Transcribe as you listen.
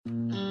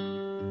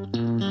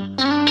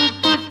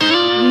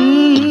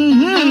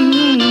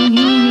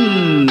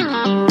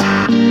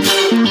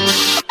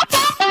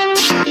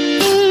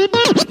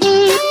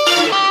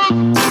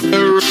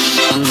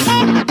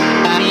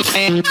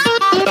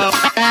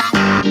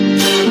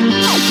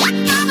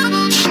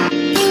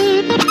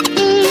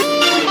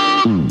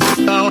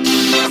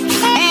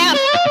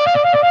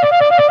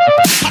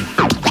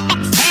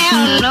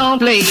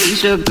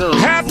place to go.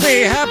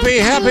 Happy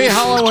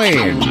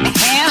Halloween.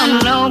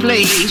 Have no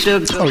place to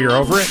go. Oh, you're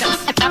over it?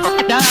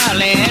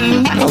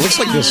 Darling. Oh, it looks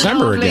like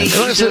December again.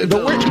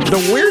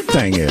 The weird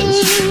thing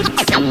is,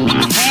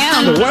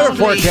 the weather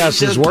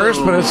forecast is worse,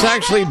 but it's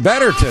actually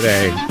better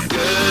today,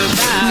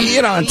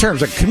 in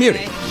terms of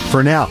commuting.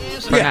 For now.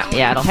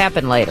 Yeah, it'll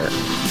happen later.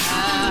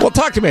 Well,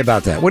 talk to me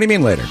about that. What do you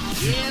mean later?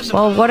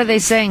 Well, what are they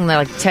saying? They're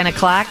like 10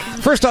 o'clock?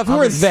 First off, who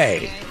are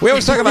they? We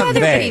always talk about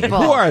they.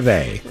 People. Who are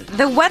they?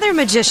 The weather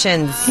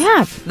magicians.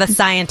 Yeah. The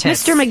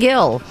scientists. Mr.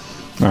 McGill.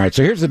 All right,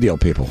 so here's the deal,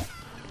 people.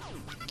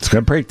 It's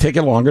going to take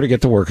you longer to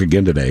get to work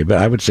again today, but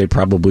I would say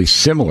probably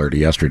similar to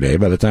yesterday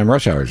by the time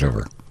rush hour is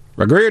over.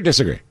 Agree or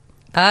disagree?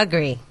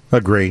 Agree.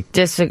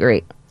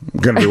 Disagree.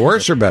 Going to be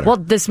worse or better? Well,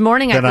 this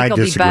morning I think it'll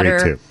be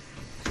better. Too.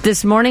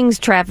 This morning's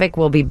traffic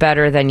will be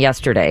better than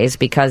yesterday's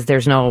because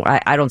there's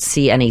I don't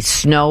see any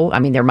snow. I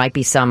mean, there might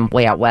be some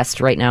way out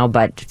west right now,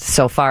 but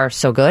so far,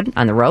 so good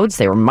on the roads.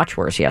 They were much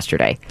worse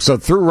yesterday. So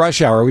through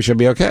rush hour, we should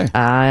be okay?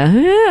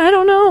 I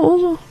don't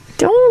know.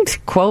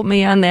 Don't quote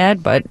me on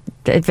that, but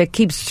if it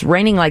keeps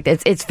raining like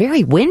that, it's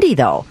very windy,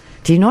 though.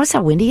 Do you notice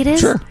how windy it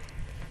is? Sure.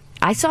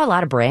 I saw a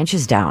lot of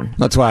branches down.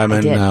 That's why I'm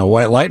in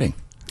white lighting.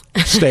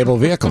 Stable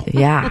vehicle.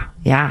 Yeah.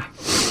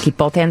 Keep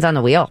both hands on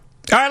the wheel.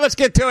 All right, let's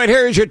get to it.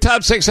 Here is your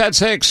top 6 at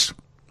 6.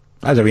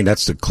 I mean,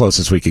 that's the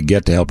closest we could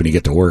get to helping you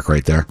get to work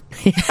right there.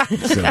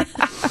 So,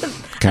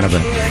 kind of a...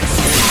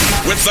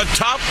 With the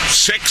top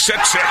 6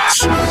 at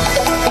 6.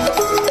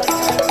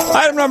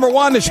 Item number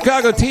 1, the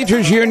Chicago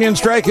Teachers Union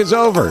strike is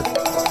over.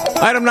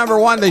 Item number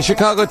 1, the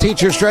Chicago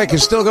Teachers strike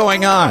is still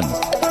going on.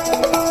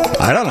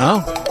 I don't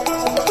know.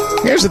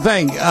 Here's the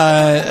thing.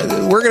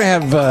 We're going to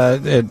have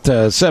at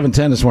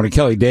 7:10 this morning,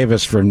 Kelly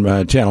Davis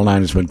from Channel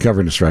 9 has been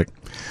covering the strike.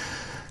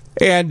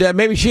 And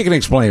maybe she can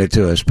explain it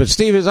to us. But,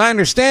 Steve, as I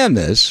understand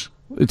this,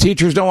 the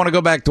teachers don't want to go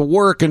back to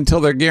work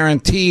until they're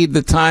guaranteed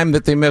the time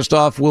that they missed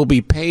off will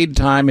be paid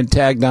time and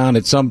tagged on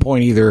at some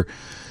point either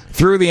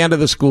through the end of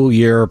the school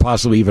year or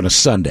possibly even a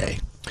Sunday.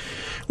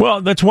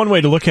 Well, that's one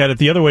way to look at it.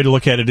 The other way to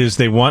look at it is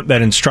they want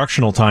that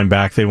instructional time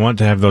back. They want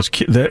to have those.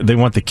 They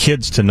want the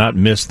kids to not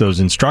miss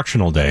those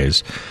instructional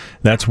days.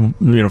 That's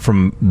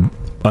from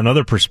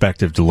another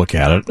perspective to look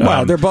at it.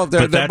 Well, they're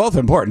both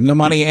important, the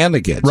money and the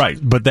kids. Right,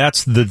 but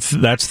that's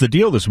the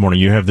deal this morning.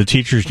 You have the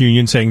teachers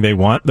union saying they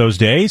want those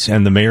days,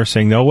 and the mayor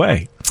saying no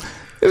way.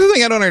 Here's the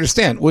thing I don't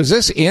understand. Was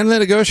this in the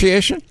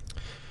negotiation?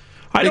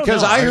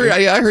 Because I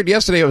heard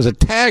yesterday it was a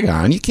tag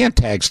on. You can't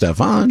tag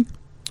stuff on.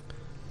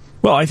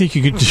 Well, I think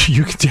you could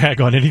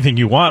tag on anything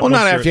you want. Well,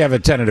 not after you have a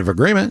tentative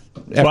agreement.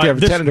 After you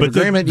have a tentative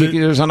agreement,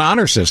 there's an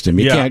honor system.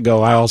 You can't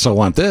go, I also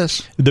want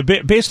this.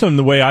 Based on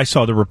the way I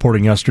saw the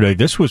reporting yesterday,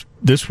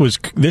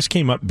 this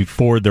came up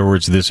before there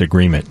was this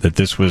agreement, that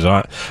this was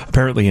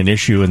apparently an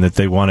issue and that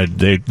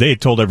they had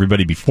told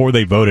everybody before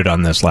they voted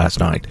on this last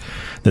night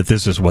that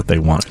this is what they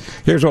want.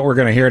 Here's what we're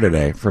going to hear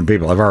today from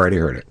people. I've already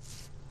heard it.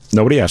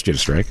 Nobody asked you to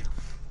strike.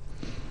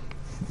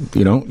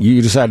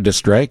 You decided to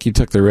strike. You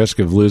took the risk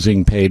of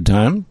losing paid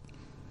time.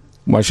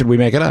 Why should we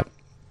make it up?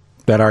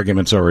 That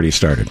argument's already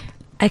started.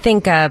 I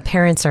think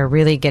parents are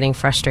really getting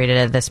frustrated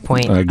at this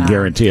point. I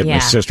guarantee it. My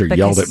sister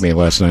yelled at me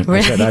last night. I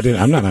said,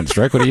 I'm not on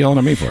strike. What are you yelling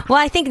at me for? Well,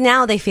 I think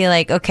now they feel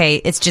like, okay,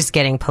 it's just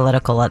getting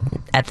political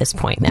at this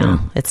point now. Yeah.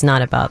 It's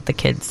not about the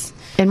kids.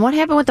 And what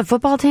happened with the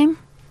football team?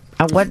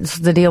 What's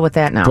the deal with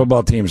that now?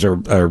 Football teams are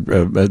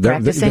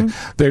practicing?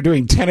 They're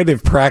doing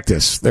tentative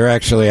practice. They're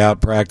actually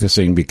out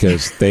practicing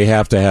because they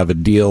have to have a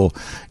deal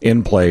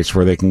in place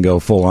where they can go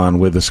full on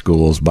with the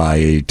schools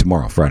by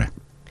tomorrow, Friday.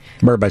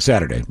 Or by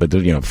Saturday, but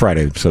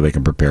Friday, so they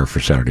can prepare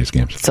for Saturday's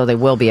games. So they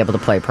will be able to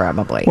play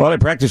probably. Well, they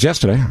practiced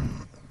yesterday.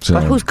 So.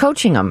 But who's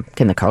coaching them?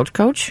 Can the coach?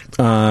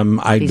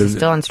 Is he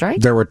still on strike?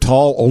 There were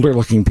tall,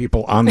 older-looking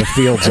people on the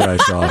fields that I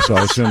saw, so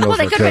I assume those were coaches. Well,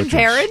 they could have been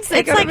parents.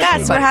 It's like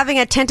us. We're having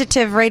a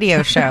tentative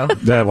radio show.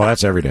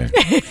 That's every day.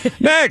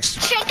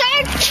 Next!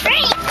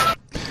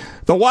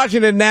 The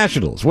Washington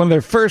Nationals won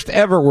their first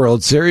ever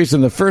World Series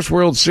and the first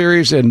World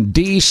Series in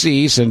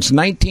D.C. since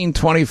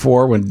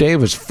 1924 when Dave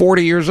was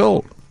 40 years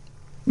old.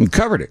 And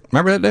covered it.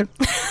 Remember that, Dave?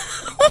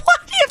 Why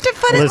do you have to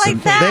put it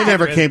like that? They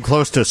never came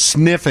close to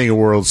sniffing a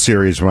World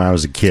Series when I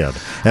was a kid.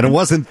 And it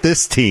wasn't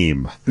this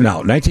team. No,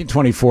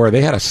 1924,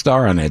 they had a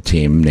star on that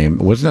team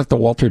named, wasn't that the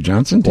Walter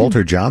Johnson team?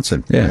 Walter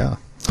Johnson, yeah.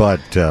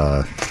 But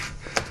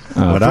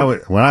when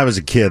I was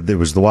a kid, there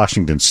was the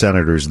Washington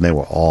Senators, and they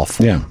were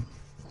awful. Yeah.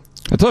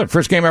 I told you, the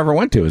first game I ever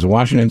went to was a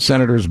Washington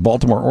Senators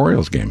Baltimore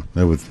Orioles game.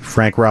 With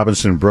Frank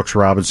Robinson, Brooks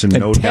Robinson,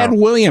 and Ted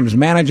Williams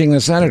managing the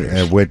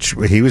Senators. Which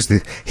he was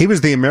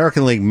the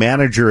American League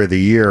Manager of the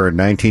Year in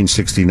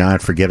 1969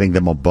 for getting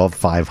them above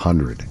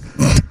 500.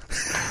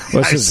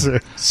 This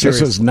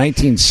was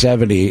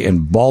 1970 in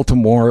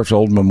Baltimore's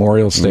old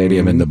Memorial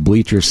Stadium, and the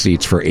bleacher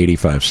seats for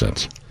 85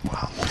 cents.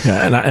 Wow.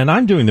 Yeah, and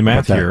I'm doing the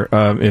math here.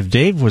 If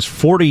Dave was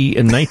 40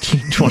 in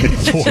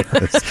 1924,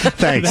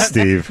 thanks,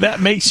 Steve.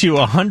 That makes you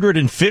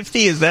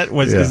 150. Is that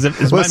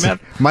is my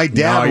math? My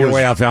dad you're was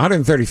way off.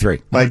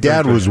 133. My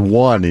dad was 1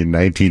 in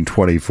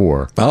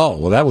 1924. Oh,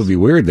 well, that would be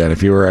weird then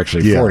if you were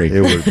actually 40.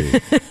 It would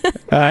be.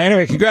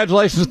 Anyway,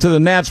 congratulations to the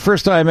Nats.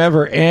 First time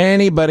ever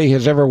anybody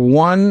has ever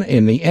won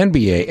in the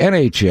NBA,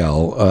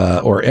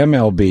 NHL, or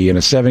MLB in a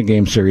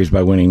 7-game series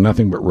by winning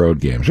nothing but road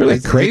games. Really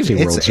crazy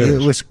World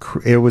Series.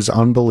 It was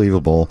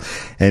unbelievable.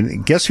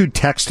 And guess who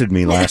texted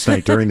me last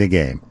night during the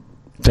game?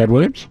 Ted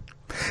Williams?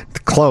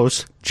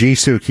 Close. Ji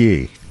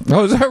Suk-yi.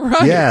 Oh, is that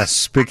right?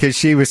 Yes, because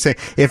she was saying,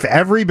 if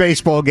every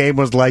baseball game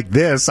was like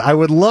this, I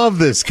would love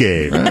this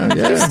game. Did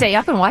you stay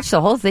up and watch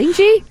the whole thing,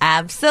 G?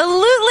 Absolutely.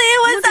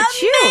 It was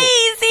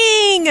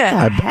amazing.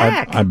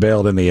 I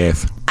bailed in the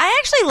 8th. I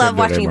actually love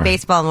watching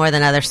baseball more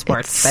than other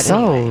sports. But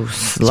anyway.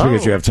 It's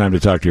because you have time to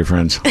talk to your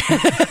friends.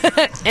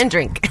 And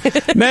drink.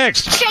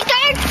 Next.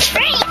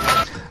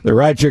 The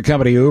rideshare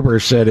company Uber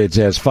said it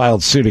has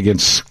filed suit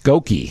against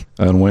Skokie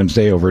on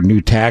Wednesday over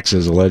new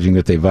taxes, alleging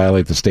that they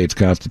violate the state's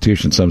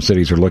constitution. Some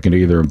cities are looking to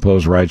either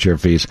impose rideshare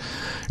fees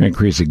or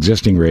increase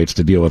existing rates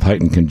to deal with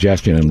heightened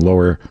congestion and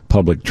lower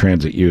public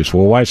transit use.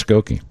 Well, why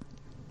Skokie?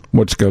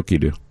 What'd Skokie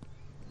do?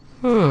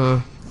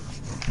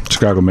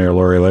 Chicago Mayor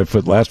Lori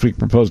Lightfoot last week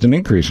proposed an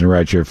increase in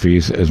rideshare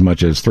fees as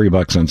much as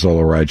 $3 on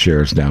solo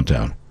rideshares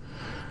downtown.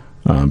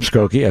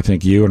 Skokie, I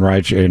think you and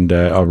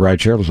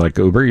rideshare was like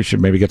Uber. You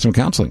should maybe get some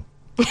counseling.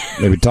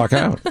 Maybe talk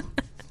out.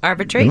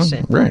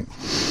 Arbitration. Right.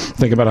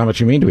 Think about how much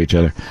you mean to each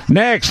other.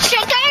 Next.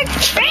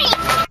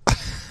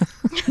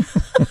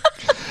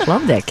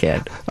 Love that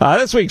kid.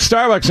 This week,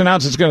 Starbucks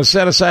announced it's going to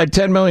set aside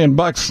 $10 million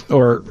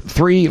or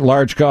 3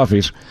 large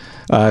coffees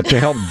to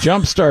help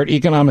jumpstart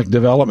economic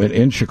development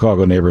in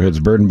Chicago neighborhoods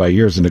burdened by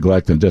years of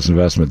neglect and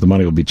disinvestment. The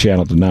money will be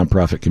channeled to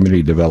nonprofit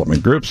community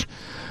development groups,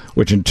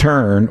 which in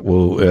turn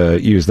will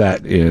use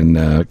that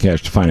in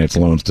cash to finance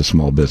loans to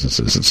small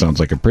businesses. It sounds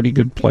like a pretty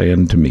good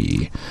plan to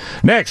me.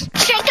 Next.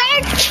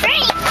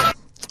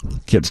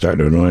 Kids starting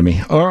to annoy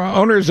me.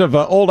 Owners of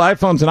old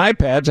iPhones and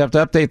iPads have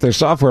to update their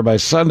software by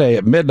Sunday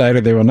at midnight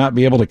or they will not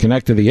be able to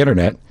connect to the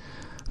Internet.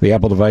 The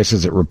Apple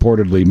devices that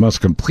reportedly must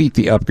complete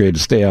the upgrade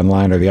to stay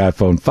online are the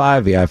iPhone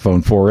 5, the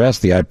iPhone 4S,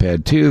 the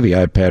iPad 2, the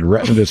iPad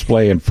Retina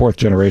display, and 4th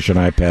generation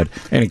iPad.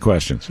 Any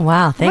questions?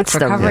 Wow, thanks for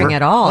covering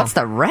it all. What's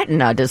the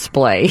Retina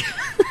display?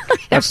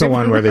 That's the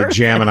one where they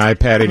jam an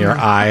iPad in your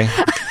eye.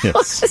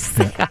 Yes.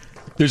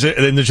 There's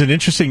an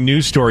interesting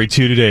news story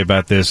too today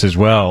about this as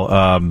well.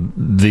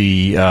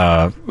 There's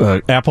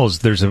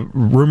a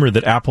rumor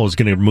that Apple is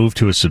going to move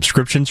to a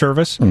subscription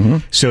service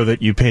so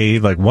that you pay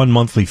like one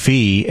monthly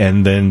fee,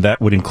 and then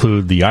that would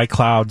include the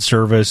iCloud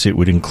service. It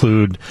would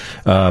include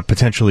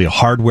potentially a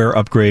hardware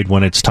upgrade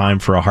when it's time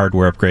for a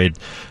hardware upgrade.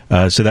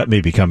 So that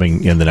may be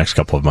coming in the next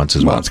couple of months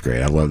as well. That's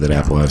great. I love that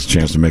Apple has a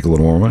chance to make a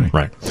little more money.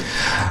 Right.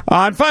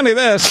 And finally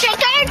this.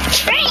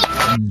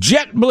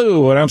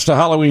 JetBlue announced a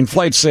Halloween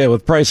flight sale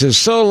with prices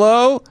so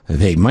low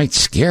they might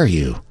scare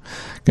you.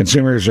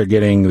 Consumers are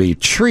getting the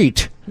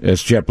treat,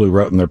 as JetBlue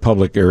wrote in their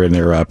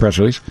press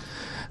release,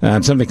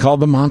 on something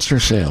called the Monster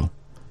Sale.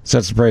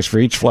 Sets the price for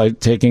each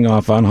flight taking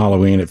off on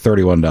Halloween at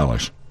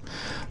 $31.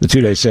 The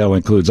 2-day sale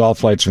includes all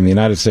flights from the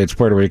United States,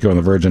 Puerto Rico, and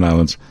the Virgin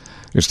Islands.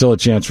 There's still a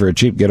chance for a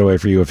cheap getaway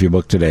for you if you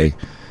book today.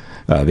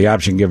 The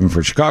option given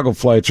for Chicago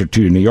flights are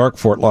to New York,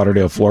 Fort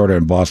Lauderdale, Florida,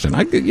 and Boston.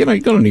 You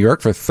go to New York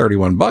for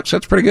 $31.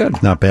 That's pretty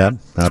good. Not bad.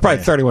 It's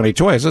probably $31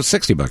 each way. So it's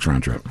 $60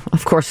 round trip.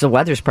 Of course, the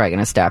weather's probably going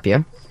to stop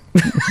you.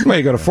 Well,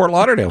 you go to Fort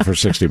Lauderdale for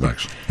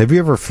 $60. Have you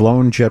ever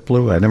flown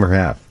JetBlue? I never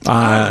have.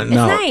 No. It's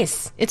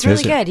nice. It's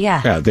really good,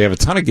 yeah. Yeah, they have a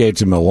ton of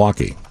gates in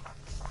Milwaukee.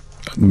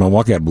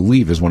 Milwaukee, I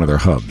believe, is one of their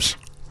hubs.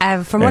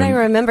 From what I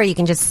remember, you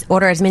can just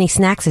order as many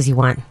snacks as you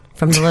want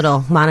from the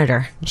little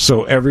monitor.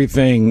 So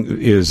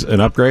everything is an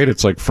upgrade?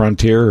 It's like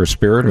Frontier or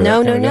Spirit? Or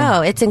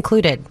No. It's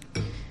included.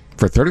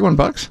 For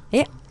 $31?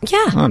 Yeah.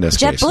 On this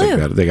case,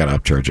 JetBlue. they got to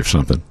upcharge you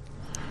something.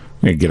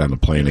 You get on the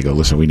plane, they go,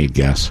 listen, we need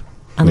gas.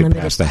 Unlimited.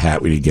 They pass the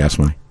hat, we need gas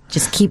money.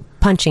 Just keep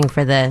punching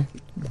for the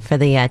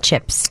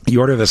chips. You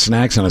order the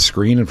snacks on a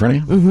screen in front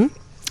of you? Mm-hmm.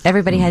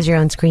 Everybody has your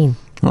own screen.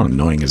 How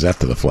annoying is that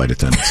to the flight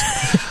attendants?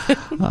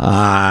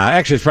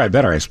 Actually, it's probably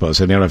better, I suppose.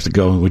 They don't have to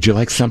go, would you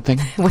like something?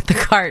 With the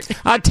cart.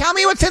 Tell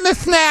me what's in the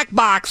snack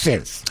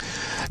boxes.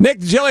 Nick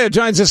DiGilio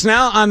joins us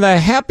now on the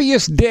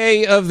happiest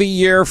day of the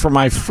year for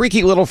my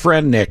freaky little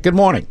friend, Nick. Good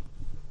morning.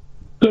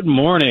 Good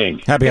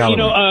morning. Happy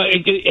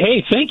Halloween.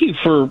 Hey, thank you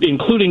for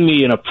including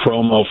me in a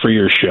promo for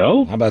your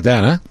show. How about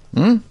that, huh?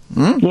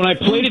 When I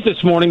played it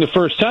this morning the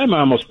first time, I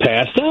almost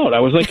passed out. I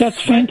was like,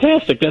 that's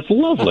fantastic. That's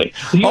lovely.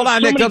 Hold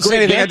on, Nick. Don't say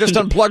anything. I just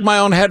unplugged my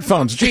own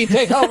headphones. Gee,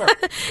 take over.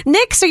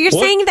 Nick, so you're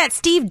saying that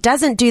Steve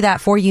doesn't do that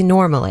for you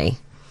normally?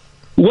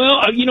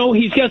 Well,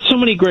 he's got so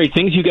many great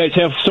things. You guys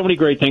have so many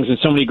great things and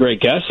so many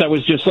great guests. I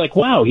was just like,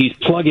 wow, he's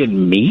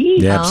plugging me?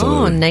 Yeah, absolutely.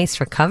 Oh, nice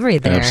recovery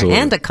there. Absolutely.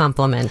 And a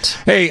compliment.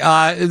 Hey,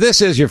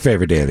 this is your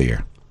favorite day of the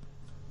year.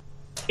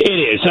 It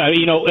is.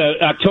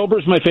 October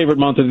is my favorite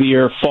month of the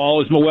year.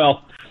 Fall is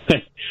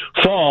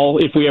fall,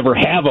 if we ever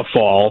have a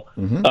fall,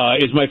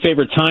 is my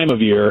favorite time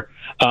of year.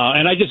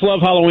 And I just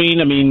love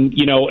Halloween. I mean,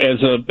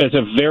 as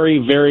a very,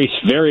 very,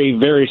 very,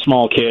 very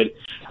small kid,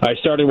 I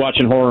started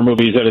watching horror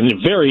movies at a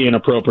very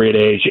inappropriate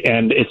age,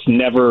 and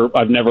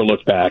I've never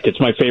looked back. It's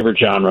my favorite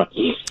genre.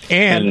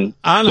 And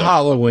on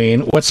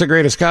Halloween, what's the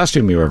greatest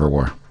costume you ever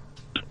wore?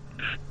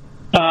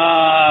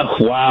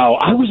 Wow.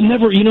 I was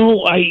never,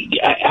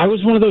 I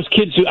was one of those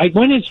kids I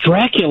went as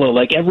Dracula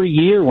like every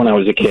year when I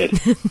was a kid.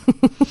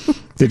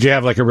 Did you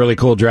have like a really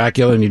cool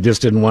Dracula and you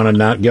just didn't want to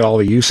not get all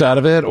the use out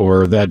of it,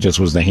 or that just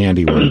was the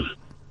handy one?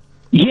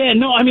 Yeah,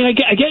 no, I mean, I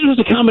guess it was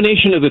a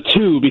combination of the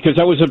two, because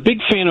I was a big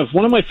fan of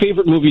one of my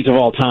favorite movies of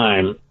all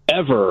time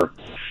ever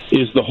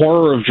is The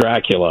Horror of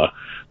Dracula,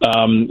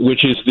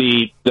 which is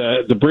the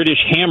British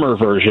Hammer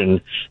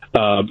version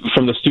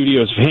from the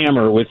studios of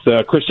Hammer with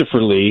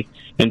Christopher Lee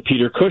and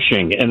Peter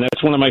Cushing, and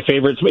that's one of my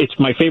favorites. It's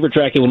my favorite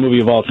Dracula movie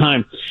of all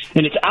time,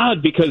 and it's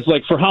odd because,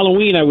 like, for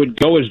Halloween, I would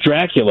go as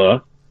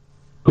Dracula,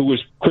 who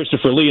was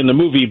Christopher Lee in the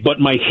movie, but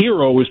my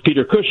hero was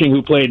Peter Cushing,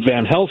 who played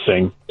Van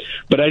Helsing.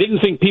 But I didn't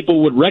think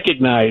people would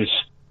recognize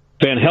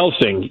Van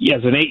Helsing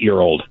as an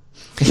 8-year-old.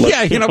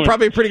 Like, yeah,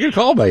 probably a pretty good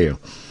call by you.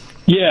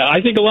 Yeah,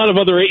 I think a lot of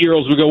other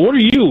 8-year-olds would go, "What are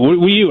you? What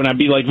were you?" And I'd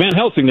be like, "Van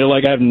Helsing." They're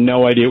like, "I have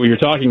no idea what you're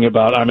talking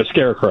about. I'm a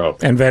scarecrow."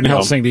 And Van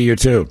Helsing to you,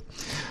 too.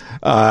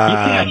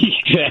 Yeah,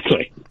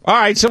 exactly. All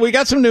right, so we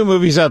got some new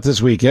movies out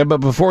this weekend, but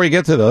before we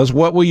get to those,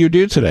 what will you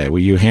do today? Will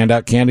you hand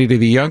out candy to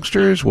the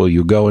youngsters? Will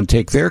you go and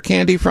take their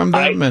candy from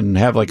them and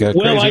have like a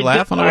crazy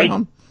laugh on the way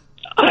home?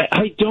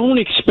 I don't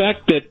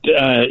expect that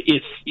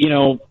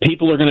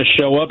people are going to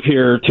show up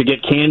here to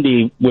get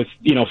candy with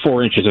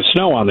 4 inches of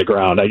snow on the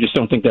ground. I just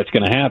don't think that's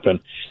going to happen.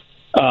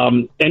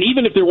 And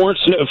even if there weren't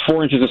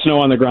 4 inches of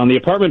snow on the ground, the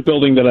apartment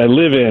building that I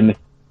live in,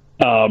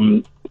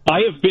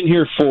 I have been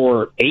here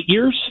for 8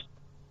 years.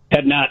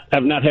 Have not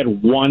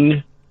had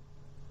one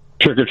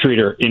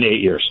trick-or-treater in 8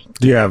 years.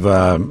 Do you have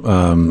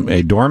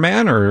a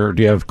doorman, or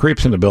do you have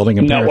creeps in the building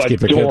and parents keep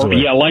the kids away?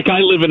 Yeah, like I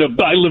live in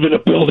a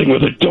building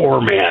with a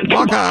doorman.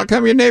 How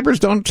come your neighbors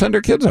don't send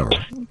their kids over?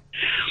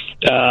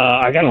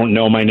 I don't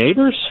know my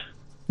neighbors.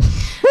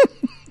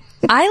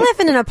 I live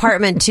in an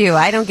apartment, too.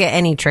 I don't get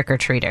any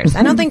trick-or-treaters.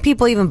 I don't think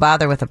people even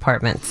bother with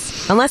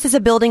apartments, unless it's a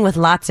building with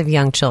lots of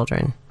young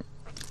children.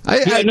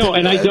 I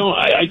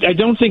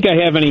don't think I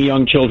have any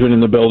young children in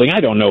the building. I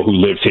don't know who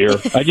lives here.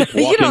 I just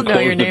walk in, close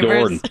the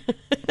door, and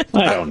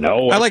I don't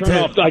know. I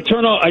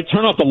turn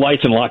off the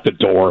lights and lock the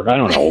door. I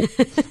don't know.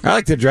 I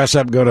like to dress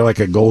up, go to like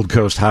a Gold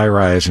Coast high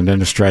rise, and then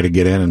just try to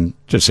get in and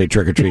just say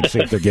trick or treat, see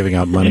if they're giving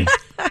out money.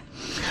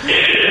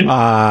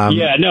 I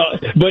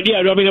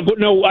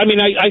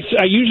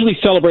usually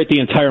celebrate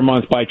the entire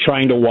month by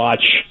trying to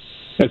watch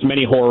as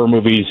many horror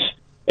movies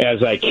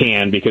as I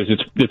can, because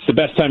it's the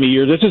best time of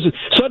year. This is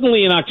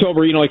suddenly in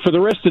October, like for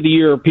the rest of the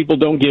year, people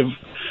don't give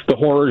the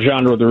horror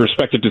genre the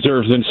respect it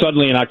deserves. Then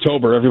suddenly in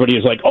October, everybody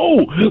is like,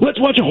 "Oh, let's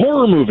watch a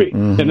horror movie,"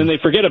 and then they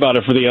forget about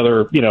it for the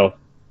other,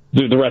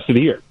 the rest of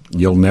the year.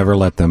 You'll never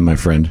let them, my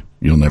friend.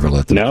 You'll never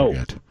let them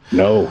forget.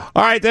 No.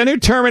 All right, the new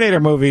Terminator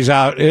movie's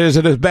out. Is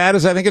it as bad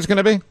as I think it's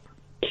going to be?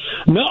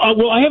 No,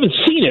 well, I haven't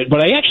seen it,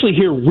 but I actually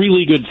hear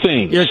really good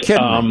things. You're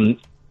kidding me.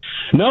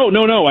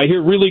 No. I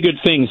hear really good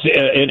things,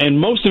 and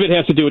most of it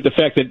has to do with the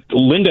fact that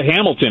Linda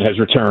Hamilton has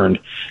returned,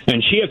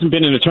 and she hasn't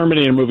been in a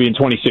Terminator movie in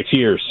 26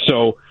 years.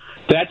 So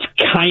that's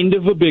kind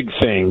of a big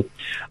thing.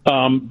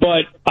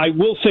 But I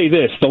will say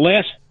this: the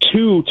last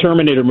 2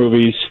 Terminator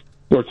movies,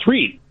 or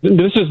 3,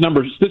 this is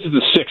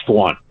the 6th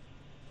one.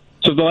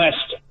 So the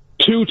last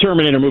 2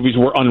 Terminator movies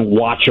were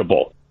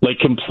unwatchable, like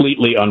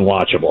completely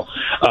unwatchable.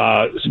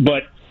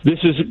 But this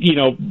is,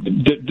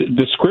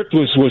 the script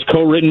was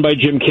co-written by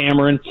Jim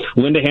Cameron.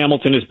 Linda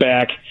Hamilton is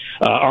back.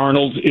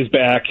 Arnold is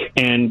back.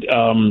 And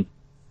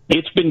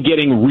it's been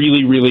getting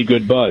really, really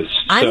good buzz.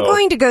 I'm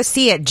going to go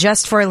see it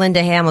just for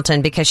Linda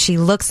Hamilton, because she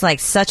looks like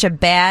such a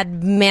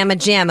bad mamma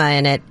jamma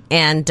in it.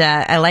 And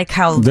I like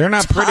how they're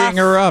not prettying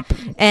her up.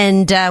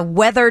 And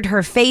weathered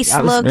her face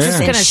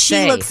looks. And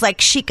she looks like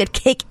she could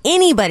kick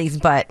anybody's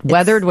butt.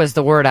 Weathered was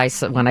the word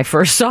when I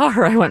first saw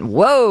her. I went,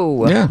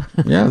 whoa. Yeah,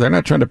 they're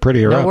not trying to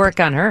pretty her up. No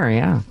work on her,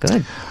 yeah,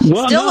 good.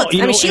 Well,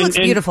 she looks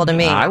beautiful to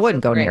me. I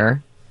wouldn't go near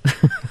her.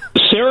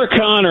 Sarah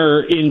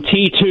Connor in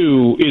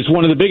T2 is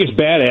one of the biggest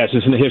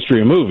badasses in the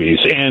history of movies,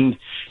 and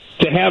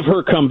to have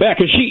her come back,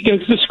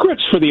 because the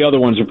scripts for the other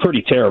ones are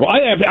pretty terrible.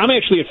 I'm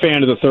actually a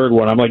fan of the third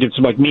one. It's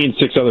like me and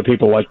 6 other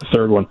people like the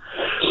third one,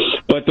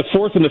 but the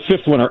 4th and the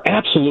 5th one are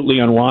absolutely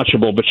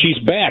unwatchable. But she's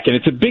back, and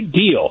it's a big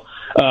deal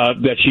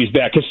that she's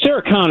back, because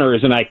Sarah Connor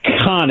is an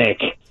iconic,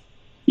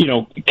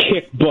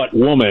 kick butt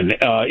woman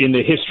in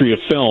the history of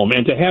film,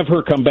 and to have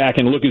her come back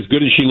and look as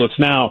good as she looks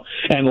now,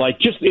 and like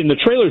just in the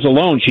trailers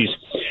alone, she's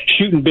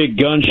shooting big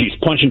guns, she's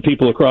punching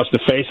people across the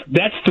face.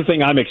 That's the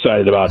thing I'm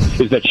excited about,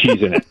 is that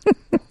she's in it.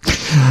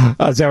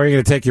 Is that where you're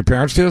going to take your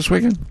parents to this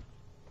weekend?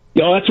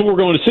 No, that's what we're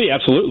going to see.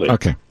 Absolutely.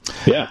 Okay.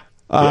 Yeah.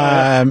 All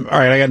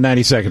right, I got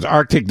 90 seconds.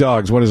 Arctic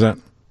Dogs. What is that?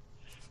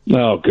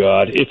 Oh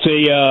God, it's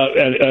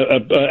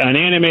an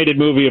animated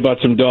movie about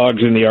some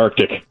dogs in the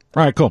Arctic.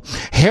 All right, cool.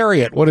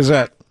 Harriet, what is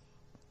that?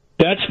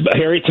 That's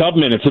Harriet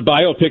Tubman. It's a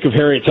biopic of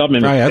Harriet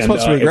Tubman. Oh, yeah, that's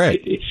supposed to be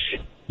great.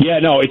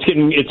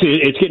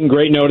 It's getting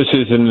great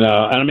notices, and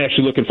I'm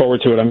actually looking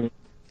forward to it. I'm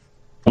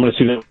going to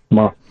see that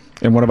tomorrow.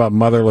 And what about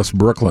Motherless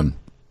Brooklyn?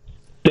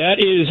 That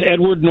is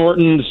Edward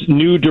Norton's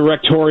new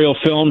directorial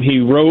film. He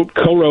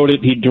co-wrote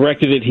it, he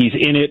directed it, he's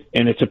in it,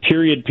 and it's a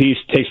period piece.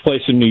 Takes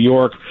place in New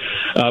York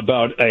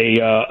about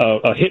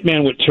a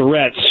hitman with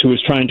Tourette's who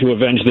is trying to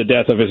avenge the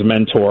death of his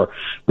mentor.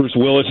 Bruce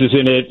Willis is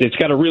in it. It's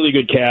got a really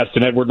good cast,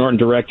 and Edward Norton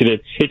directed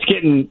it. It's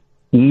getting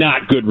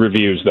not good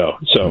reviews though.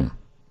 So,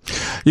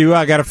 you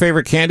got a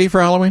favorite candy for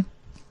Halloween?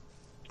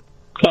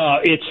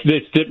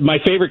 My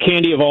favorite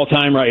candy of all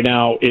time right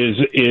now is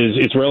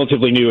it's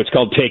relatively new. It's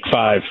called Take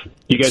 5.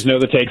 You guys know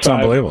the Take 5? It's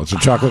unbelievable. It's a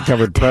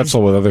chocolate-covered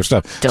pretzel with other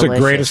stuff. Delicious. It's the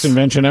greatest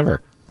invention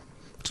ever.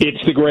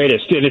 It's the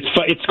greatest, and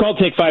it's called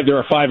Take 5. There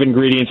are 5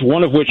 ingredients,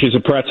 one of which is a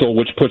pretzel,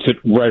 which puts it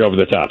right over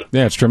the top.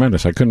 Yeah, it's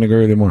tremendous. I couldn't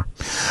agree with you more.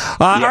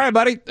 All right,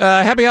 buddy.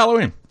 Happy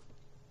Halloween.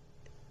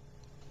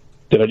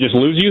 Did I just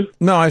lose you?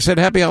 No, I said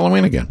happy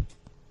Halloween again.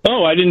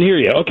 Oh, I didn't hear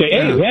you. Okay.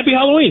 Hey, happy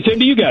Halloween. Same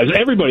to you guys.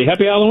 Everybody,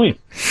 happy Halloween.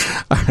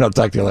 All right, I'll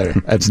talk to you later.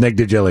 That's Nick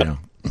DiGilio.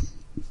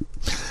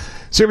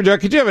 Super Joe,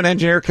 could you have an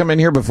engineer come in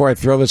here before I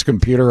throw this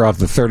computer off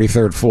the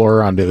 33rd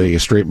floor onto the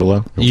street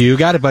below? You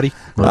got it, buddy.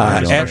 We're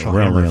only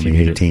on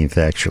the 18th,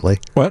 actually.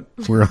 What?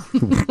 We're on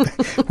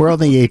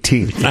the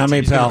 18th. I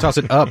mean, pal. Toss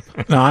it up.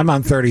 No, I'm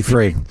on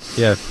 33.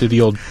 Yeah, do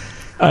the old...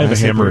 I have a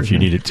hammer if you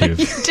need it, too.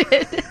 You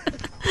did.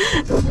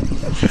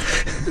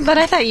 But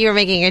I thought you were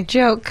making a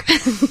joke.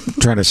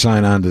 Trying to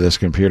sign on to this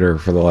computer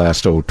for the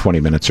last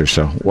 20 minutes or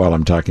so while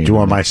I'm talking. Do you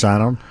want my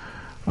sign-on?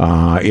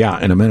 Yeah,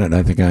 in a minute.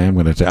 I think I am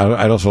going to.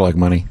 I'd also like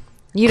money.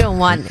 You don't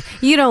want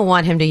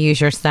him to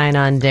use your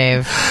sign-on,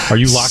 Dave. Are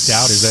you locked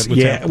out? Is that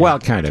what's happening? Well,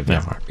 kind of.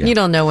 Yeah. You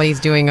don't know what he's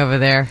doing over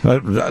there.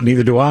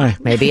 Neither do I.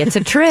 Maybe it's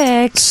a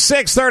trick.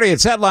 6:30.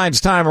 It's headlines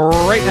time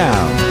right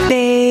now.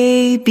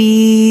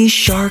 Baby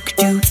shark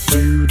do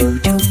do do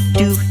do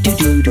do do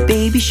do do.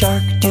 Baby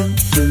shark do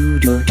do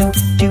do do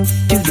do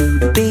do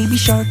do. Baby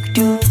shark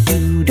do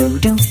do do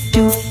do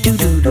do do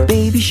do do.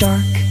 Baby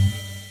shark.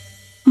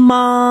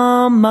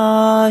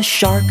 Mama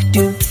shark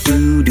do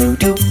do do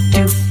do do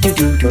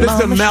do do. This is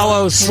the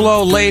mellow,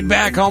 slow,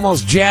 laid-back,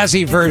 almost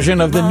jazzy version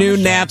of the new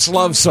Nats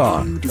love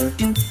song.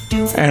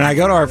 And I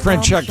go to our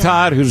friend Chuck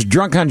Todd, who's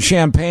drunk on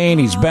champagne.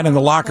 He's been in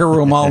the locker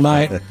room all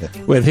night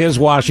with his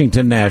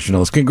Washington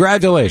Nationals.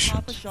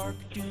 Congratulations.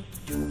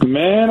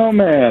 Man, oh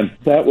man,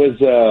 that was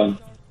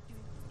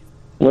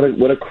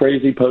what a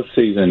crazy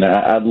postseason.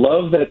 I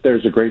love that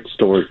there's a great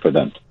story for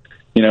them.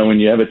 You know, when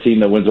you have a team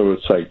that wins a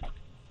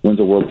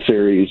World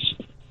Series,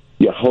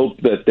 you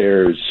hope that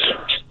there's,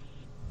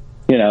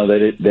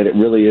 that it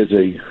really is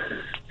a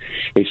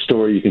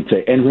story you can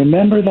say. And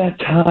remember that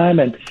time,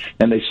 and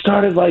they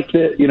started like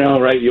this,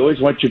 right? You always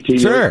want your team.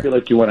 Sure. You always feel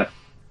like you want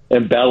to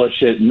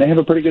embellish it, and they have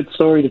a pretty good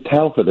story to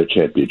tell for their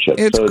championship.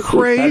 It's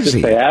crazy. It's not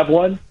just they have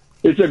one.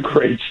 It's a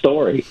great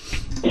story.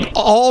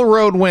 All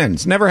road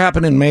wins. Never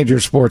happened in major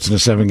sports in a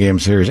 7-game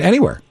series.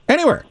 Anywhere.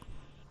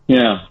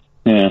 Yeah.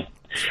 I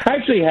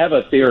actually have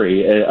a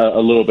theory a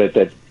little bit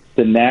that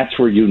the Nats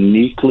were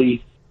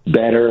uniquely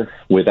better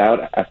with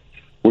a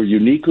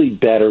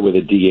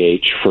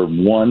DH for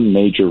one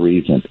major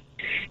reason.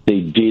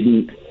 They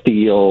didn't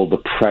feel the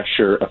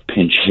pressure of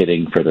pinch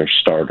hitting for their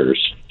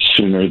starters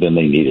sooner than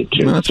they needed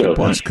to. That's so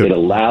it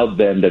allowed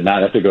them to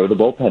not have to go to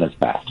the bullpen as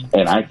fast.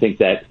 And I think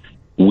that,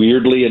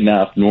 weirdly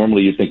enough,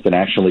 normally you'd think the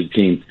National League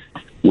team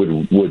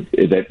would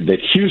that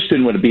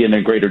Houston would be in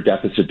a greater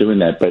deficit doing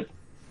that, but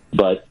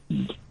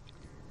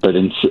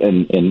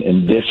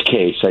in this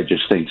case, I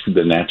just think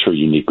the Nats were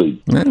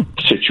uniquely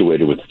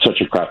situated with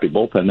such a crappy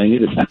bullpen. They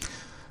needed that.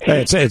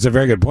 Hey, it's a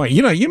very good point.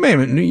 You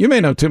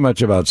may know too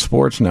much about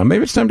sports now.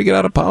 Maybe it's time to get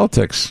out of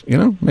politics.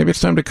 Maybe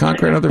it's time to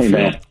conquer another field.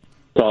 Man, it's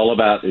all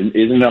about. Isn't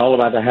it all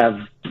about to have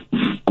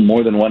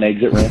more than one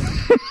exit ramp?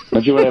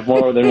 Don't you want to have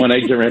more than one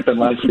exit ramp in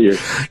life for you?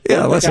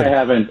 Yeah, listen. I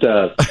haven't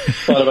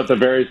thought about the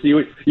various.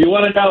 You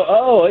want to know?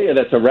 Oh, yeah,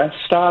 that's a rest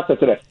stop.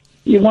 That's a.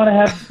 You want to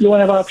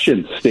have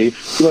options, Steve.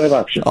 You want to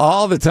have options.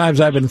 All the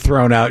times I've been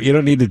thrown out, you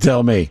don't need to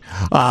tell me.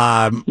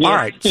 All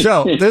right,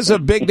 so this is a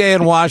big day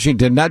in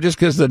Washington, not just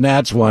because the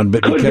Nats won,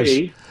 but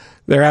because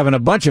they're having a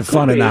bunch of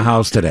fun in the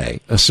House today.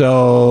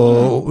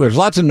 So there's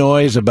lots of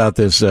noise about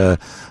this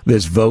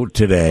vote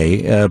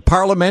today.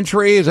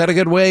 Parliamentary, is that a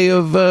good way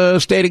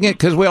of stating it?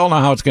 Because we all know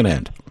how it's going to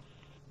end.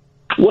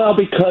 Well,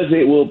 because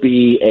it will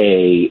be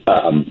a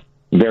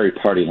very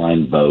party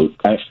line vote.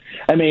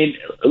 I mean,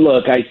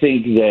 look, I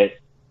think that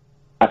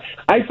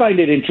I find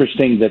it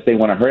interesting that they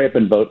want to hurry up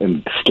and vote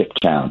and skip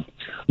town.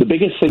 The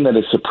biggest thing that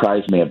has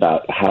surprised me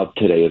about how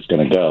today is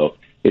going to go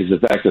is the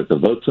fact that the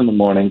vote's in the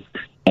morning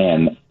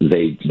and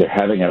they're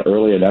having it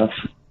early enough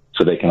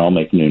so they can all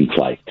make noon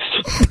flights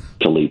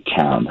to leave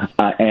town.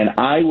 And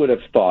I would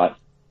have thought,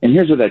 and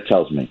here's what that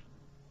tells me,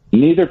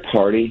 neither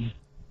party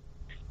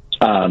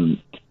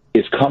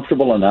is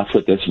comfortable enough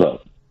with this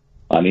vote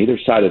on either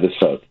side of this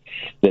vote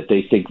that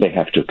they think they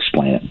have to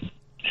explain it.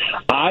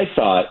 I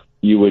thought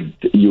you would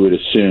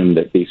assume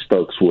that these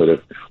folks would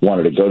have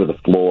wanted to go to the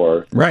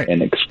floor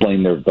and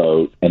explain their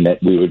vote, and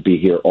that we would be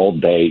here all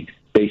day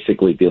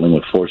basically dealing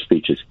with floor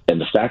speeches.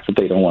 And the fact that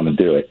they don't want to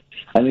do it,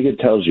 I think it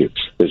tells you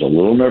there's a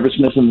little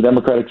nervousness on the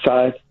Democratic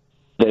side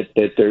that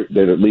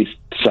at least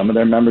some of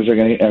their members are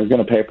going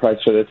to pay a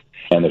price for this,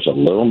 and there's a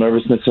little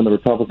nervousness on the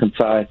Republican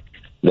side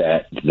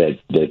that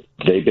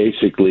they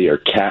basically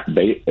are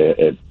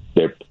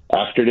they're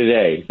after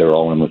today, they're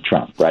all in with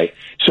Trump, right?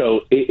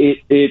 So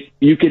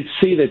you could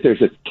see that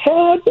there's a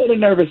tad bit of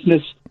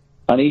nervousness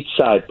on each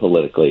side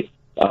politically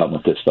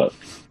with this vote.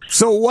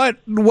 So what?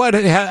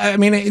 I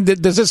mean,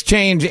 does this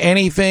change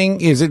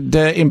anything? Is it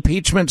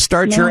impeachment?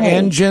 Start your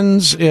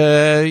engines?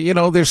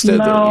 There's still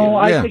no.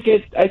 I think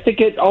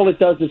it. All it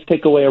does is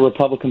take away a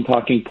Republican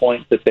talking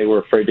point that they were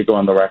afraid to go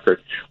on the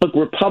record. Look,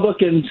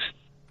 Republicans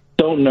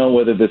don't know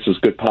whether this is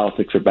good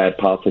politics or bad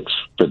politics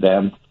for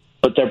them,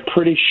 but they're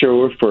pretty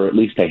sure for at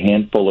least a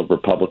handful of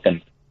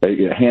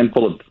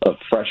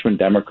freshman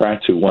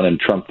Democrats who won in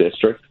Trump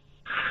districts,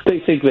 they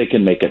think they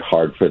can make it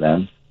hard for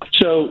them.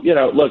 So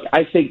look,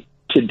 I think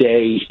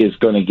today is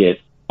going to get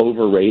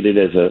overrated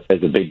as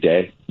a big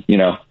day.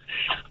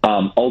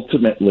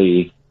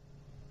 Ultimately,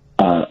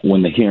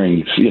 when the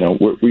hearings,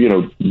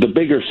 the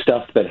bigger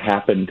stuff that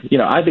happened.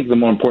 I think the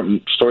more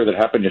important story that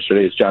happened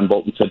yesterday is John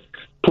Bolton said,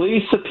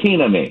 "Please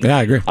subpoena me." Yeah,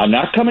 I agree. I'm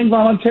not coming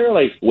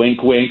voluntarily.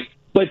 Wink, wink.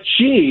 But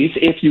geez,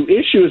 if you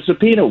issue a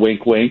subpoena,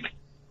 wink, wink,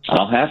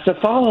 I'll have to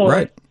follow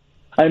it.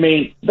 I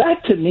mean,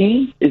 that to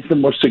me is the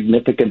more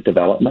significant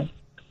development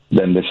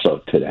than this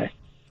vote today.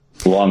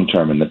 Long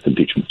term in this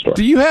impeachment story.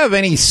 Do you have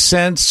any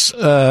sense,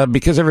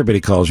 because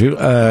everybody calls you,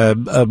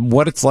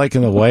 what it's like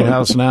in the White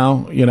House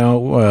now?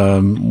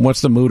 What's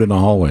the mood in the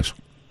hallways?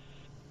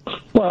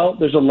 Well,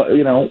 there's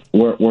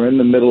we're in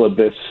the middle of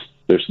this.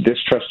 There's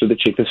distrust of the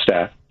chief of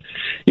staff.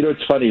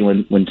 It's funny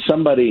when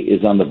somebody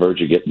is on the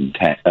verge of getting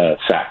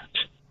sacked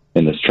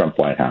in this Trump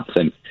White House,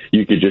 and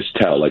you could just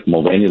tell, like,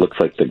 Mulvaney looks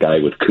like the guy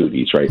with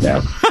cooties right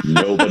now.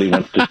 Nobody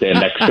wants to stand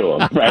next to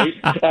him, right?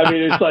 I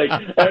mean, it's like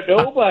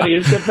nobody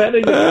is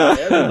defending the guy.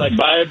 Everyone's like,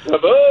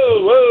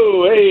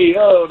 whoa, hey,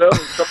 oh no,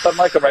 Trump's on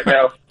Michael right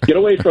now. Get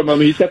away from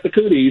him. He's got the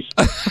cooties.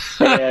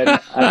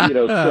 And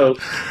so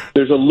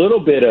there's a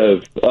little bit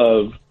of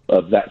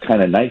that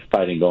kind of knife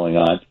fighting going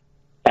on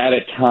at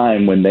a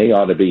time when they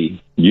ought to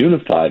be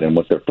unified in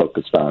what they're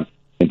focused on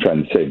and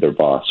trying to save their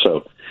boss.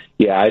 So,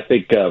 yeah, I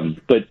think,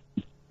 but,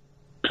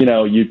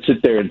 you'd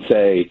sit there and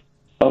say,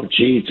 oh,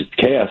 geez, it's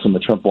chaos in the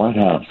Trump White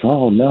House.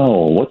 Oh,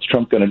 no, what's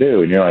Trump going to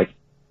do? And you're like,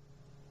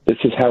 this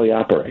is how he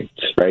operates,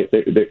 right?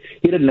 He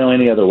didn't know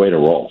any other way to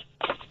roll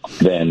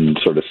than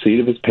sort of seat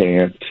of his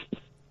pants,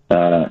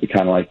 kind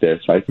of like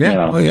this. It's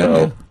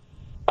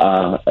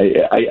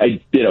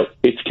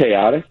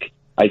chaotic.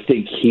 I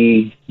think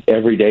he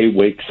every day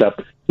wakes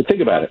up.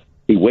 Think about it.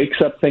 He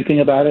wakes up thinking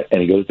about it, and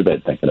he goes to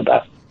bed thinking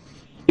about it.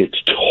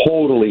 It's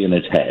totally in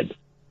his head.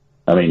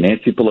 I mean,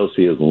 Nancy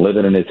Pelosi is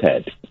living in his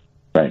head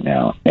right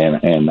now,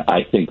 and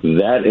I think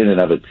that in and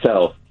of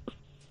itself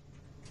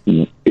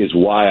is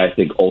why I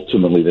think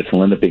ultimately this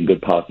will end up being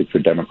good politics for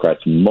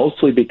Democrats,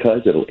 mostly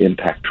because it'll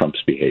impact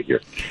Trump's behavior.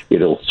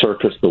 It'll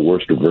surface the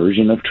worst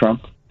version of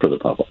Trump for the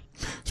public.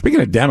 Speaking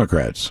of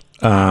Democrats,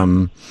 we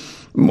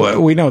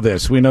know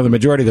this. We know the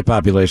majority of the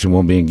population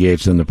won't be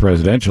engaged in the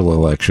presidential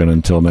election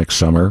until next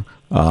summer,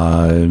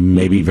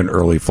 maybe even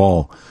early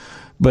fall.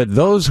 But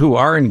those who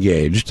are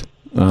engaged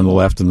on the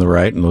left and the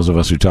right, and those of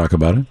us who talk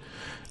about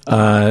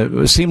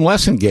it, seem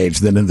less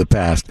engaged than in the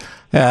past.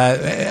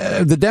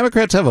 The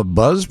Democrats have a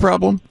buzz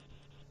problem?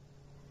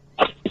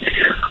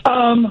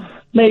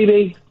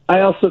 Maybe.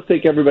 I also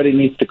think everybody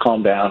needs to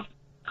calm down.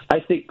 I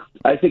think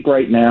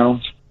right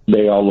now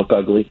they all look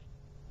ugly.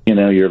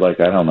 You're like,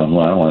 I don't know.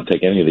 I don't want to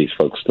take any of these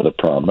folks to the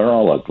prom. They're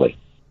all ugly.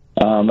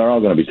 They're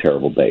all going to be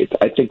terrible dates.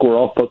 I think we're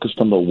all focused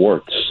on the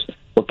warts.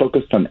 We're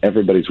focused on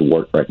everybody's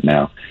wart right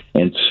now.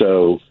 And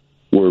so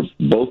we're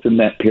both in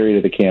that period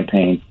of the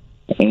campaign.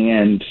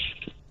 And,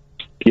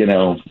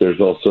 there's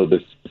also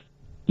this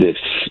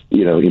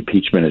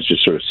impeachment has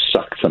just sort of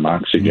sucked some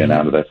oxygen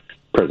out of the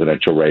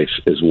presidential race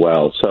as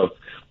well. So,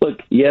 look,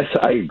 yes,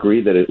 I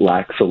agree that it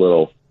lacks a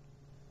little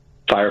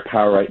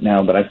firepower right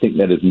now, but I think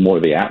that is more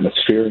the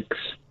atmospherics.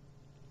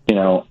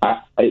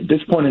 At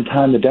this point in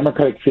time, the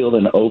Democratic field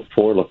in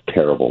 2004 looked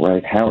terrible,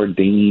 right? Howard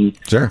Dean,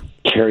 sure.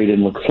 Kerry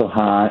didn't look so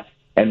hot.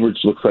 Edwards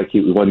looked like he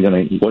wasn't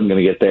going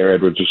to get there.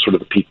 Edwards was sort of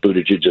the Pete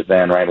Buttigieg of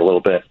then, right? A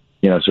little bit,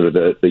 sort of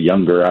the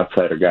younger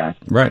outsider guy,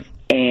 right?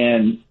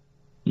 And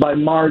by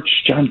March,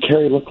 John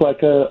Kerry looked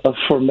like a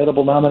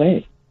formidable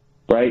nominee,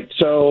 right?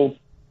 So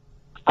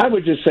I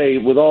would just say,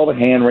 with all the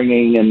hand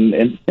wringing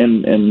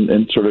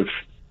and sort of,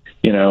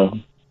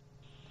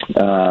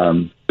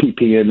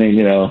 PP and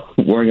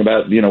worrying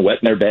about wetting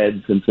their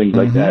beds and things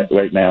like that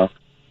right now,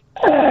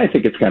 I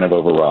think it's kind of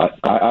overwrought.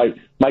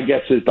 My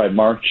guess is by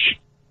March,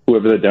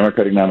 whoever the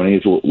Democratic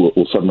nominees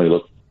will suddenly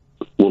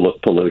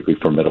look politically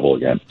formidable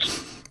again.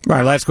 All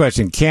right, last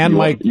question.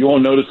 You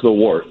won't notice the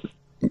wart.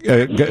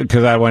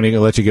 because I want to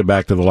let you get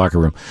back to the locker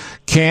room.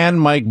 Can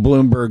Mike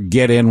Bloomberg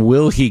get in?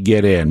 Will he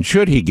get in?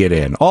 Should he get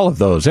in? All of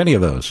those, any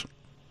of those?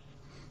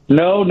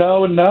 No.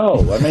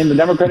 I mean, the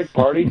Democratic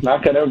Party's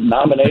not going to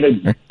nominate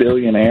a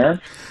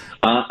billionaire.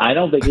 I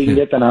don't think he can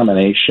get the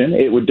nomination.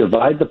 It would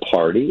divide the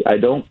party. I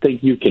don't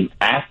think you can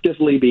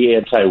actively be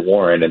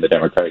anti-Warren in the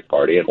Democratic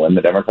Party and win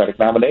the Democratic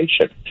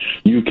nomination.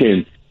 You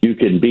can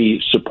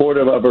be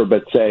supportive of her,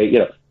 but say,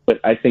 but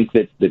I think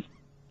that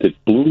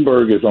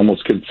Bloomberg is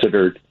almost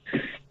considered,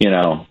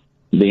 the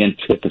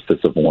antithesis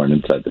of Warren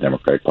inside the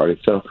Democratic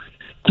Party. So,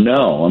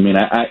 no, I mean,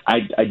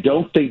 I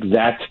don't think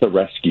that's the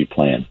rescue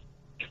plan.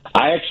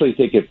 I actually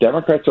think if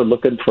Democrats are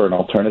looking for an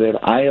alternative,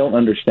 I don't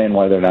understand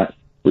why they're not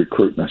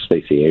recruiting a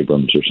Stacey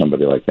Abrams or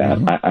somebody like that.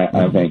 Mm-hmm.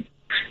 I think,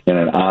 in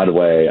an odd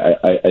way,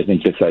 I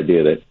think this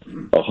idea that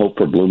a hope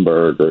for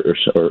Bloomberg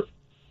or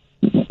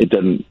it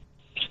doesn't.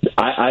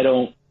 I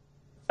don't.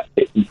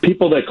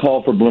 People that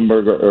call for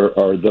Bloomberg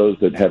are those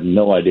that have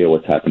no idea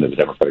what's happened to the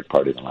Democratic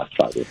Party in the last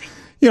 5 years.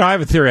 I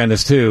have a theory on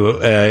this, too.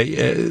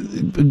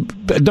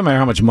 No matter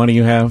how much money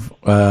you have,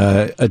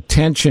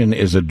 attention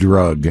is a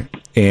drug.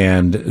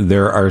 And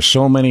there are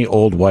so many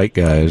old white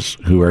guys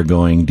who are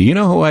going, do you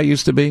know who I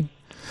used to be?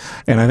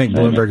 And I think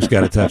Bloomberg's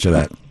got a touch of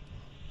that.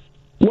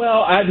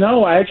 Well,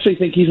 I actually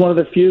think he's one of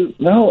the few.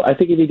 No, I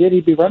think if he did,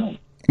 he'd be running.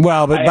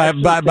 Well, but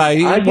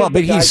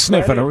but he's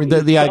sniffing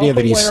the idea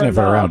that he's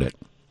sniffing around it.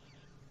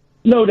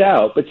 No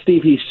doubt, but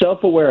Steve, he's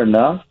self-aware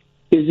enough.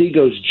 His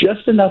ego's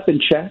just enough in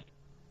check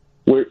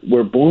where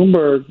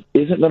Bloomberg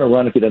isn't going to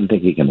run if he doesn't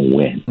think he can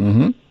win.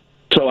 Mm-hmm.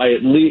 So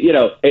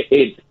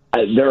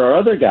there are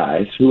other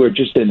guys who are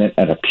just in it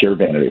at a pure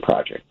vanity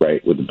project,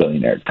 right? With the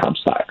billionaire Tom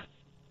Steyer,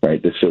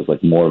 right? This feels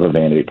like more of a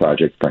vanity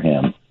project for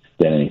him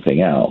than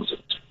anything else.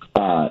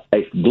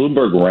 If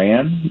Bloomberg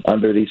ran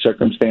under these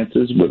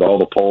circumstances, with all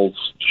the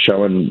polls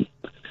showing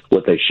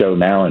what they show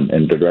now in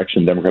the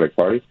direction of the Democratic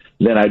Party,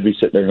 then I'd be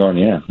sitting there going,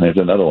 yeah, there's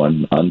another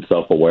one,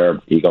 unself-aware,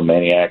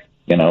 egomaniac,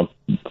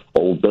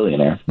 old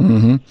billionaire.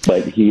 Mm-hmm.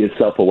 But he is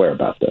self-aware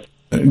about this.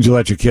 Did you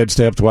let your kids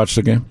stay up to watch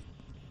the game?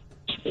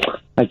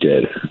 I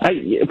did.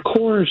 Of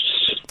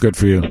course. Good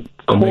for you.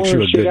 That makes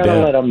you a good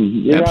dad.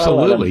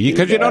 Absolutely,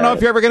 because you don't know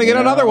if you're ever going to get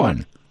another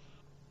one.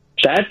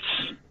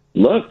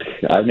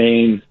 I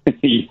mean,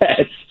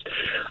 yes.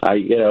 I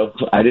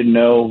didn't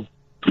know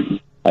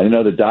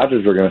the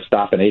Dodgers were going to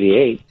stop in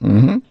 '88.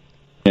 Mm-hmm.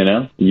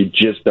 You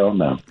just don't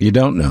know. You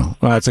don't know.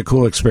 Well, it's a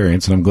cool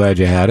experience, and I'm glad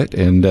you had it.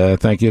 And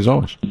thank you as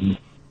always.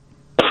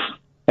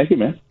 Thank you,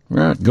 man. All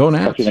right, go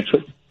Nats. Talk to you next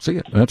week. See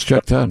ya. That's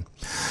Chuck Todd.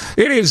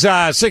 It is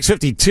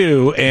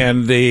 6:52,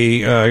 and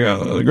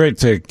the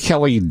great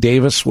Kelly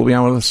Davis will be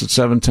on with us at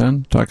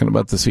 7:10, talking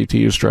about the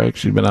CTU strike.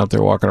 She's been out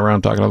there walking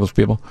around talking to those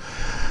people.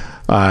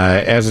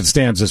 As it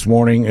stands this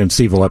morning, and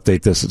Steve will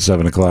update this at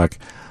 7 o'clock,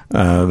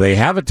 they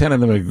have a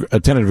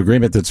tentative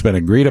agreement that's been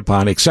agreed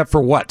upon, except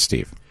for what,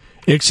 Steve?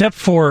 Except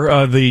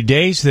for the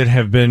days that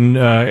have been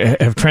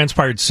have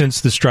transpired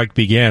since the strike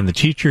began. The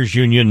teachers'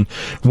 union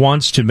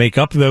wants to make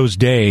up those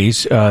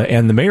days,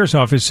 and the mayor's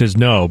office says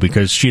no,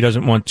 because she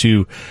doesn't want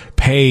to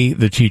pay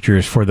the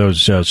teachers for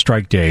those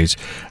strike days.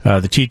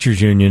 The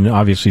teachers' union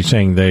obviously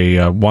saying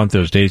they want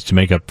those days to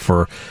make up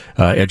for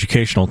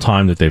educational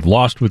time that they've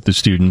lost with the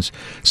students.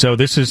 So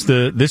this is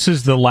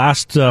the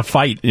last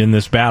fight in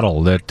this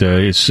battle that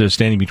is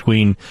standing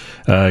between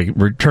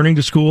returning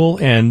to school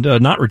and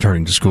not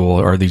returning to school,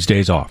 or these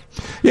days off.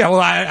 Yeah,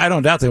 well, I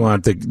don't doubt they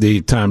want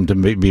the time to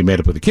be made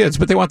up with the kids,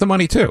 but they want the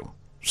money too.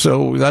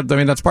 So,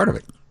 that's part of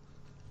it.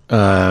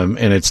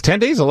 And it's 10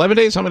 days, 11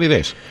 days? How many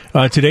days?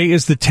 Today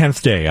is the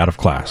 10th day out of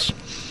class.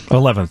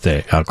 11th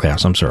day out of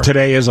class, I'm sorry.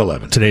 Today is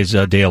 11. Today's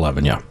day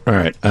 11, yeah. All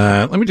right.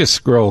 Let me just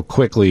scroll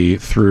quickly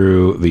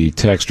through the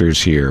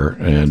texters here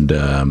and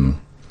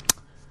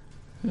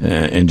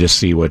just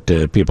see what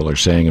people are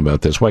saying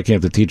about this. Why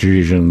can't the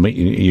teachers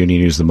union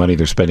use the money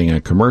they're spending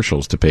on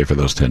commercials to pay for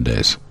those 10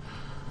 days?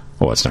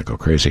 Well, let's not go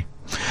crazy.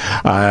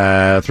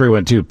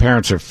 312,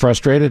 parents are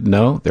frustrated?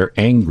 No, they're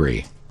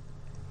angry.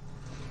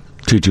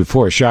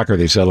 224, shocker,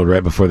 they settled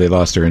right before they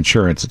lost their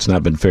insurance. It's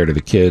not been fair to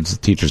the kids.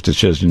 The teacher's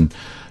decision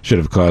should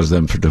have caused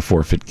them to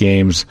forfeit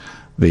games.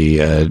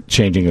 The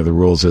changing of the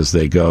rules as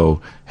they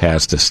go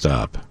has to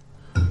stop.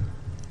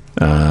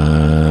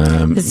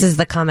 This is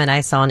the comment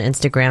I saw on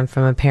Instagram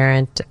from a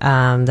parent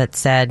that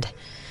said,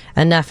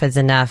 enough is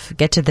enough.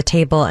 Get to the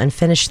table and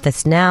finish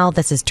this now.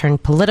 This has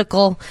turned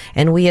political,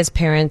 and we as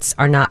parents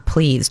are not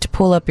pleased.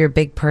 Pull up your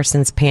big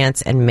person's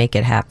pants and make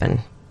it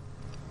happen.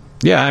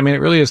 Yeah, it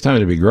really is time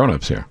to be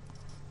grown-ups here.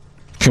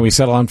 Can we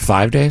settle on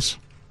 5 days?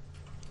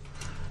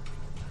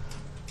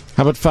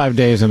 How about 5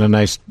 days and a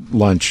nice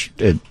lunch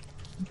at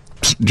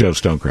Joe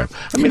Stone Crab?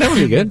 That would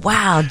be good.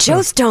 Wow,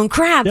 Joe Stone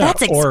Crab, yeah,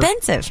 that's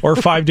expensive. Or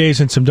 5 days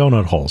and some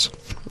donut holes.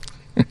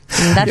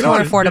 That's more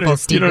affordable,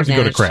 Steve. You don't have to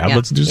go to Crab. Yeah.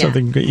 Let's do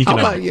something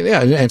economic.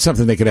 And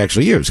something they could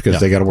actually use, because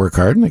they got to work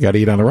hard and they got to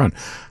eat on the run.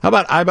 How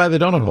about I buy the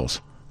donut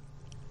holes?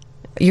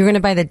 You're going to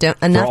buy enough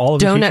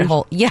donut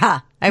hole? Yeah.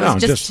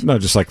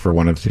 Just like for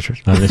one of the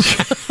teachers.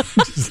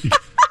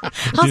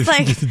 I was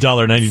like, the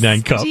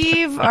 $1.99 cup.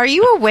 Steve, are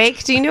you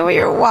awake? Do you know what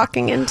you're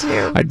walking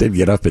into? I did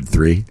get up at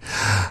 3.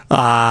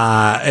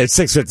 It's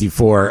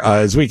 6:54.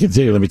 As we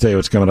continue, let me tell you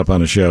what's coming up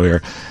on the show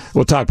here.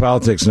 We'll talk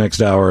politics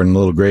next hour in a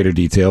little greater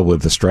detail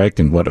with the strike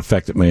and what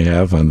effect it may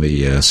have on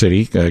the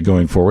city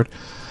going forward.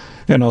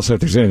 And also, if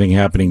there's anything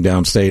happening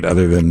downstate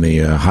other than the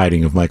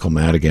hiding of Michael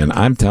Madigan,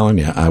 I'm telling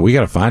you, we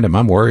got to find him.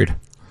 I'm worried.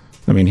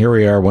 I mean, here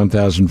we are,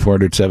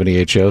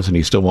 1,478 shows, and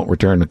he still won't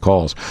return the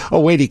calls. Oh,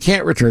 wait, he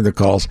can't return the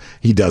calls.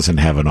 He doesn't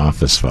have an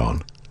office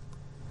phone.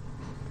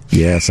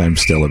 Yes, I'm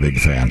still a big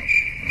fan.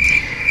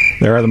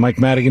 There are the Mike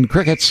Madigan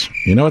Crickets.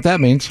 You know what that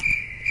means.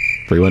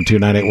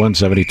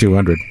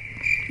 312-981-7200.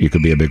 You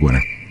could be a big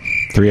winner.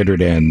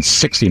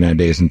 369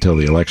 days until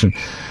the election.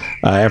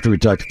 After we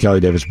talk to Kelly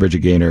Davis, Bridget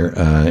Gaynor,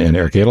 and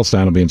Eric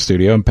Edelstein will be in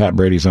studio, and Pat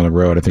Brady's on the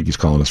road. I think he's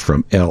calling us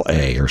from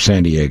L.A. or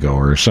San Diego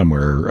or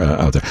somewhere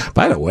out there.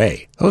 By the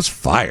way, those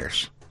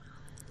fires.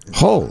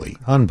 Holy.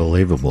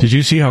 Unbelievable. Did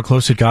you see how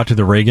close it got to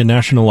the Reagan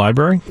National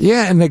Library?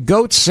 Yeah, and the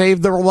goats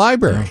saved the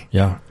library.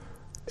 Yeah.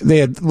 They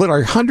had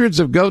literally hundreds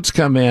of goats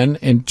come in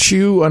and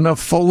chew enough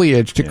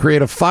foliage to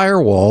create a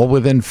firewall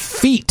within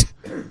feet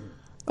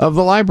of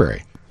the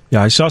library.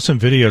 Yeah, I saw some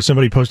video.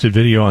 Somebody posted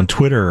video on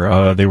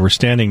Twitter. They were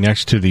standing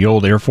next to the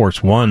old Air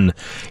Force One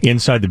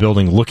inside the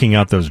building looking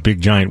out those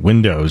big giant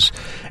windows,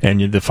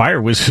 and the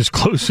fire was as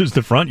close as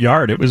the front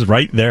yard. It was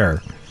right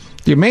there.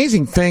 The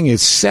amazing thing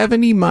is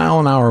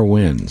 70-mile-an-hour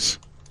winds.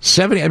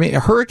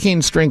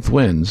 Hurricane-strength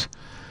winds,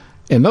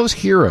 and those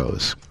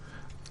heroes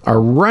are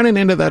running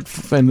into that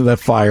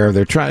fire.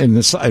 They're trying,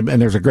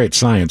 and there's a great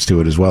science to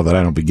it as well that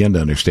I don't begin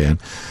to understand.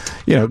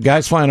 You know,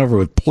 guys flying over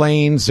with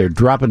planes. They're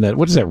dropping that.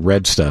 What is that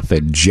red stuff?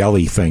 That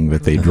jelly thing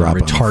that they drop on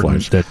the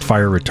flames. That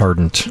fire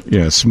retardant.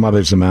 Yeah,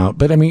 smothers them out.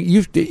 But I mean,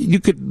 you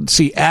could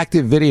see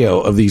active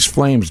video of these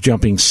flames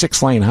jumping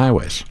 6-lane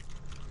highways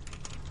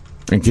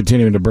and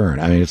continuing to burn.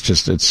 I mean,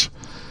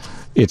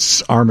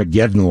 it's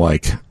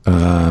Armageddon-like.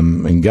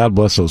 And God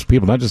bless those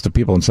people, not just the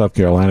people in South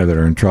Carolina that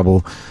are in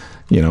trouble,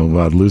 you know,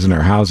 losing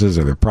their houses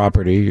or their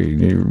property,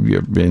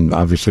 and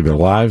obviously their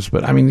lives.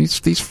 But, I mean,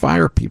 these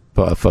fire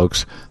people,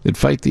 folks that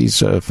fight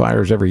these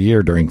fires every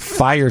year during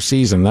fire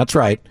season. That's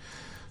right.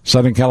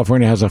 Southern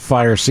California has a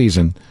fire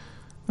season.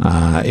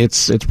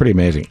 It's pretty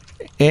amazing.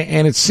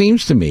 And it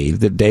seems to me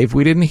that, Dave,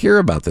 we didn't hear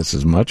about this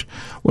as much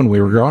when we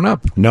were growing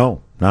up.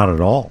 No, not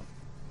at all.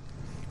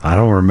 I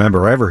don't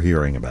remember ever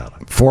hearing about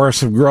it.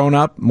 Forests have grown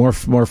up, more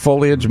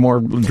foliage,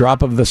 more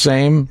drop of the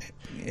same.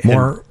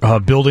 More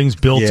buildings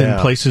built in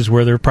places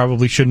where there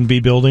probably shouldn't be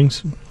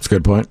buildings. That's a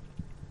good point.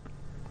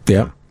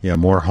 Yeah. Yeah,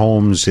 more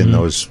homes in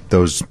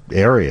those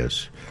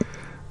areas.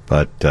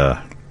 But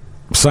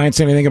science,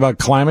 anything about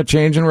climate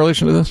change in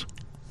relation to this?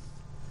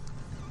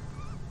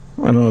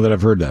 I don't know that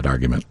I've heard that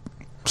argument.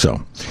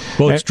 So,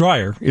 well, it's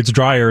drier. It's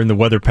drier, and the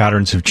weather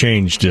patterns have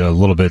changed a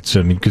little bit.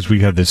 So, I mean, because we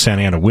have the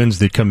Santa Ana winds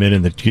that come in,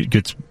 and it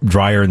gets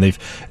drier, and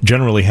they've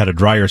generally had a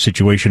drier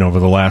situation over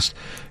the last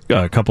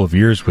couple of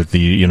years with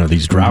the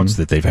these droughts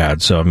that they've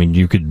had. So, I mean,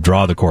 you could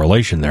draw the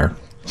correlation there.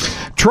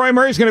 Troy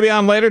Murray's going to be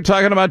on later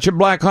talking about your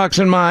Blackhawks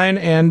and mine,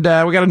 and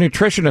we got a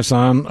nutritionist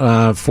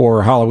on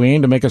for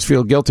Halloween to make us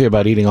feel guilty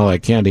about eating all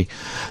that candy.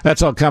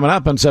 That's all coming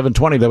up on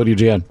 720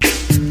 WGN.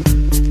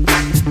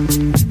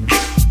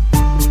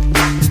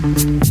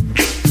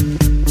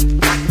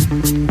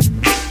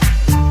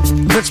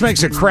 This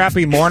makes a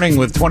crappy morning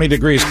with 20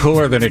 degrees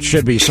cooler than it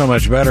should be so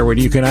much better when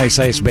you can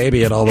ice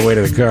baby it all the way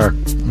to the car.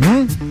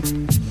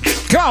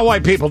 Come on,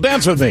 white people,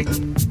 dance with me.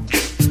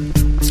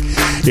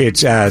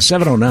 It's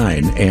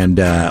 7:09, and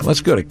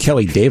let's go to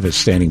Kelly Davis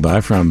standing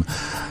by from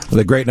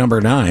the great number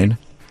 9,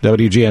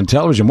 WGN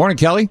Television. Morning,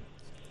 Kelly.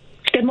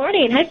 Good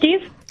morning. Hi,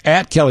 Steve.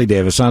 At Kelly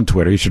Davis on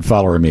Twitter. You should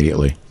follow her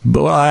immediately.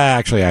 Well,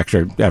 actually,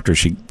 after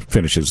she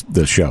finishes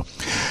the show.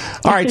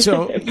 All right,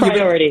 so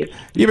priorities.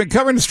 You've been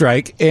covering the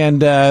strike,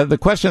 and the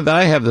question that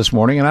I have this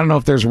morning, and I don't know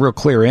if there's a real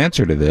clear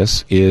answer to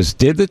this, is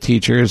did the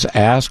teachers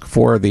ask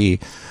for the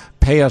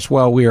pay us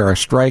while we are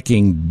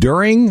striking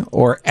during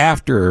or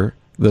after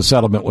the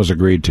settlement was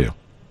agreed to?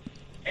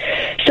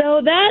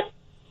 So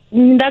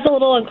that's a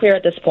little unclear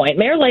at this point.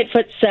 Mayor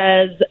Lightfoot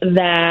says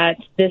that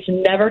this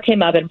never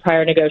came up in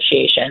prior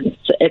negotiations.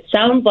 It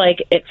sounds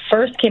like it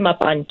first came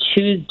up on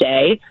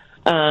Tuesday,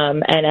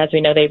 and as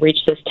we know, they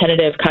reached this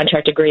tentative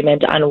contract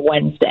agreement on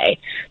Wednesday.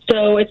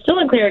 So it's still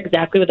unclear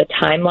exactly what the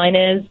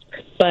timeline is,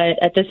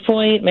 but at this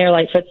point, Mayor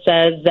Lightfoot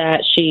says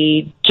that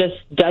she just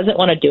doesn't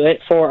want to do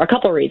it for a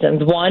couple of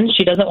reasons. One,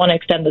 she doesn't want to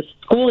extend the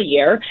school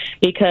year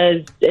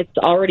because it's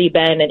already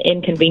been an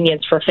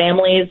inconvenience for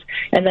families.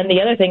 And then the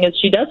other thing is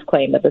she does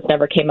claim that this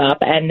never came up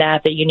and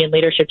that the union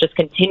leadership just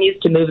continues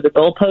to move the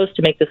goalposts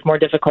to make this more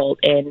difficult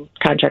in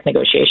contract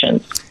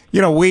negotiations.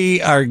 You know, we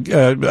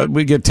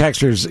get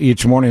texters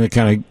each morning that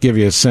kind of give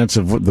you a sense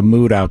of the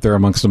mood out there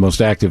amongst the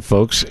most active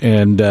folks.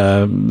 And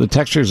the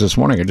texters this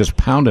morning are just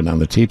pounding on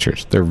the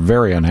teachers. They're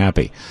very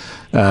unhappy.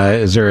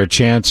 Is there a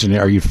chance, and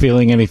are you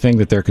feeling anything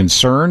that they're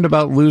concerned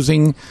about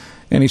losing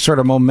any sort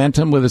of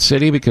momentum with the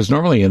city? Because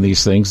normally in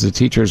these things, the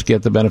teachers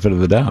get the benefit of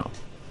the doubt.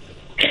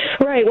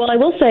 Right. Well, I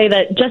will say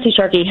that Jesse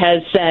Sharkey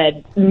has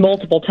said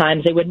multiple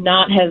times they would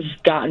not have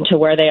gotten to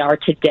where they are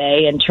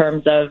today in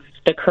terms of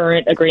the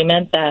current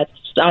agreement that's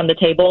on the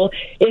table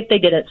if they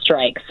didn't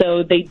strike.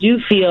 So they do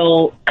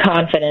feel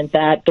confident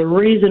that the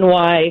reason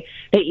why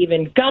they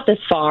even got this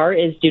far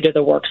is due to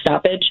the work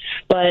stoppage.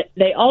 But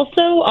they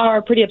also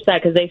are pretty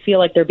upset because they feel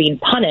like they're being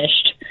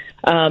punished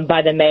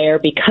by the mayor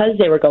because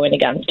they were going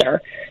against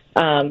her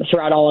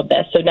throughout all of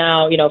this. So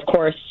now, of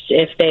course,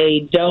 if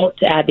they don't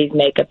add these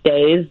makeup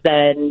days,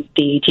 then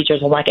the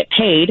teachers will not get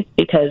paid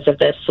because of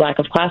this lack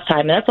of class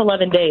time. And that's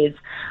 11 days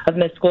of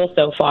missed school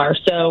so far.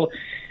 So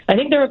I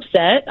think they're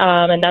upset,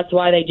 and that's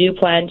why they do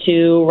plan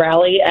to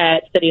rally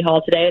at City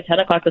Hall today at 10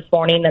 o'clock this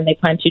morning, and they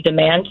plan to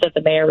demand that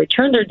the mayor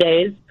return their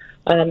days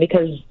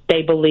because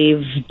they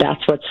believe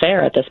that's what's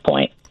fair at this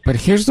point. But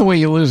here's the way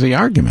you lose the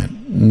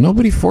argument.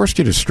 Nobody forced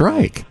you to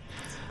strike.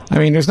 I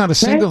mean, there's not a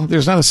single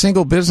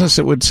business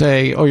that would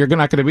say, "Oh, you're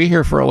not going to be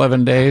here for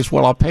 11 days.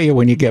 Well, I'll pay you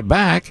when you get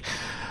back."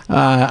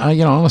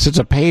 Unless it's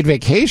a paid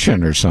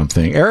vacation or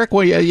something. Eric,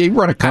 well, you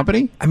run a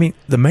company. I mean,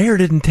 the mayor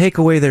didn't take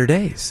away their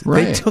days.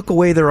 Right. They took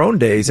away their own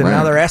days, and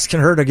now they're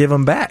asking her to give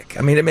them back.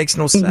 I mean, it makes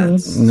no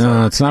sense.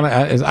 No, it's not.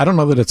 I don't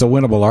know that it's a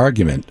winnable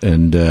argument.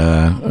 And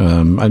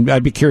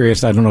I'd be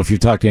curious. I don't know if you've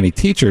talked to any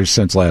teachers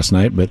since last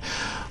night, but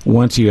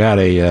once you had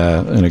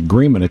an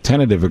agreement, a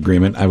tentative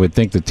agreement, I would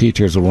think the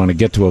teachers would want to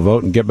get to a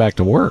vote and get back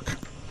to work.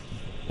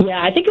 Yeah,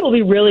 I think it will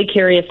be really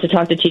curious to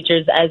talk to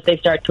teachers as they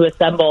start to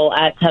assemble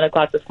at 10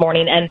 o'clock this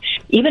morning, and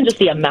even just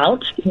the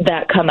amount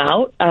that come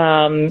out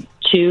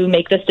to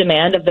make this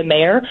demand of the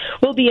mayor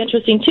will be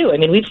interesting, too. I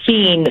mean, we've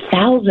seen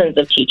thousands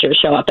of teachers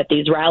show up at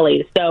these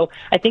rallies, so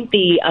I think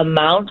the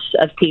amount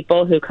of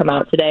people who come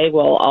out today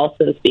will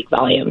also speak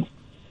volumes.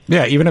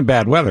 Yeah, even in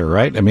bad weather,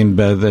 right? I mean,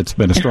 that's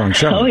been a strong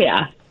show. Oh,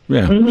 yeah.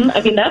 Yeah. Mm-hmm.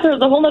 I mean, there's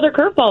a whole other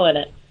curveball in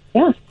it.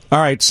 Yeah. All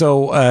right,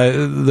 so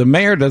the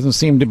mayor doesn't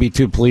seem to be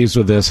too pleased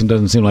with this and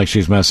doesn't seem like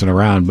she's messing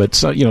around. But,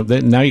 so,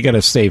 now you got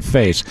to save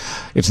face.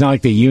 It's not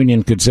like the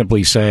union could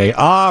simply say,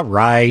 all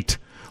right,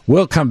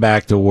 we'll come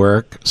back to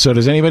work. So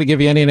does anybody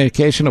give you any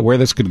indication of where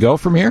this could go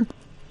from here?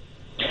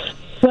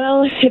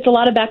 Well, it's a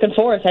lot of back and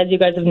forth. As you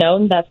guys have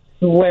known, that's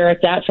where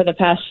it's at for the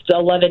past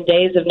 11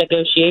 days of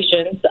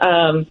negotiations.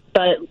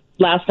 But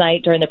last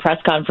night during the press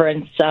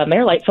conference,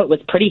 Mayor Lightfoot was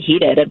pretty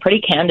heated and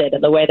pretty candid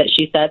in the way that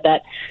she said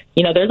that,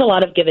 there's a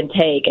lot of give and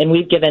take, and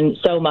we've given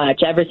so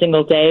much. Every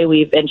single day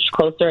we've inched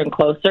closer and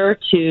closer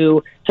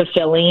to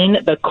fulfilling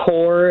the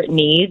core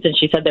needs. And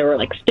she said there were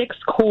like 6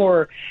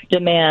 core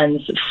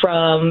demands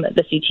from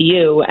the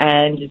CTU,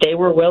 and they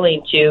were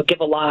willing to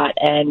give a lot.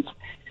 And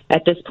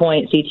at this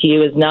point,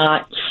 CTU is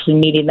not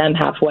meeting them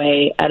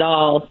halfway at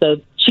all. So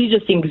she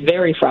just seems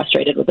very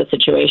frustrated with the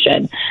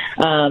situation.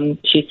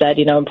 She said,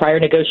 in prior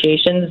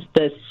negotiations,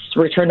 this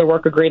return to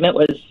work agreement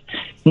was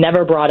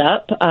never brought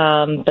up.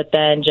 But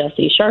then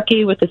Jesse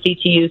Sharkey with the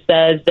CTU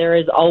says there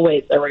is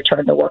always a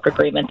return to work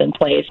agreement in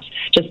place.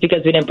 Just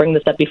because we didn't bring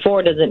this up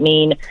before doesn't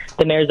mean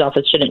the mayor's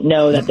office shouldn't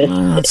know that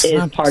this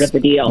is part of the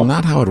deal.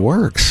 Not how it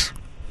works.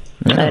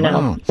 I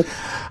know.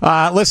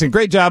 Listen,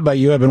 great job by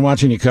you. I've been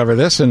watching you cover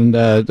this, and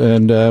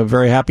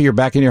very happy you're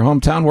back in your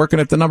hometown working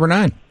at the number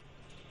 9.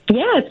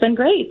 Yeah, it's been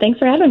great. Thanks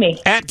for having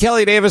me. At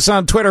Kelly Davis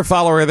on Twitter,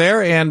 follow her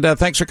there, and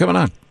thanks for coming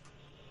on.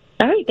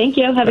 All right, thank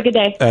you. Have a good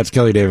day. That's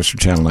Kelly Davis from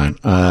Channel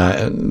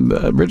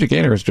 9. Bridget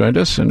Gaynor has joined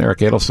us, and Eric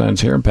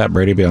Edelstein's here, and Pat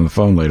Brady will be on the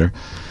phone later.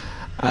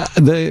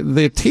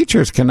 The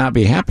teachers cannot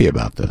be happy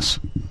about this.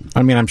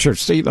 I mean, I'm sure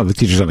the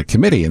teachers on the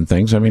committee and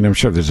things. I mean, I'm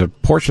sure there's a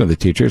portion of the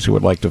teachers who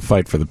would like to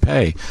fight for the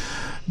pay.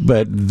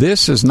 But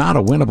this is not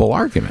a winnable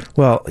argument.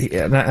 Well,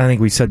 I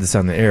think we said this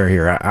on the air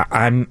here.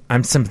 I'm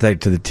sympathetic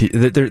to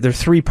the there are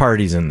 3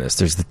 parties in this.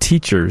 There's the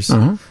teachers,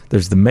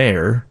 there's the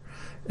mayor,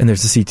 and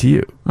there's the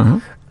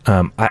CTU.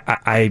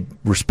 I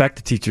respect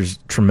the teachers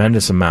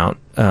tremendous amount,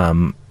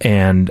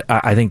 and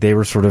I think they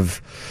were sort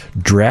of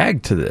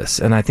dragged to this.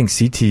 And I think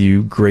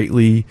CTU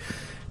greatly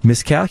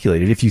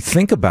miscalculated. If you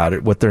think about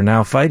it, what they're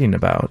now fighting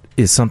about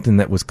is something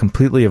that was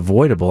completely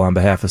avoidable on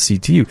behalf of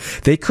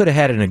CTU. They could have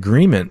had an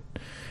agreement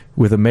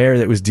with a mayor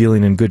that was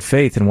dealing in good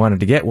faith and wanted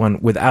to get one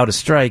without a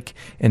strike,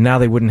 and now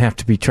they wouldn't have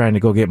to be trying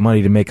to go get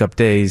money to make up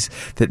days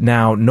that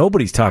now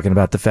nobody's talking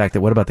about the fact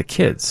that what about the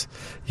kids,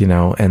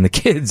 and the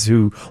kids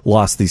who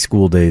lost these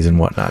school days and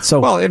whatnot.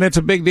 So, well, and it's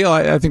a big deal.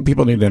 I think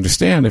people need to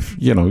understand if,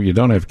 you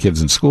don't have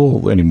kids in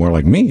school anymore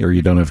like me, or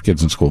you don't have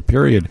kids in school,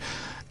 period.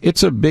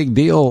 It's a big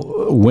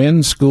deal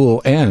when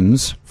school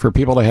ends for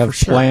people to have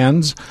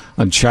plans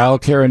on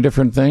childcare and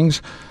different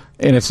things.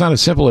 And it's not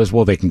as simple as,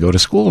 well, they can go to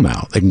school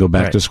now. They can go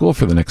back to school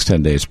for the next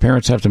 10 days.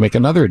 Parents have to make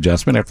another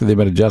adjustment after they've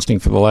been adjusting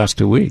for the last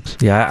 2 weeks.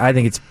 Yeah, I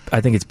think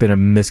it's been a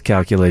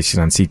miscalculation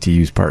on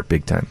CTU's part,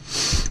 big time.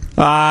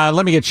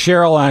 Let me get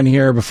Cheryl on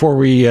here before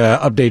we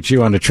update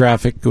you on the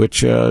traffic,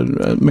 which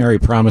Mary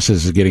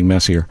promises is getting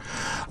messier.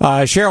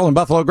 Cheryl in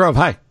Buffalo Grove,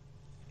 hi.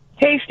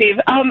 Hey, Steve.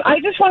 I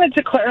just wanted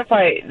to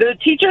clarify. The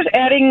teachers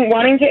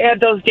wanting to add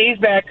those days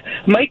back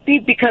might be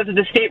because of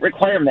the state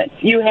requirement.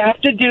 You have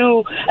to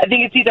do, I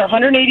think it's either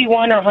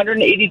 181 or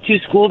 182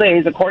 school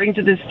days, according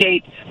to the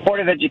state Board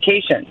of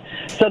Education.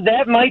 So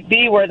that might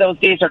be where those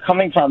days are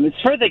coming from.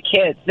 It's for the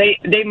kids.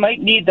 They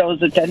might need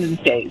those attendance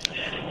days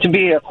to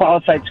be a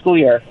qualified school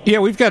year. Yeah,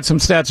 we've got some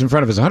stats in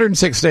front of us.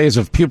 106 days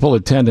of pupil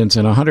attendance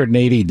and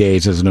 180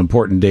 days is an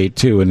important date,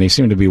 too, and they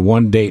seem to be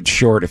one date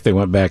short if they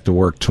went back to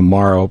work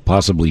tomorrow,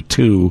 possibly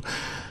 2,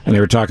 and they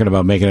were talking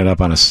about making it up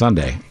on a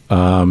Sunday.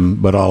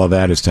 But all of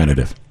that is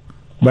tentative.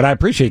 But I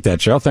appreciate that,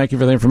 Cheryl. Thank you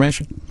for the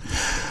information.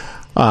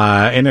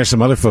 And there's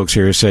some other folks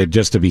here who say,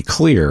 just to be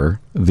clear,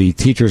 the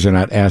teachers are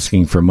not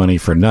asking for money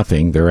for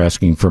nothing. They're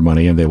asking for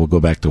money, and they will go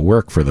back to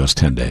work for those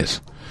 10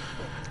 days.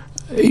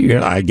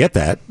 I get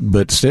that,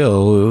 but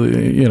still,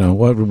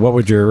 what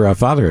would your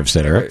father have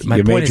said, Eric?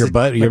 You made your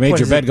bed,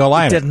 go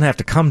lie in it. It didn't have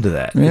to come to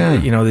that. Yeah.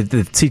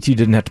 The CTU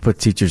didn't have to put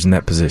teachers in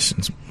that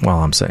position. Well,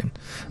 I'm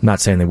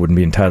not saying they wouldn't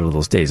be entitled to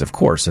those days, of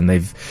course, and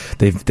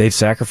they've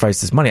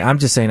sacrificed this money. I'm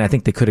just saying I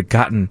think they could have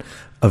gotten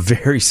a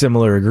very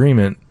similar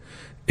agreement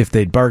if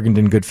they'd bargained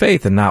in good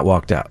faith and not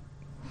walked out.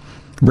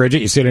 Bridget,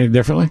 you see it any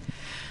differently?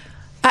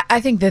 I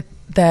think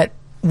that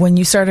when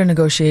you start a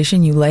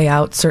negotiation, you lay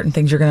out certain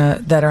things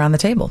that are on the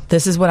table.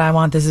 This is what I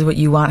want. This is what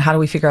you want. How do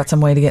we figure out some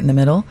way to get in the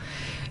middle?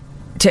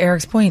 To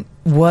Eric's point,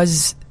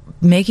 was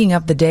making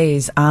up the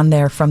days on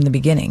there from the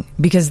beginning.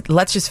 Because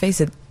let's just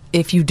face it,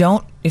 if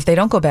they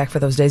don't go back for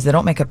those days, they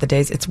don't make up the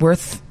days, it's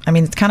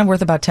kind of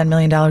worth about $10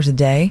 million a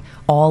day,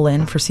 all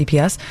in for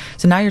CPS.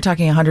 So now you're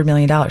talking $100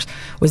 million.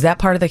 Was that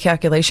part of the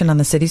calculation on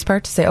the city's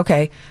part to say,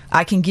 okay,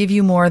 I can give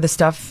you more of the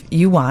stuff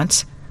you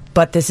want,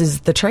 but this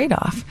is the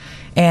trade-off?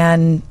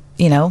 And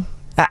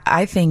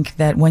I think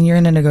that when you're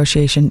in a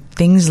negotiation,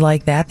 things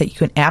like that you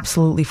can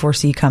absolutely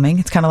foresee coming.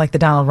 It's kind of like the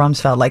Donald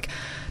Rumsfeld, like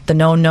the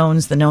known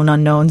knowns, the known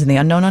unknowns, and the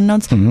unknown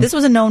unknowns. Mm-hmm. This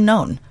was a known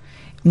known.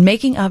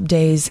 Making up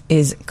days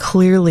is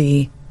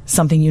clearly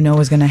something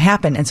is going to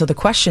happen. And so the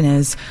question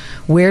is,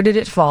 where did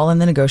it fall in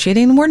the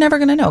negotiating? And we're never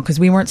going to know because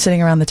we weren't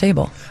sitting around the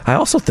table. I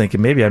also think,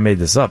 and maybe I made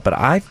this up, but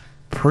I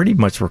pretty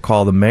much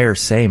recall the mayor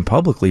saying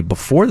publicly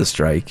before the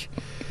strike,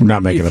 we're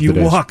not making up the days.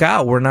 If you walk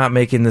out, we're not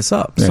making this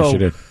up. Yeah, so, she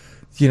did.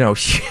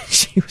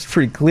 She was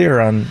pretty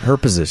clear on her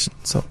position.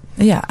 So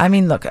yeah,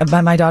 look,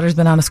 my daughter's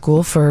been out of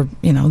school for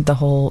the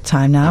whole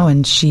time now,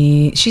 and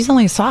she's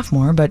only a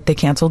sophomore, but they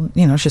canceled.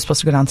 She's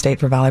supposed to go downstate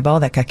for volleyball.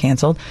 That got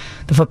canceled.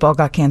 The football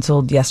got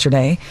canceled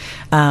yesterday.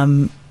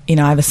 I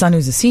have a son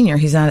who's a senior.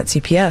 He's not at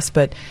CPS,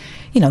 but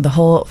the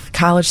whole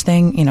college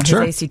thing. His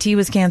Sure. ACT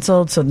was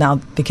canceled, so now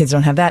the kids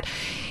don't have that.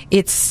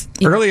 It's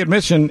early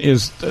admission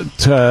is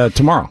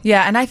tomorrow.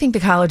 Yeah, and I think the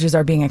colleges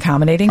are being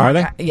accommodating. Are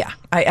they? Yeah,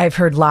 I've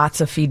heard lots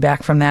of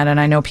feedback from that, and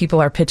I know people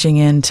are pitching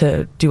in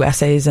to do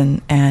essays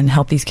and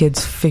help these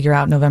kids figure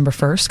out November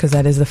 1st because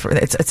that is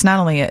it's not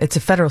only it's a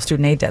federal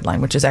student aid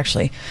deadline, which is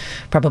actually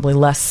probably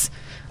less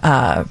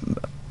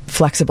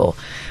flexible,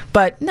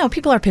 but no,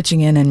 people are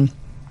pitching in and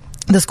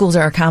the schools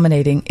are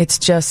accommodating. It's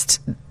just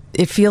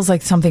it feels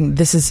like something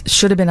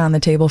should have been on the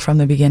table from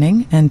the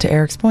beginning, and to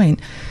Eric's point,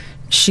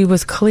 she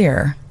was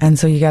clear, and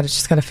so you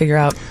just got to figure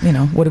out,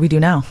 what do we do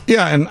now?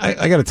 Yeah, and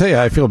I got to tell you,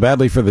 I feel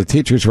badly for the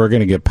teachers who are going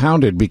to get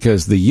pounded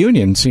because the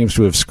union seems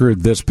to have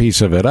screwed this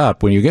piece of it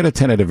up. When you get a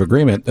tentative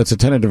agreement, that's a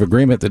tentative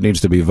agreement that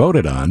needs to be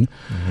voted on,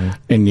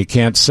 and you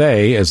can't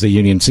say, as the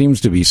union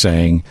seems to be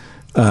saying,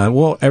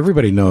 well,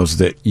 everybody knows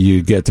that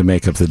you get to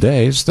make up the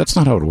days. That's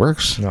not how it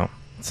works. No.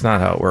 It's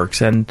not how it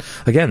works. And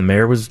again, the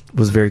mayor was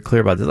very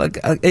clear about this. Like,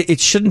 it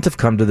shouldn't have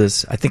come to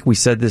this. I think we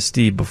said this,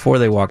 Steve, before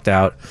they walked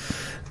out.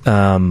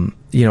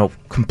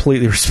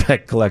 Completely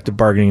respect collective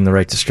bargaining and the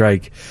right to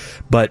strike,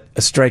 but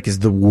a strike is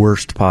the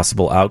worst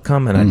possible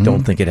outcome, and I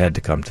don't think it had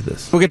to come to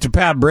this. We'll get to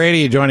Pat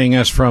Brady joining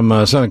us from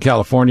Southern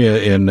California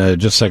in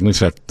just a second.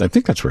 At least I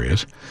think that's where he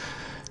is.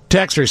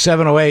 Texter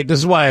 708, this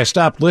is why I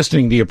stopped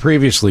listening to you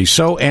previously.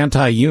 So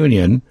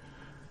anti-union.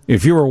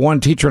 If you were one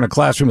teacher in a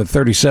classroom with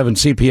 37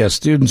 CPS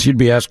students, you'd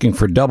be asking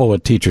for double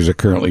what teachers are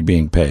currently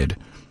being paid.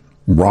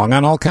 Wrong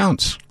on all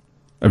counts.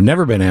 I've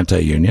never been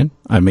anti-union.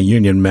 I'm a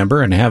union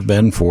member and have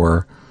been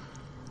for,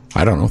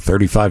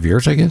 35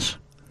 years, I guess.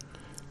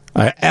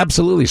 I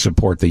absolutely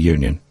support the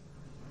union.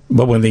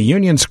 But when the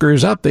union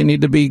screws up, they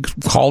need to be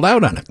called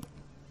out on it.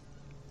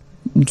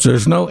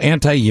 There's no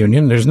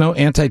anti-union. There's no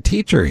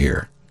anti-teacher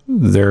here.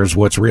 There's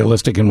what's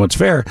realistic and what's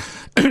fair.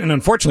 And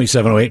unfortunately,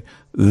 708,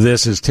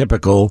 this is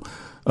typical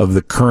of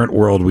the current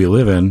world we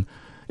live in.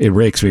 It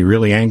makes me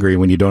really angry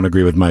when you don't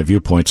agree with my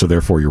viewpoint, so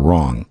therefore you're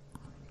wrong.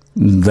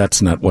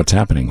 That's not what's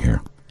happening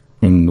here.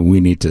 And we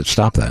need to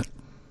stop that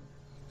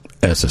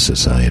as a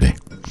society.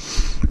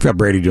 Pat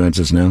Brady joins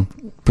us now.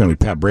 Apparently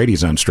Pat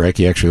Brady's on strike.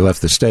 He actually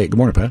left the state. Good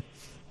morning, Pat.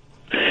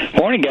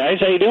 Morning, guys.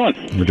 How you doing?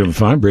 We're doing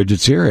fine.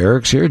 Bridget's here.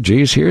 Eric's here.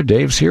 G's here.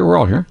 Dave's here. We're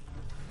all here.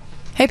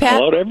 Hey, Pat.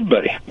 Hello to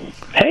everybody.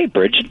 Hey,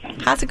 Bridget.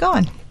 How's it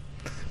going?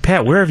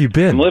 Pat, where have you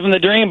been? I'm living the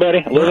dream,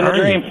 buddy. Living the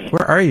dream.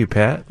 Where are you,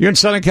 Pat? You're in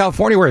Southern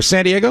California. Where?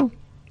 San Diego?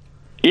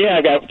 Yeah,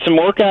 I got some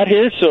work out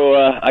here, so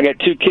I got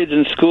 2 kids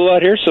in school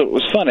out here, so it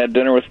was fun. I had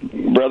dinner with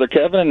Brother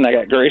Kevin, and I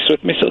got Grace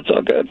with me, so it's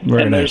all good.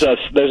 Very and nice.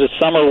 there's a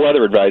summer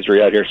weather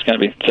advisory out here. It's going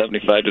to be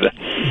 75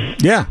 today.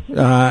 Yeah,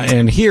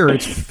 and here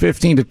it's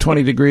 15 to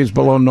 20 degrees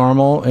below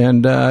normal,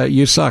 and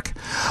you suck.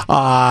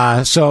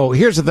 So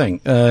here's the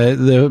thing.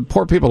 The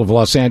poor people of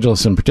Los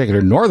Angeles, in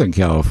particular Northern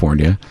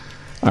California,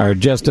 are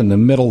just in the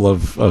middle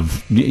of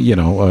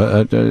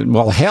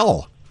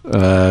hell.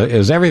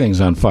 As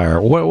everything's on fire.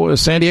 What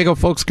San Diego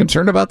folks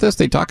concerned about this?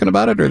 They talking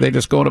about it, or are they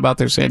just going about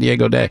their San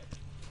Diego day?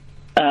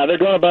 They're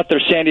going about their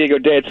San Diego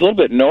day. It's a little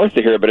bit north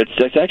of here, but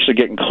it's actually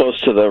getting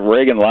close to the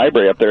Reagan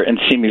Library up there in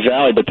Simi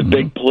Valley. But the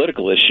big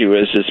political issue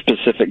is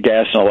Pacific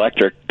Gas and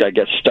Electric, I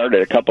guess,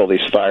 started a couple of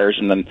these fires,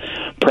 and then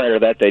prior to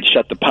that, they'd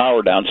shut the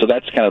power down. So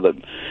that's kind of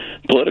the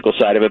political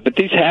side of it. But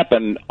these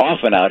happen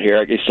often out here.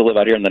 I used to live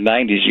out here in the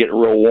 90s. You get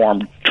real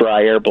warm,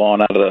 dry air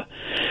blowing out of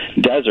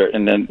the desert,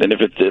 and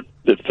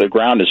if the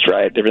ground is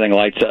dry, everything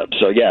lights up.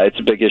 So, yeah, it's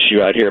a big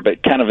issue out here,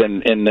 but kind of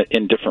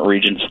in different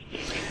regions.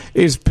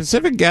 Is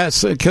Pacific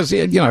Gas, because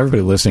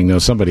everybody listening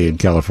knows somebody in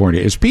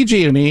California, is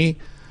PG&E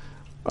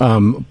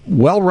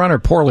well run or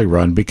poorly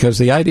run? Because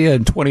the idea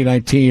in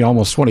 2019,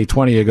 almost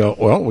 2020, you go,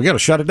 well, we got to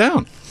shut it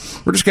down.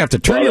 We're just going to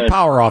have to turn your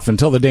power off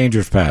until the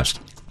danger's passed.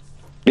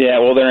 Yeah,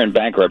 well, they're in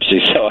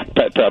bankruptcy, so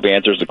that probably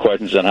answers the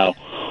questions on how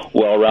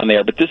well run they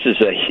are. But this is,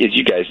 as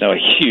you guys know, a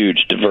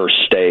huge, diverse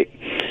state.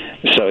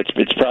 So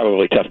it's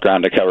probably tough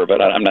ground to cover,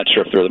 but I'm not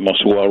sure if they're the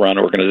most well-run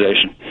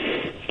organization.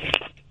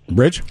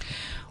 Bridge?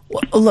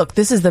 Well, look,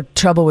 this is the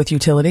trouble with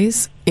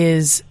utilities,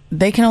 is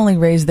they can only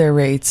raise their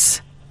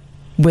rates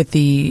with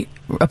the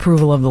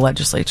approval of the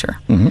legislature.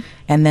 Mm-hmm.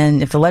 And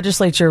then if the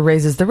legislature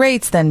raises the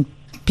rates, then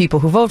people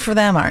who vote for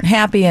them aren't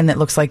happy, and it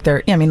looks like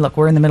look,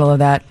 we're in the middle of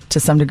that to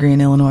some degree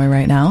in Illinois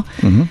right now.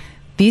 Mm-hmm.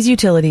 These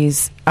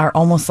utilities are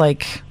almost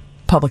like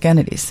public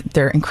entities.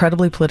 They're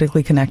incredibly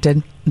politically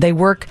connected. They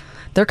work,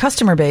 their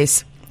customer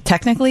base,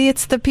 technically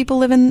it's the people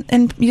living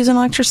and using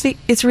electricity.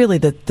 It's really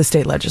the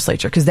state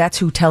legislature, because that's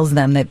who tells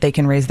them that they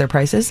can raise their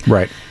prices.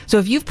 Right. So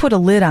if you've put a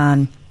lid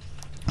on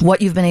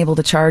what you've been able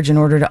to charge in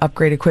order to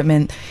upgrade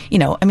equipment,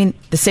 the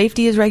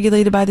safety is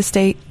regulated by the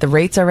state, the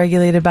rates are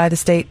regulated by the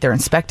state, they're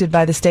inspected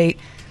by the state.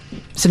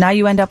 So now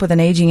you end up with an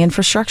aging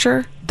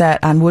infrastructure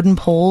that on wooden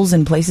poles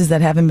in places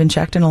that haven't been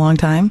checked in a long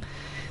time.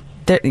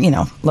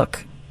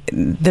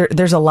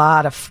 There's a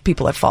lot of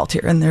people at fault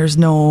here, and I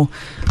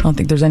don't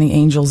think there's any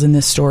angels in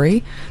this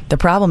story. The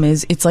problem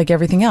is, it's like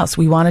everything else.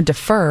 We want to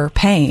defer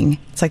paying.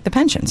 It's like the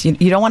pensions.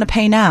 You don't want to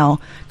pay now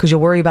because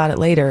you'll worry about it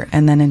later,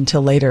 and then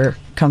until later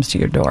comes to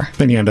your door.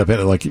 Then you end up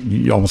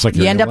almost like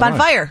you end up on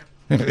fire.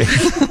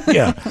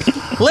 Yeah.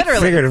 Literally.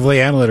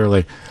 Figuratively and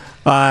literally.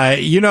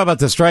 You know about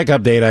the strike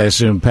update, I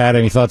assume. Pat,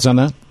 any thoughts on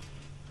that?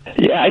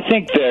 Yeah, I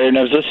think and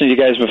I was listening to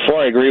you guys before.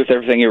 I agree with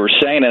everything you were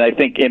saying, and I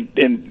think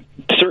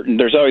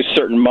there's always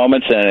certain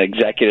moments in an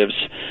executive's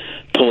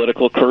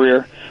political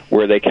career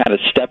where they kind of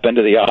step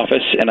into the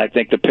office, and I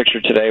think the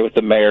picture today with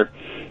the mayor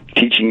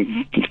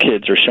teaching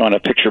kids or showing a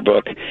picture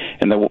book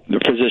and the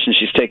position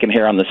she's taken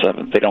here on this,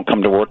 they don't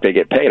come to work, they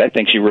get paid. I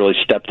think she really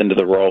stepped into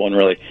the role and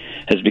really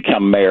has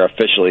become mayor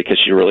officially, because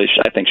she really,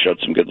 I think, showed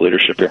some good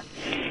leadership here.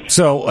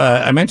 So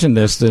I mentioned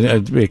this.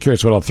 I'd be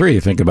curious what all three of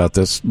you think about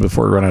this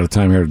before we run out of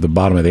time here at the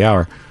bottom of the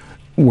hour.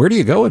 Where do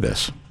you go with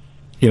this?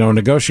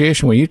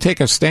 Negotiation, when you take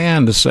a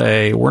stand to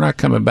say, we're not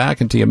coming back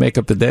until you make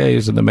up the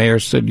days, and the mayor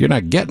said, you're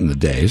not getting the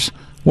days,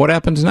 what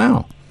happens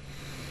now?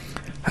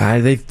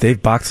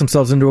 They've boxed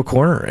themselves into a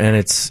corner, and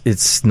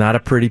it's not a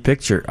pretty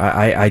picture.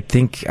 I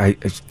think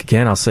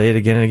I'll say it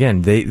again and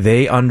again.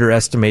 They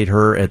underestimate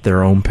her at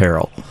their own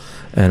peril,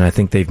 and I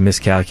think they've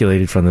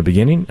miscalculated from the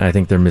beginning. I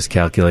think they're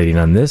miscalculating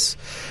on this,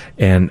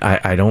 and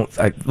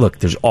look.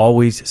 There's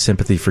always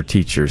sympathy for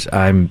teachers.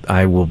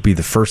 I will be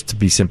the first to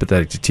be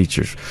sympathetic to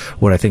teachers.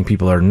 What I think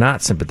people are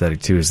not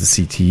sympathetic to is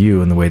the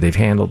CTU and the way they've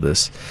handled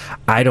this.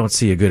 I don't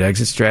see a good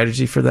exit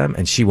strategy for them,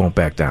 and she won't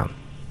back down.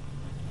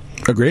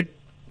 Agreed.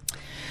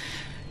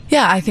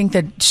 Yeah, I think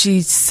that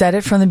she said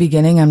it from the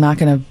beginning. I'm not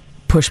going to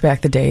push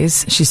back the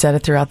days. She said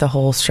it throughout the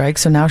whole strike.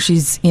 So now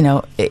she's,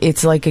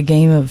 it's like a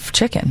game of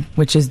chicken,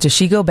 which is, does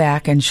she go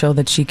back and show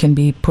that she can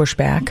be pushed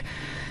back?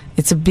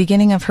 It's the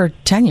beginning of her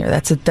tenure.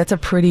 That's a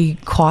pretty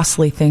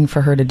costly thing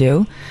for her to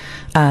do.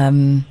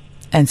 And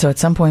so at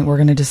some point, we're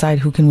going to decide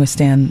who can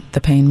withstand the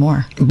pain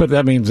more. But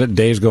that means that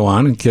days go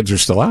on and kids are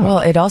still out. Well,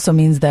 it also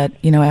means that,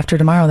 after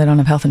tomorrow, they don't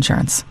have health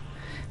insurance.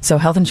 So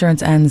health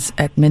insurance ends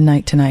at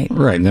midnight tonight.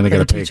 Right, and then they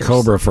got to pay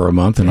Cobra for a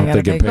month and hope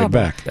they get paid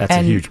back. That's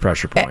a huge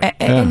pressure point.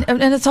 And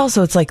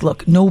it's like,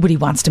 look, nobody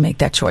wants to make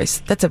that choice.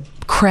 That's a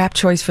crap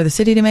choice for the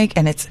city to make,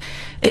 and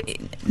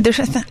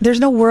there's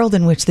no world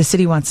in which the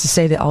city wants to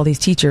say to all these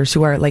teachers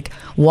who are like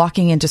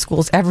walking into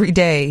schools every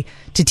day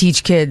to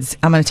teach kids,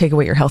 I'm going to take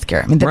away your health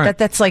care. I mean,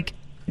 that's like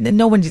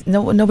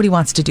nobody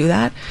wants to do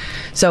that.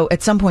 So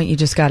at some point, you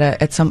just gotta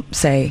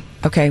say,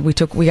 okay, we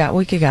got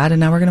what we got, and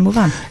now we're going to move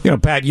on.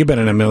 Pat, you've been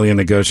in a million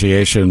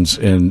negotiations,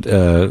 and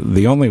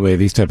the only way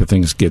these type of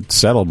things get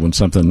settled when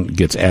something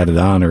gets added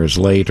on or is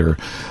late, or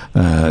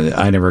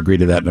I never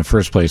agreed to that in the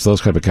first place.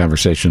 Those type of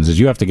conversations is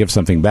you have to give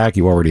something back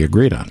you already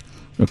agreed on.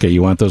 Okay,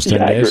 you want those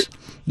 10 days?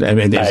 I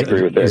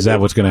agree with Eric. Is that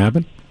what's going to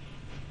happen?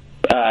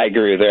 I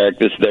agree with Eric.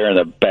 They're in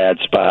a bad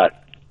spot.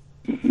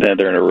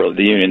 They're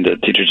in the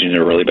teachers union,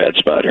 in a really bad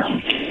spot here.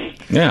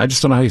 Yeah, I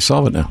just don't know how you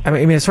solve it now. I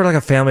mean, it's sort of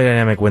like a family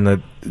dynamic when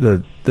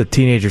the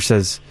teenager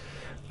says,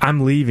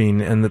 "I'm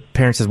leaving," and the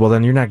parent says, "Well,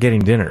 then you're not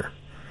getting dinner."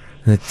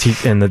 And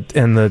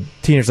the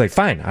teenager's like,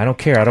 "Fine, I don't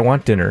care. I don't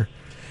want dinner."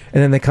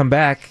 And then they come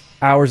back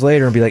hours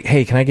later and be like,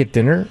 "Hey, can I get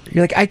dinner?"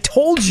 You're like, "I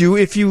told you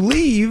if you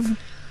leave,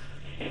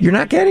 you're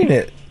not getting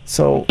it."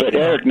 So, but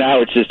Eric, now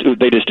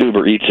they just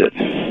Uber Eats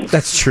it.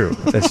 That's true.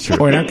 That's true.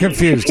 Wait, I'm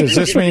confused. Does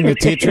this mean the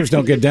teachers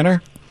don't get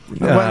dinner?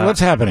 What's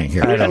happening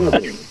here? I don't know.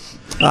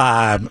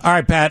 All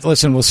right, Pat,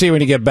 listen, we'll see you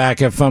when you get back.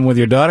 Have fun with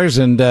your daughters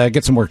and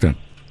get some work done.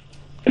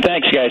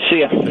 Thanks, guys. See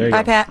ya.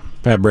 Bye, Pat.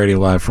 Pat Brady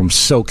live from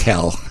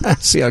SoCal.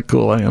 See how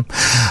cool I am.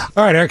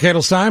 All right, Eric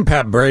Hadelstein,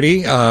 Pat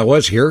Brady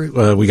was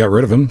here. We got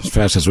rid of him as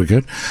fast as we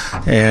could.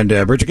 And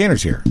Bridget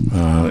Gaynor's here.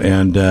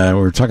 And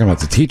we're talking about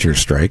the teachers'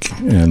 strike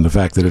and the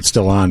fact that it's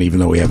still on even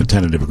though we have a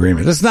tentative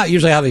agreement. That's not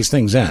usually how these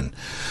things end.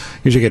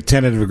 Usually get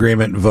tentative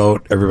agreement,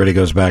 vote, everybody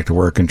goes back to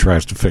work and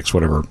tries to fix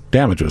whatever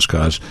damage was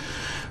caused.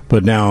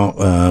 But now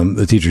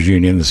the teachers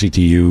union, the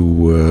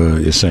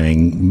CTU, is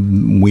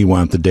saying we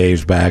want the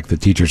days back. The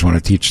teachers want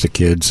to teach the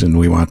kids, and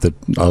we want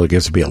I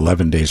guess it'd be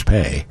 11 days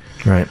pay.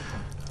 Right.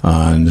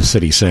 And the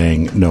city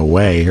saying no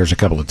way. Here's a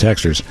couple of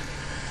texters.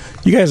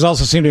 You guys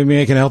also seem to be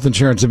making health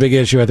insurance a big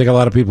issue. I think a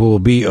lot of people will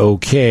be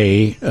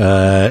okay,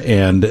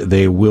 and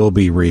they will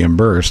be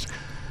reimbursed.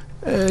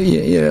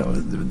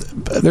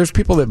 There's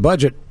people that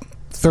budget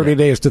 30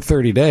 days to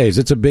 30 days.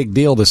 It's a big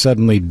deal to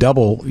suddenly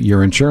double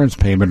your insurance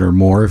payment or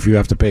more if you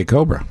have to pay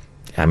COBRA.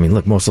 I mean,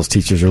 look, most of those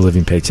teachers are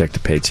living paycheck to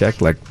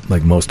paycheck, like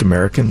most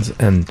Americans,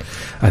 and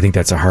I think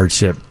that's a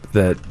hardship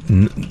that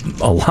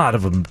a lot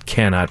of them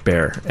cannot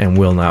bear and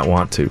will not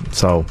want to.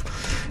 So,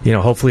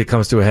 hopefully it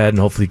comes to a head and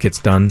hopefully it gets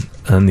done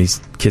and these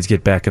kids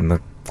get back in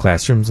the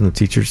classrooms and the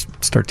teachers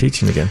start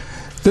teaching again.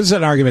 This is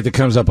an argument that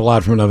comes up a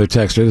lot from another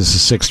texter. This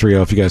is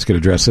 630 if you guys could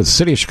address it. The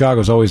city of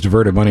Chicago has always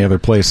diverted money other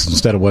places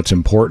instead of what's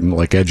important,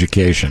 like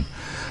education.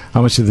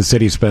 How much did the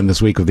city spend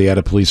this week with the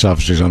added police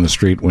officers on the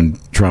street when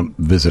Trump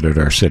visited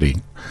our city?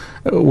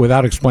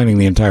 Without explaining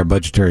the entire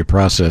budgetary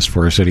process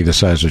for a city the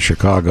size of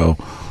Chicago,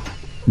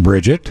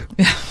 Bridget?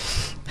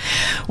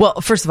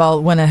 Well, first of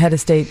all, when a head of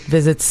state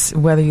visits,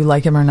 whether you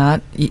like him or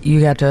not,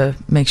 you have to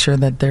make sure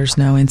that there's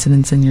no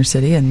incidents in your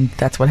city, and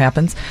that's what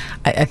happens.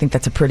 I think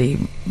that's a pretty,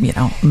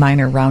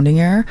 minor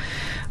rounding error.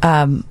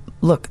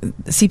 Look,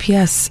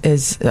 CPS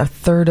is a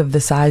third of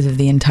the size of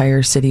the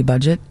entire city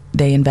budget.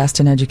 They invest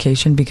in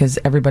education because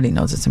everybody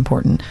knows it's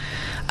important.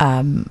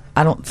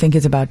 I don't think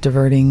it's about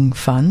diverting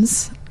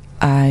funds.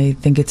 I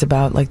think it's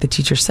about, like the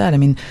teacher said,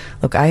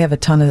 look, I have a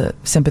ton of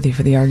sympathy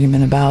for the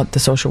argument about the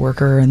social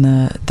worker and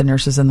the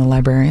nurses and the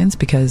librarians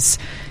because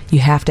you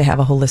have to have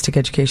a holistic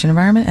education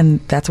environment, and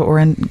that's what we're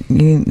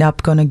ending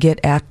up going to get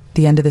at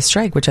the end of this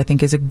strike, which I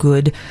think is a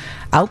good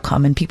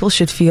outcome. And people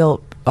should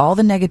feel all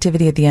the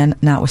negativity at the end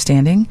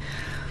notwithstanding.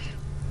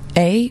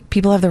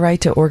 People have the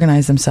right to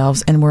organize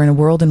themselves, and we're in a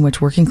world in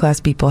which working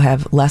class people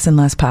have less and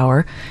less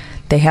power.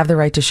 They have the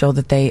right to show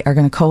that they are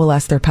going to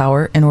coalesce their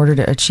power in order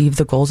to achieve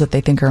the goals that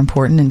they think are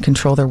important and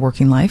control their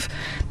working life.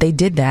 They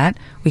did that.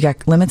 We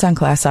got limits on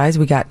class size.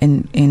 We got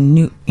in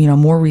new,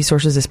 more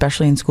resources,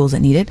 especially in schools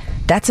that need it.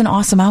 That's an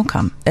awesome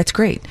outcome. That's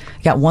great.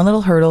 You got one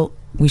little hurdle.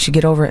 We should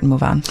get over it and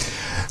move on.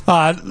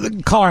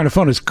 The caller on the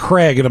phone is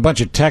Craig, and a bunch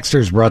of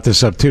texters brought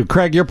this up too.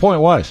 Craig, your point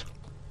was?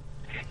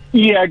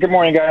 Yeah, good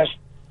morning, guys.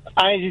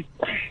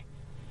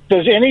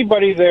 Does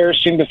anybody there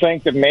seem to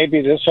think that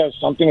maybe this has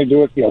something to do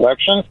with the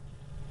election?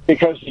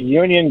 Because the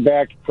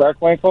union-backed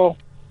Preckwinkle,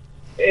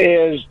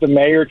 is the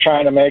mayor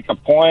trying to make a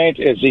point?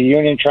 Is the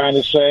union trying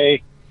to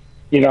say,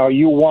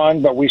 you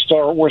won, but we're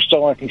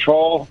still in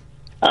control?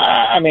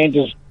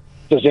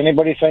 Does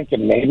anybody think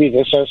that maybe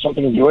this has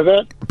something to do with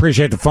it?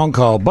 Appreciate the phone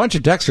call. A bunch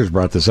of texters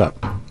brought this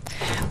up.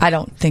 I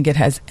don't think it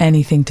has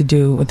anything to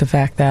do with the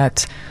fact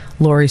that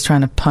Lori's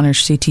trying to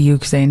punish CTU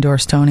because they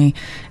endorsed Tony,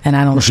 and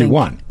I don't think... She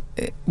won.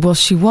 Well,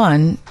 she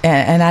won,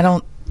 and I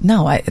don't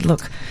know.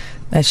 Look...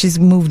 she's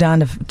moved on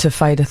to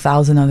fight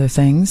 1,000 other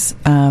things.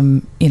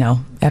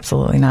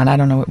 Absolutely not. I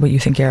don't know what you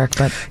think, Eric,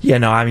 but yeah,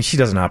 no. She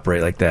doesn't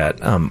operate like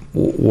that.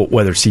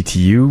 Whether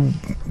CTU,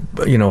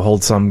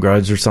 holds some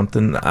grudge or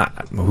something,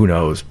 who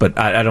knows? But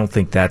I don't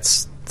think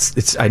that's.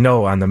 I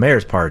know on the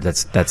mayor's part,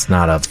 that's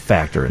not a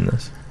factor in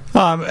this.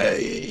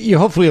 You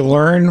hopefully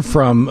learn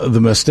from the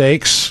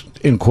mistakes,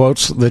 in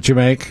quotes, that you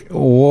make.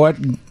 What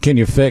can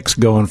you fix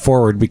going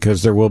forward?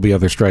 Because there will be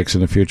other strikes in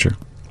the future.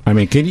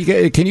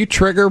 Can you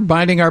trigger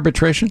binding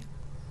arbitration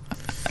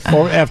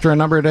or after a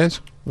number of days?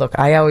 Look,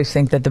 I always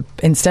think that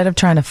instead of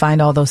trying to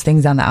find all those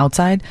things on the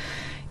outside,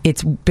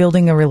 It's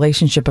building a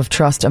relationship of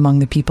trust among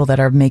the people that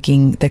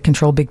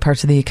control big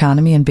parts of the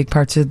economy and big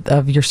parts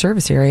of your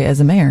service area as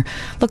a mayor.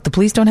 Look, the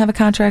police don't have a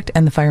contract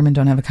and the firemen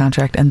don't have a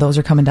contract, and those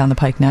are coming down the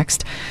pike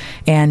next.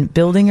 And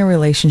building a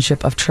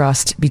relationship of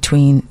trust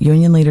between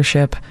union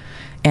leadership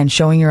and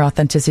showing your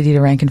authenticity to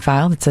rank and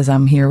file that says,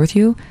 I'm here with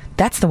you,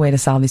 that's the way to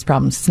solve these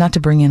problems. It's not to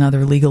bring in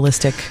other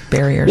legalistic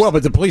barriers. Well,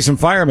 but the police and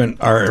firemen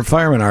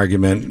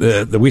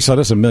argument, we saw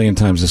this a million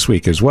times this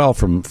week as well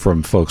from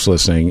folks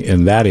listening,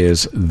 and that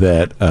is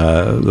that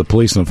the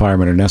police and the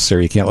firemen are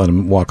necessary. You can't let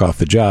them walk off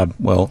the job.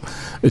 Well,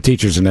 the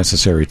teachers are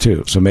necessary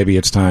too. So maybe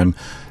it's time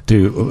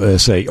to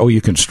say, you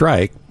can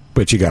strike,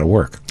 but you got to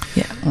work.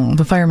 Yeah,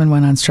 the firemen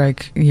went on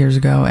strike years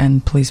ago,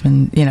 and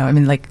policemen,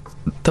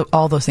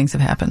 all those things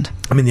have happened.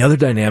 I mean, the other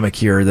dynamic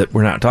here that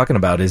we're not talking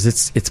about is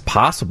it's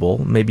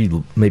possible, maybe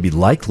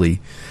likely,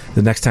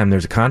 the next time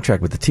there's a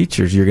contract with the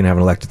teachers, you're going to have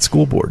an elected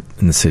school board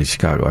in the city of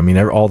Chicago. I mean,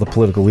 all the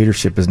political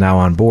leadership is now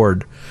on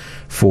board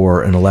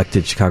for an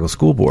elected Chicago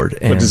school board.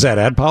 And, but does that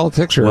add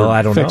politics or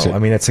I don't know. It? I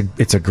mean,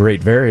 it's a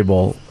great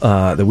variable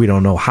that we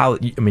don't know how.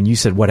 I mean, you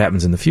said what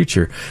happens in the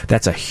future.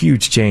 That's a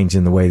huge change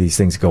in the way these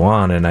things go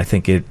on, and I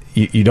think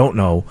you don't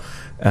know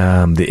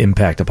the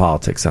impact of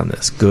politics on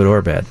this, good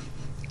or bad.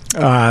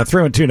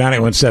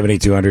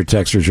 312-981-7200.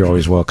 Texters, you're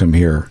always welcome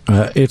here.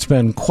 It's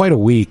been quite a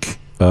week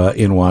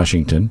in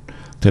Washington.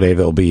 Today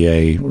there'll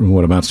be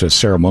what amounts to a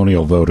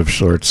ceremonial vote of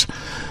sorts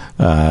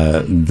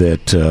and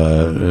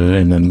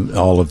then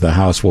all of the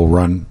House will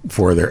run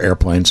for their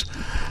airplanes,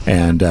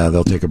 and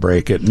they'll take a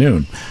break at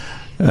noon.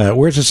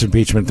 Where's this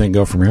impeachment thing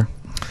go from here?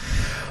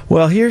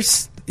 Well,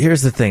 here's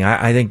the thing.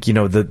 I think,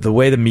 the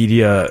way the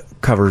media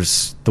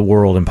covers the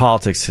world and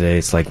politics today,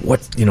 it's like,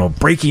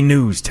 breaking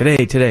news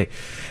today.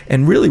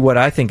 And really what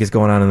I think is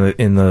going on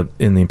in the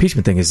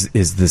impeachment thing is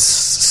this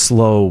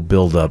slow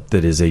buildup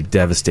that is a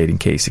devastating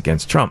case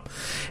against Trump.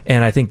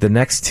 And I think the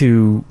next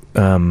two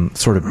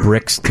sort of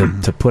bricks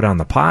to put on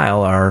the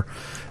pile are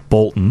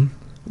Bolton,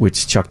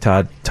 which Chuck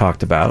Todd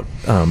talked about,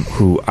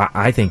 who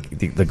I think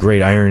the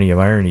great irony of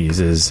ironies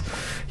is,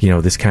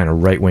 this kind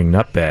of right-wing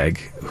nutbag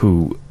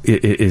who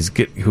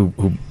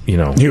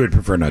he would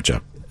prefer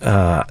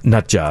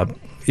nut job.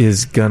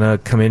 Is going to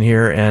come in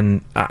here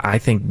and I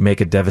think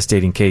make a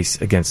devastating case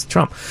against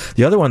Trump.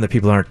 The other one that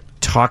people aren't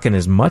talking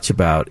as much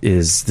about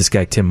is this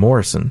guy Tim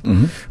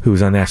Morrison, who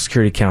was on the National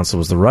Security Council,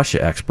 was the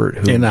Russia expert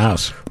in the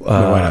House,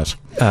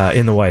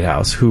 in the White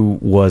House, who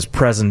was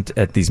present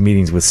at these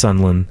meetings with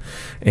Sondland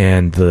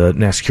and the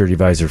National Security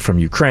Advisor from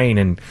Ukraine,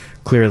 and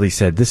clearly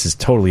said this is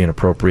totally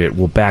inappropriate.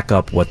 We'll back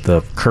up what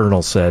the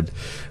colonel said,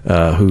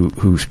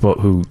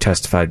 who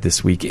testified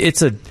this week.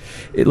 It's a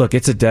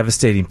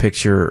devastating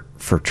picture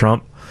for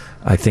Trump.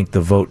 I think the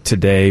vote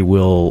today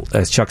will,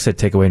 as Chuck said,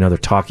 take away another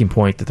talking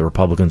point that the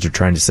Republicans are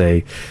trying to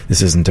say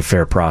this isn't a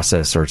fair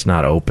process or it's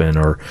not open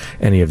or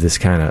any of this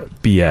kind of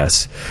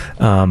BS.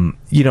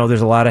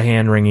 There's a lot of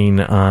hand-wringing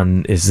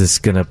on, is this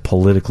going to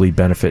politically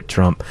benefit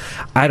Trump?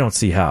 I don't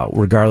see how,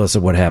 regardless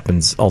of what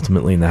happens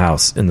ultimately in the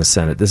House, in the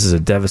Senate. This is a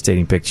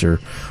devastating picture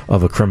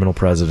of a criminal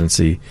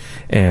presidency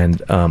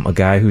and a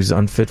guy who's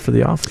unfit for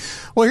the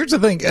office. Well, here's the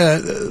thing.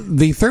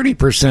 The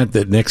 30%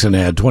 that Nixon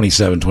had,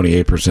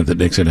 28% that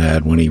Nixon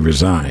had when he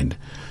resigned,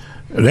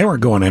 they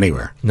weren't going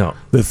anywhere. No.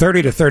 The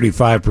 30 to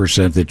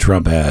 35% that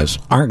Trump has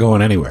aren't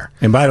going anywhere.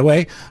 And by the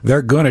way,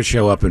 they're going to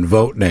show up and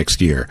vote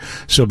next year.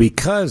 So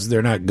because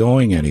they're not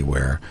going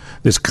anywhere,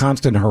 this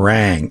constant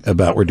harangue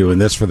about we're doing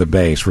this for the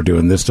base, we're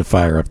doing this to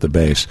fire up the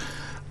base,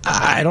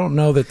 I don't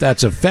know that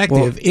that's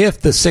effective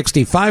if the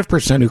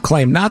 65% who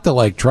claim not to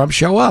like Trump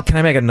show up. Can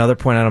I make another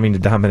point? I don't mean to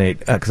dominate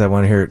because I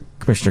want to hear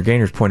Commissioner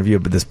Gaynor's point of view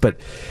about this, but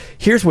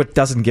here's what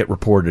doesn't get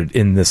reported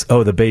in this,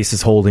 the base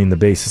is holding, the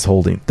base is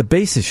holding. The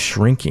base is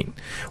shrinking.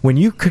 When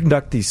you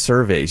conduct these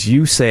surveys,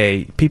 you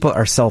say people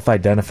are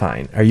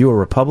self-identifying. Are you a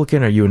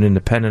Republican? Are you an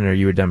independent? Are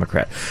you a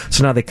Democrat?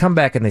 So now they come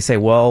back and they say,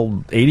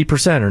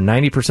 80% or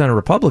 90% of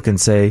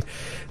Republicans say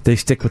they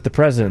stick with the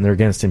president and they're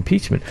against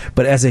impeachment.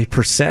 But as a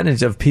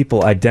percentage of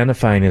people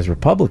identifying as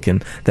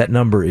Republican, that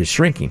number is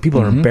shrinking.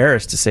 People are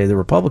embarrassed to say they're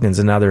Republicans,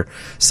 and now they're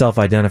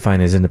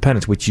self-identifying as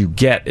independents, which you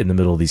get in the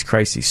middle of these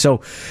crises.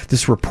 So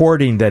this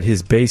reporting that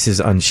his base is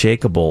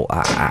unshakable,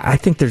 I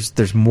think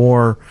there's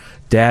more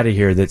data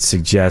here that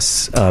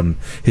suggests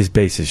his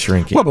base is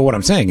shrinking. Well, but what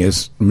I'm saying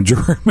is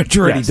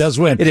majority does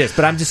win. It is,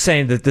 but I'm just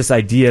saying that this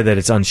idea that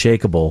it's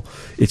unshakable,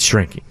 it's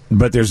shrinking.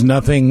 But there's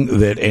nothing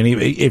that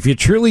if you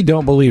truly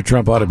don't believe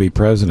Trump ought to be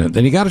president,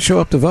 then you got to show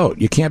up to vote.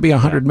 You can't be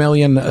 100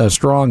 million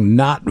strong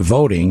not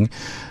voting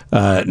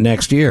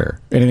next year.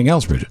 Anything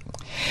else, Bridget?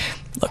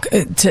 Look,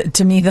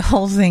 to me, the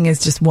whole thing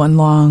is just one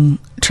long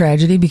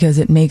tragedy because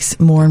it makes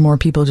more and more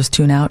people just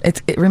tune out.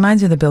 It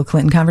reminds me of the Bill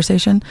Clinton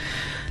conversation.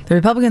 The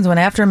Republicans went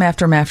after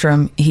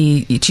him.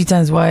 He cheats on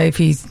his wife.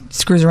 He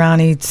screws around.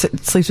 He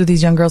sleeps with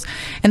these young girls.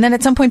 And then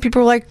at some point,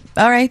 people were like,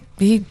 all right,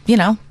 he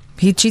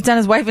cheats on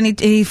his wife and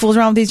he fools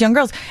around with these young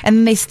girls. And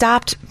then they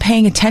stopped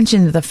paying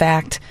attention to the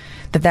fact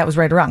that was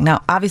right or wrong.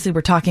 Now, obviously,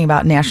 we're talking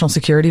about national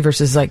security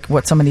versus like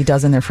what somebody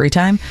does in their free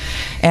time.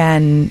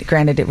 And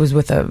granted, it was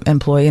with an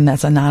employee, and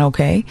that's not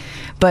okay.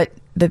 But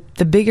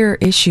the bigger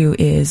issue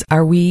is,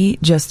 are we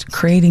just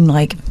creating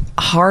like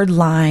hard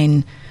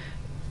line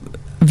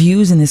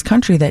views in this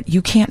country that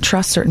you can't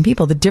trust certain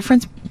people? The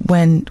difference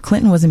when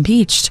Clinton was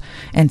impeached,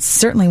 and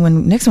certainly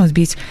when Nixon was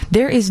impeached,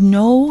 there is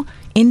no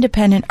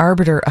independent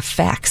arbiter of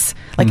facts.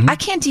 Like, I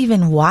can't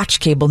even watch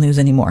cable news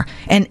anymore.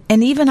 And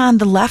even on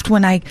the left,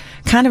 when I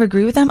kind of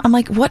agree with them, I'm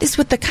like, what is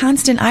with the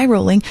constant eye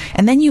rolling?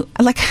 And then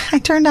I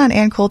turned on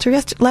Ann Coulter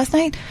last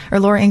night, or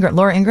Laura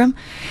Ingraham,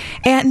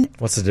 and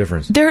what's the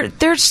difference?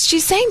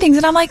 She's saying things,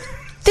 and I'm like,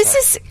 this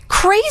is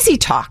crazy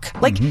talk.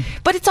 Like,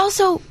 but it's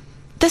also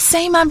the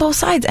same on both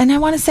sides. And I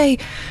want to say,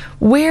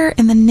 where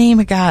in the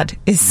name of God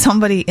is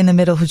somebody in the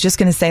middle who's just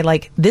going to say,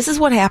 like, this is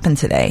what happened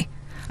today.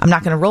 I'm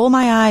not going to roll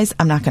my eyes.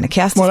 I'm not going to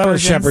cast aspersions. Well, that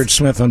was Shepard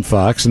Smith on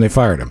Fox, and they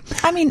fired him.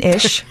 I mean,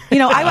 ish.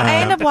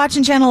 I end up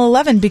watching Channel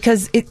 11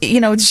 because,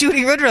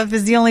 Judy Woodruff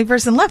is the only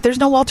person left. There's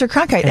no Walter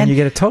Cronkite. And you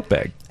get a tote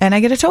bag. And I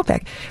get a tote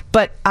bag.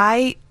 But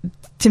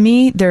to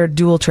me, there are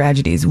dual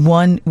tragedies.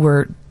 One,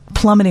 we're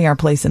plummeting our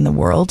place in the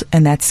world,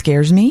 and that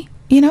scares me.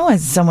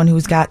 As someone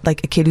who's got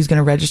like a kid who's going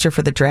to register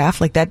for the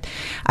draft, like that,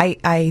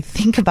 I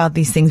think about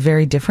these things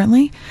very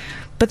differently.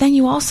 But then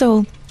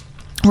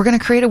we're going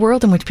to create a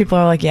world in which people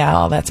are like,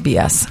 yeah, that's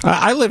BS.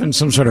 I live in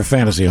some sort of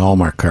fantasy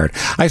Hallmark card.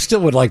 I still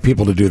would like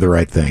people to do the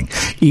right thing,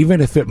 even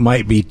if it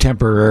might be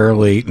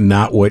temporarily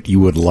not what you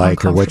would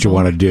like or what you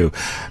want to do.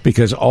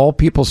 Because all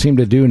people seem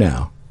to do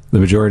now, the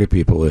majority of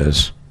people,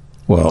 is,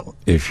 well,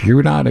 if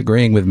you're not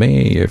agreeing with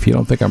me, if you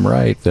don't think I'm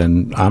right,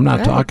 then I'm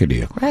not talking to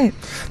you. Right.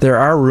 There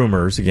are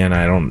rumors, again,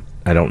 I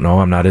don't know,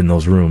 I'm not in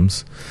those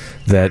rooms,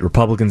 that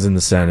Republicans in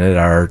the Senate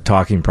are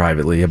talking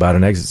privately about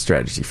an exit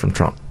strategy from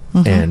Trump.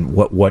 And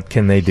what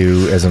can they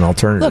do as an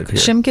alternative? Look,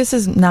 Shimkus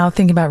is now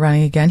thinking about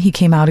running again. He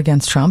came out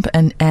against Trump,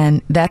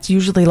 and that's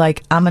usually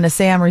like, I'm going to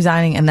say I'm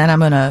resigning, and then I'm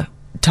going to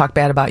talk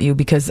bad about you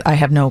because I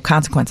have no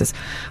consequences.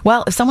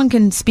 Well, if someone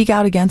can speak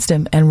out against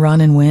him and run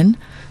and win,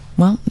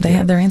 well, they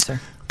have their answer.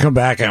 Come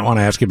back. I want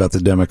to ask you about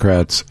the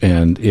Democrats,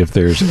 and if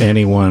there's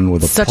anyone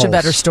with a such pulse, a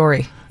better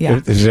story. Yeah.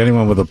 If there's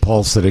anyone with a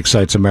pulse that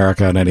excites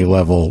America on any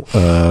level,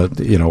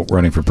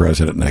 running for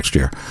president next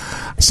year.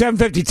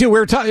 7:52. We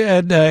were talking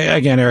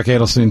again. Eric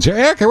Adelstein's here.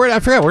 Eric, I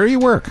forgot. Where do you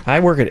work? I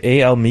work at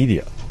AL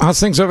Media.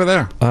 How's things over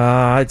there?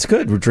 It's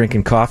good. We're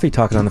drinking coffee,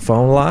 talking on the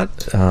phone a lot.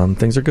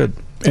 Things are good.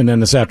 And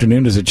then this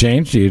afternoon, does it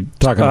change? Do you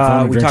talk on the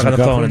phone? We talk on the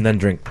phone and then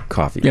drink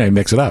coffee. Yeah, you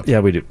mix it up. Yeah,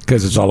 we do.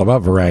 Because it's all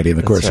about variety in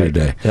the course of the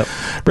day. Yep.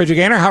 Bridget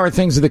Gaynor, how are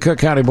things at the Cook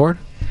County Board?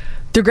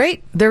 They're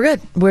great. They're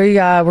good.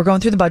 We're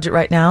going through the budget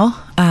right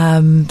now.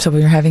 So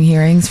we were having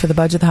hearings for the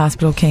budget. The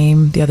hospital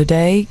came the other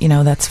day.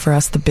 That's for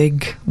us the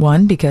big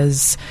one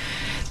because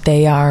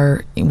they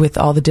are, with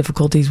all the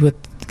difficulties with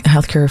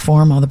healthcare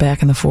reform, all the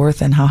back and the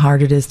forth, and how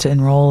hard it is to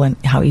enroll and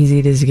how easy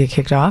it is to get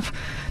kicked off.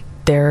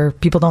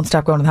 People don't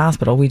stop going to the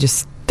hospital.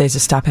 They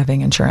just stop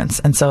having insurance,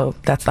 and so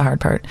that's the hard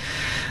part.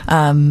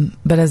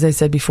 But as I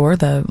said before,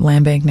 the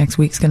land bank next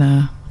week's going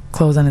to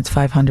close on its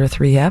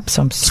 500th rehab,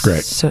 so I'm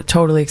so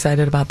totally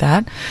excited about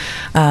that.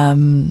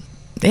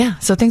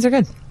 So things are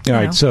good. All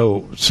right,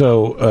 so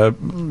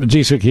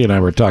G. Suki and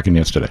I were talking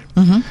yesterday.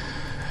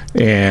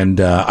 And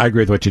I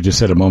agree with what you just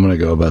said a moment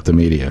ago about the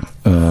media.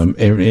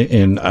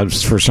 And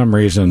for some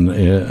reason,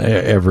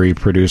 every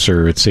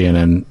producer at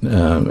CNN,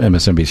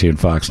 MSNBC, and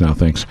Fox now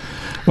thinks,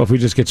 well, if we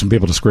just get some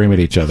people to scream at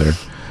each other,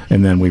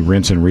 and then we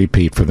rinse and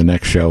repeat for the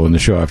next show, and the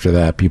show after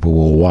that, people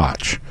will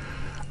watch.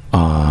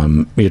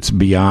 It's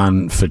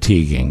beyond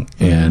fatiguing,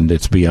 and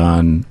it's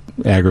beyond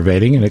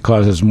aggravating, and it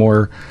causes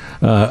more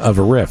of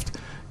a rift.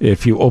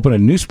 If you open a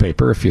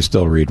newspaper, if you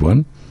still read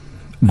one,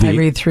 I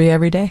read 3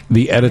 every day.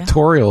 The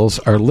editorials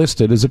are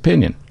listed as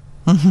opinion.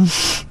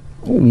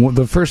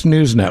 The first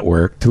news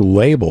network to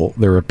label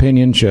their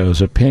opinion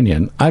show's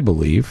opinion, I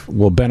believe,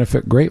 will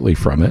benefit greatly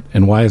from it.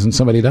 And why hasn't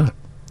somebody done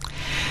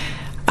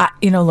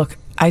it? Look,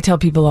 I tell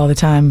people all the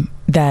time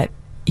that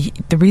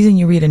the reason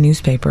you read a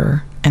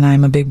newspaper, and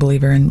I'm a big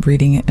believer in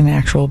reading an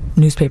actual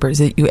newspaper, is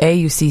that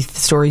you see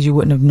stories you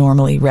wouldn't have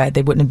normally read.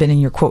 They wouldn't have been in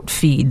your quote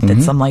feed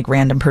that some like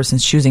random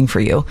person's choosing for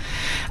you.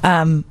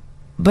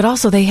 But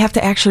also, they have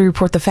to actually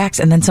report the facts,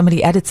 and then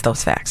somebody edits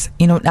those facts.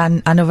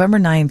 On November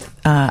 9th,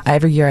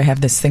 every year I have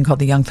this thing called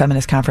the Young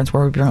Feminist Conference,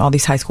 where we bring all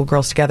these high school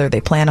girls together.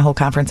 They plan a whole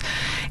conference,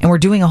 and we're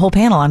doing a whole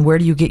panel on where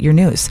do you get your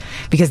news.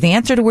 Because the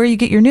answer to where you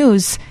get your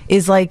news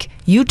is like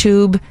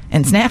YouTube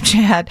and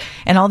Snapchat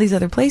and all these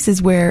other places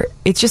where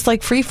it's just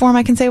like free form.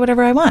 I can say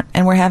whatever I want.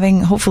 And we're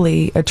having,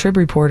 hopefully, a Trib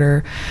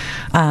reporter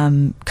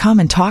come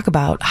and talk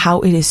about how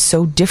it is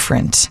so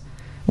different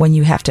when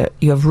you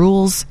have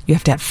rules, you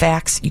have to have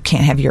facts, you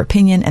can't have your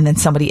opinion, and then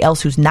somebody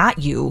else who's not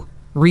you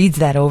reads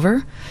that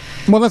over.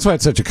 Well, that's why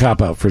it's such a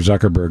cop-out for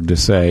Zuckerberg to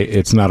say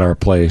it's not our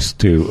place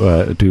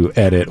to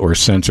edit or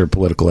censor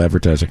political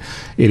advertising.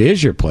 It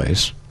is your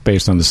place,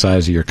 based on the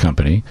size of your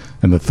company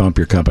and the thump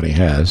your company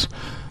has,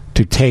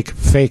 to take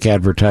fake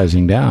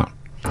advertising down.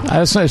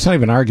 It's not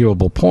even an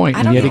arguable point.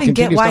 I don't and yet even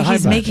get why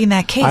he's behind making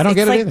that case. I don't It's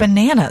get it like either.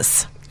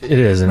 bananas. It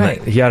is, and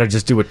Right. he ought to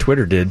just do what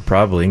Twitter did,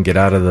 probably, and get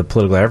out of the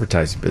political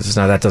advertising business.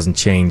 Now, that doesn't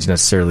change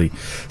necessarily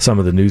some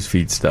of the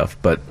newsfeed stuff,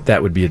 but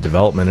that would be a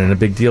development and a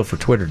big deal for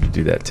Twitter to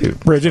do that, too.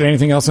 Bridget,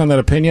 anything else on that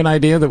opinion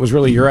idea that was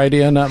really your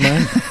idea, not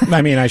mine?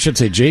 I mean, I should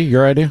say, G,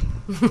 your idea?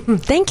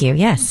 Thank you.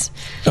 Yes.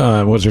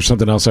 Was there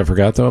something else I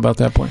forgot, though, about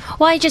that point?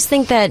 Well, I just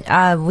think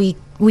that we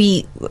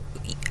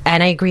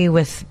and I agree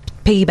with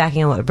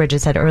piggybacking on what Bridget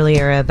said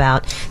earlier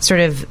about sort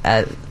of,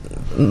 I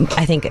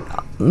think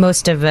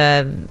most of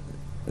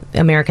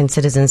American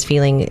citizens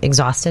feeling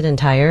exhausted and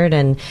tired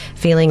and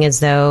feeling as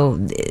though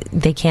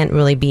they can't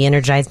really be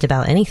energized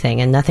about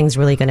anything and nothing's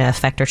really going to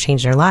affect or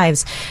change their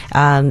lives,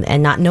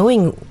 and not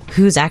knowing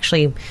who's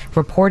actually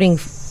reporting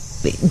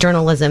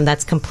journalism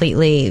that's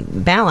completely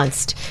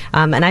balanced.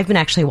 And I've been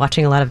actually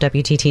watching a lot of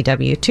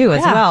WTTW too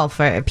as well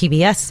for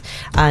PBS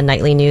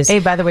nightly news. Hey,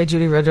 by the way,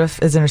 Judy Woodruff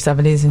is in her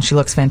 70s and she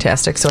looks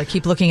fantastic. So I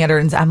keep looking at her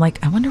and I'm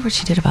like, I wonder what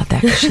she did about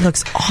that, 'cause she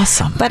looks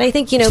awesome. But I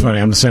think, It's funny.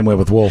 I'm the same way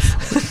with Wolf.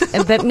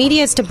 But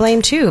media is to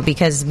blame too,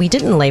 because we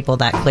didn't label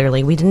that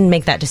clearly. We didn't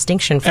make that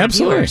distinction for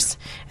Absolutely. viewers.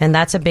 And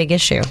that's a big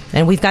issue.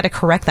 And we've got to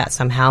correct that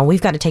somehow.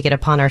 We've got to take it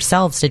upon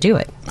ourselves to do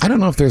it. I don't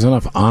know if there's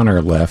enough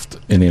honor left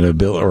in an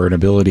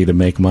ability to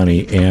make money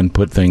and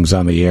put things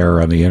on the air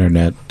or on the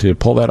internet to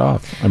pull that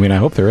off. I mean, I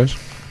hope there is.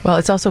 Well,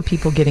 it's also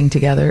people getting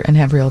together and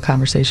have real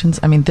conversations.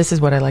 I mean, this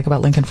is what I like about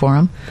Lincoln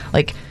Forum.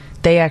 Like,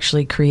 they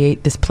actually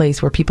create this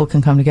place where people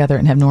can come together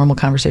and have normal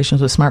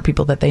conversations with smart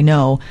people that they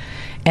know.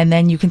 And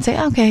then you can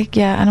say, okay,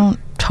 yeah, I don't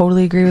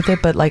totally agree with it,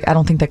 but like, I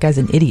don't think that guy's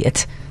an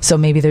idiot. So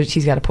maybe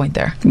he's got a point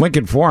there.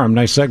 Lincoln Forum,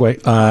 nice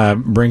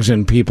segue, brings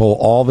in people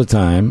all the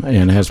time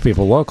and has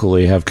people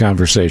locally have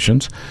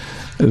conversations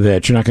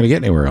that you're not going to get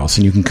anywhere else.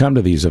 And you can come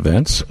to these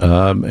events,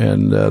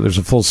 and there's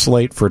a full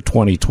slate for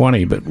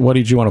 2020. But what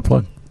did you want to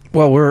plug?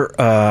 Well, we're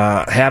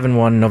having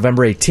one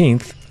November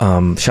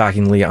 18th,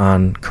 shockingly,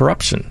 on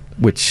corruption,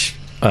 which...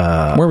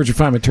 where would you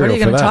find material What are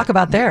you going to talk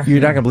about there? You're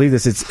not going to believe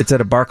this. It's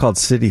at a bar called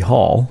City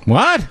Hall.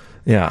 What?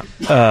 Yeah.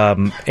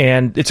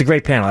 And it's a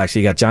great panel,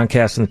 actually. You got John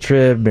Caston, the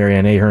Trib,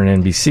 Marianne Ahern,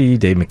 NBC,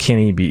 Dave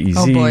McKinney, BEZ.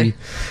 Oh, boy.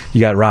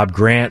 You got Rob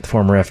Grant,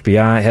 former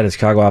FBI, head of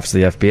Chicago office of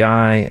the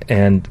FBI.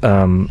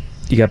 And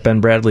you got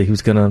Ben Bradley,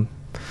 who's going to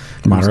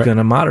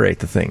moderate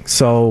the thing.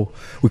 So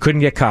we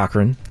couldn't get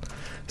Cochran.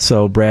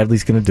 So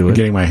Bradley's going to do it. I'm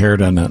getting my hair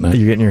done that night.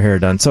 You're getting your hair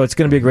done. So it's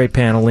going to be a great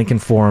panel. Lincoln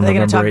Forum, Are they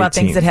going to November talk about 18th.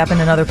 things that happen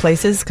in other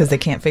places because they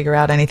can't figure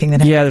out anything that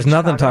happens? Yeah, there's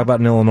nothing to talk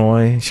about in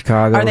Illinois,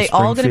 Chicago, Are they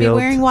all going to be Springfield.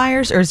 wearing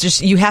wires, or is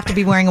just you have to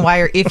be wearing a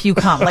wire if you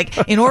come? Like,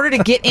 in order to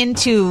get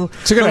into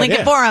a good the Lincoln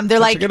idea. Forum, they're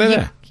That's like, a good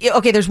idea.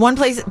 okay, there's one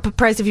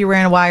price if you're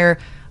wearing a wire,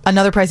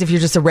 another price if you're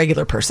just a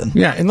regular person.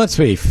 Yeah, and let's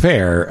be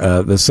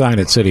fair. The sign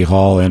at City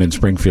Hall and in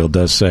Springfield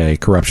does say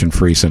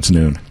corruption-free since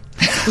noon.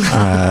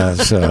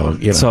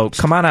 So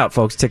come on out,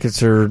 folks.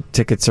 Tickets are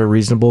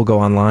reasonable. Go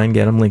online,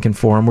 get them. Lincoln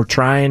Forum. We're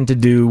trying to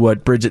do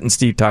what Bridget and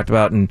Steve talked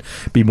about and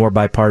be more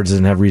bipartisan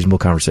and have reasonable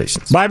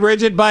conversations. Bye,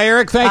 Bridget. Bye,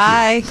 Eric.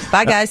 Thank you.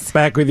 Bye, guys.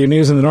 Back with your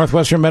news in the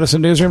Northwestern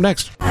Medicine Newsroom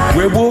next.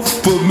 Werewolf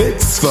for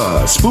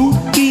mitzvah,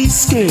 spooky,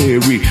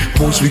 scary.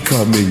 Boys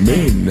becoming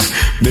men,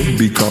 men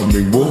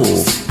becoming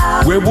wolves.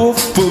 Werewolf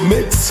for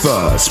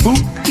mitzvah,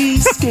 spooky,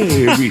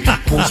 scary.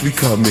 Boys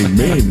becoming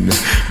men,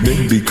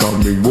 men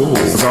becoming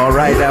wolves. All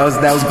right, that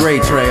was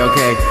great, Trey.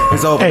 Okay,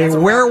 it's over. A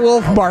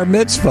werewolf bar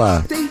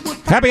mitzvah.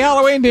 Happy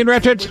Halloween, Dean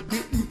Richards.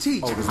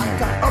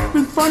 Up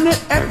in front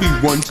of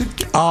everyone to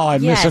get. Oh, I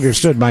Yes.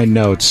 misunderstood my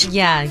notes.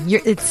 Yeah,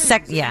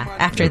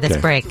 after this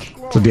Okay. break.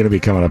 So Dean will be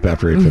coming up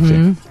after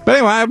 8:15. But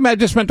anyway, I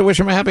just meant to wish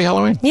him a happy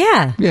Halloween.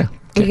 Yeah. Yeah.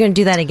 You're going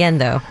to do that again,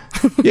 though.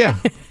 Yeah,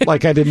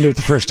 like I didn't do it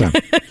the first time.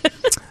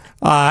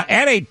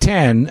 At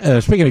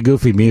 8:10, speaking of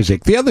goofy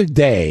music, the other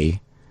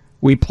day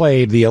we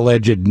played the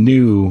alleged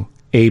new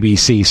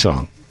ABC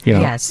song. You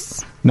know,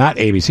 Yes. not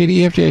ABC,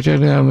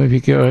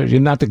 DFG,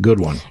 not the good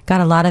one.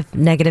 Got a lot of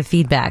negative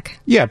feedback.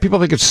 Yeah, people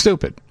think it's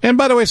stupid. And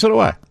by the way, so do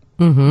I.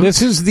 Mm-hmm.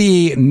 This is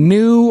the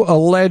new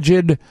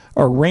alleged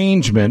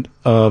arrangement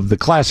of the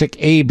classic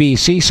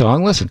ABC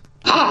song. Listen.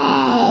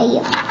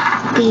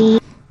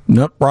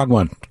 Nope, wrong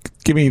one.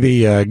 Give me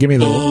the. A,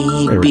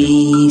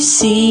 B,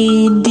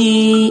 C,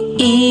 D,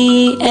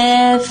 E,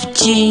 F,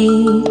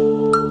 G,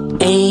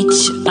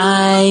 H,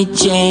 I,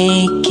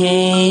 J,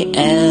 K,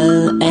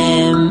 L,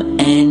 M,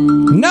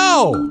 N.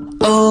 No!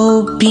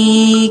 O,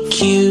 P,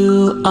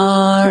 Q,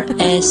 R,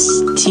 S,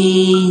 T,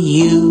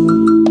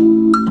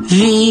 U,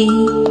 V,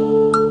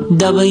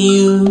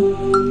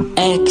 W,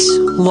 X,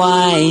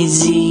 Y,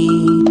 Z.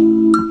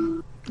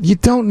 You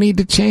don't need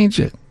to change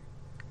it.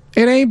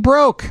 It ain't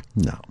broke.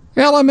 No.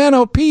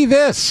 LMNOP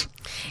this.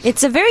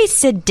 It's a very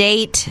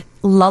sedate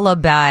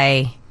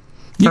lullaby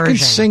You version.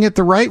 can sing it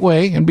the right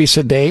way and be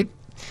sedate.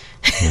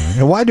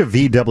 And why do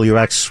V, W,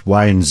 X,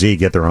 Y, and Z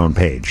get their own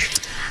page?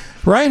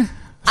 Right?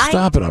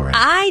 Stop it already.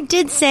 I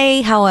did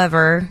say,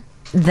 however,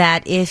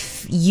 that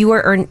if you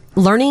are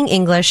learning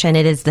English and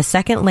it is the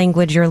second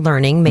language you're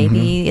learning,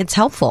 maybe it's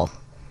helpful.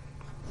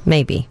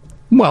 Maybe.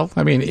 Well,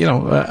 I mean, you know,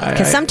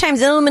 Because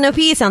sometimes Illumino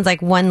P sounds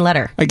like one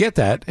letter. I get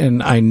that,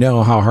 and I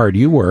know how hard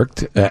you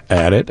worked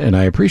at it, and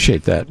I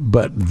appreciate that.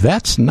 But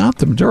that's not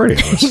the majority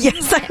of us.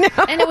 Yes, I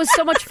know. And it was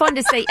so much fun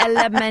to say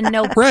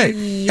elemental P. Right.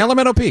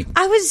 Elemental P.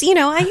 I was,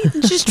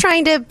 I'm just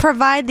trying to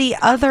provide the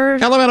other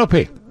Elemental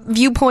P.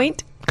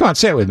 viewpoint. Come on,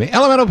 say it with me.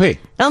 Elemental P.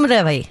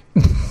 Elemental P.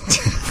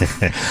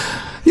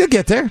 You'll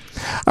get there.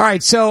 All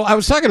right, so I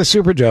was talking to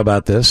Super Joe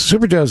about this.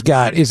 Super Joe's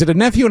got, is it a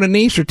nephew and a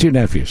niece or two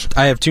nephews?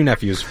 I have two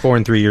nephews, 4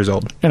 and 3 years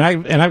old. And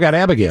I've got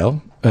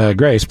Abigail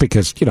Grace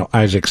because,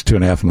 Isaac's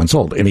 2.5 months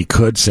old, and he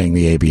could sing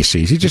the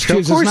ABCs. He just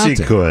chooses not to. Of course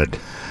he could.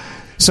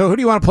 So who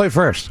do you want to play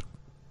first?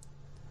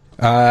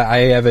 I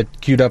have it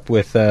queued up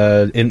with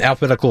in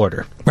alphabetical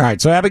order. All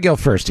right, so Abigail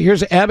first.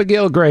 Here's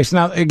Abigail Grace.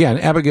 Now, again,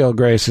 Abigail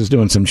Grace is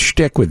doing some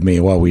shtick with me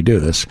while we do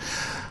this.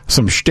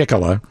 Some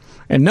shtickala.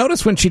 And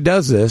notice when she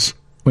does this,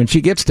 when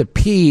she gets to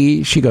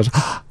P, she goes,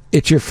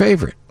 it's your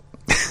favorite.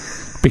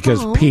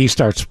 Because P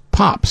starts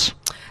pops.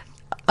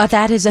 Oh,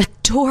 that is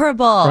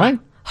adorable. Right?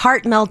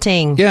 Heart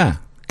melting. Yeah.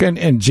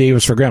 And G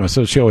was for grandma,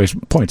 so she always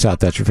points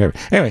out that's your favorite.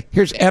 Anyway,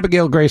 here's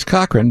Abigail Grace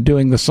Cochran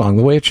doing the song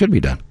the way it should be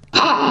done.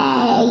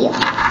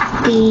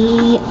 A,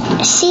 B,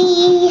 C,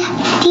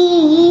 D,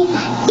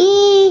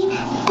 E,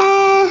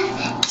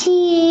 F,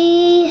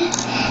 G,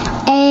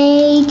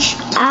 H,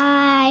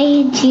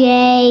 I,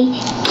 J,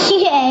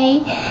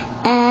 K,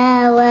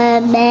 L,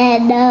 M,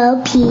 N,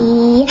 O, P.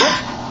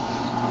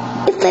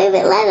 Your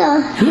favorite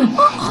letter.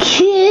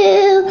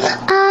 Q,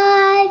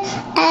 I,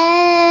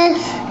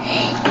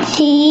 S, T,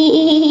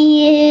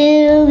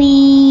 U,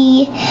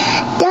 V,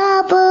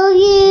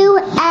 W,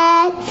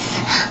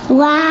 X,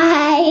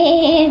 Y,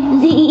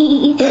 and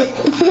Z.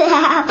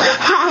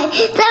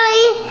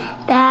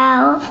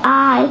 Now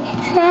I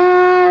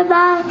said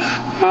my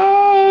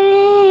name.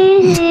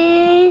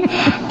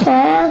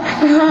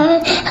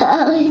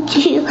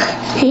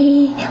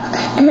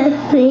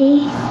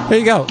 There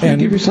you go. And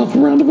give yourself a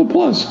round of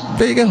applause.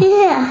 There you go.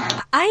 Yeah.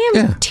 I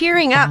am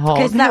tearing up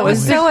because that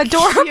was so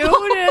adorable.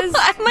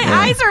 My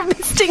eyes are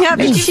misting up.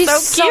 And She's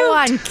so cute.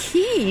 on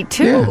key,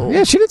 too.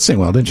 Yeah, she did sing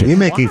well, didn't she? You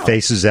making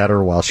faces at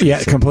her while she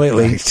was singing.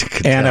 completely.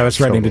 And I was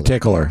threatening to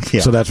tickle her.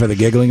 Yeah. So that's where the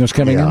giggling was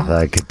coming in? Yeah,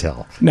 I could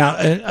tell. Now,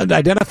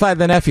 identify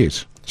the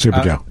nephews,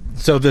 Super Joe.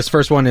 So this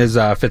first one is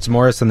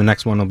Fitzmaurice, and the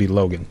next one will be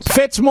Logan.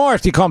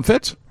 Fitzmaurice. Do you call him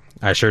Fitz?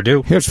 I sure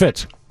do. Here's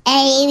Fitz.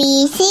 A,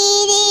 B, C, D,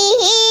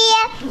 E,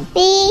 F,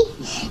 B.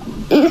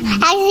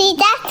 Actually,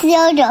 that's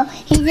JoJo.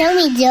 He's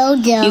only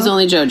JoJo. He's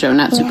only JoJo,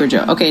 not Super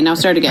Joe. Okay, now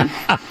start again.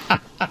 A,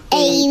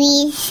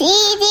 B, C, D,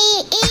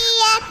 E,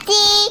 F, G,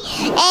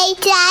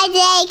 H, I, J,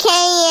 K,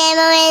 L,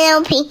 M, N,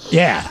 O, P.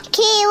 Yeah.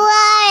 Q,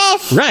 R,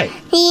 S. Right.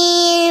 U,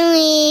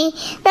 V,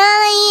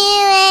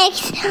 W,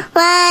 X,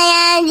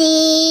 Y, and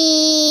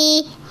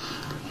Z.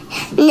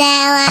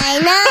 Now I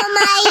know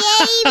my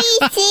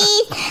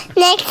ABCs.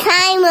 Next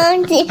time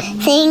won't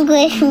sing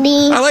with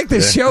me. I like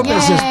the show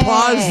business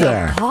pause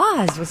there.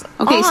 Pause was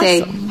Okay, awesome.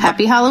 say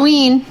Happy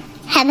Halloween.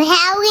 Happy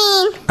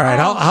Halloween. All right,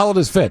 how old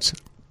is Fitz?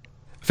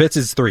 Fitz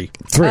is 3.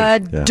 3.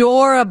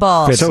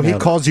 Adorable. Fitz So he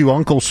calls you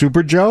Uncle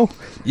Super Joe?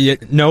 Yeah,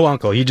 no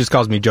uncle. He just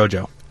calls me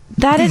JoJo.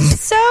 That is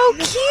so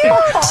cute.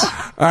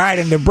 All right,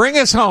 and to bring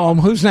us home,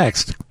 who's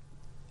next?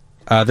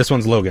 This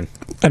one's Logan.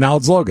 And now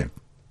it's Logan.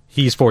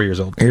 He's 4 years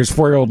old. Here's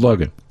 4-year-old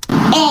Logan. A,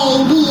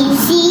 B,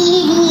 C,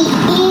 D,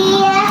 E,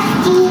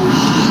 F, G,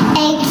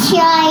 H,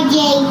 I, J,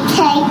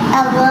 K,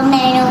 L, M,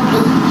 N, O, P,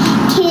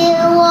 Q,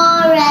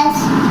 R, S,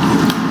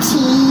 T,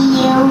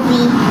 U, V,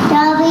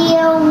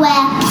 W,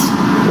 X,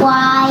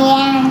 Y,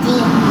 and Z.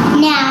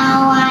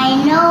 Now I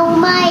know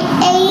my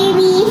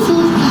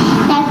ABCs.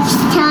 Next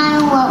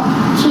time won't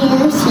you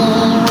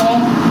sing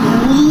with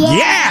me?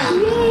 Yeah!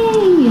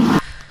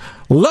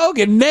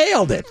 Logan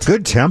nailed it.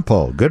 Good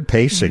tempo, good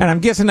pacing. And I'm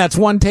guessing that's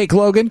one take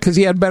Logan because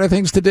he had better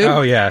things to do.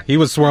 Oh, yeah. He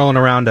was swirling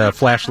around a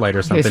flashlight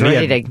or something. He was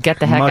ready had to get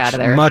the heck out of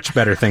there. Much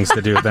better things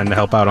to do than to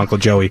help out Uncle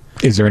Joey.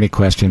 Is there any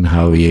question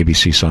how the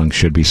ABC song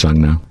should be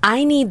sung now?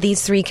 I need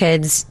these 3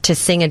 kids to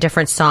sing a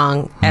different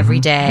song every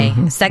day.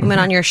 Segment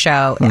on your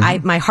show.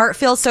 My heart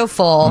feels so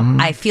full.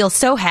 I feel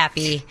so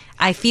happy.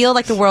 I feel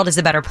like the world is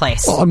a better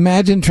place. Well,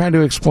 imagine trying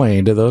to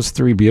explain to those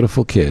 3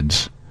 beautiful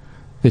kids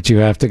that you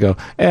have to go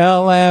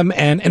LM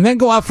and then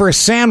go out for a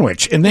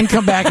sandwich and then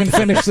come back and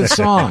finish the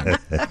song.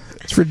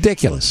 It's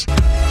ridiculous.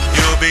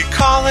 You'll be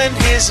calling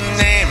his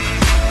name.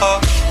 Oh,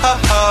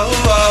 oh, oh,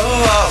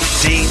 oh, oh.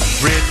 Dean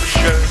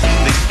Richard,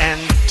 the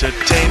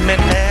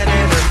entertainment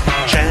editor,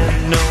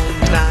 Channel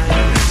 9.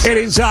 It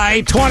is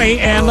I-20,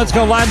 and let's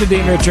go live to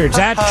Dean Richards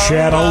at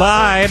Channel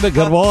 9.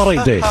 Good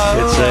morning, Dean.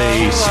 It's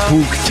a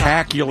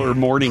spooktacular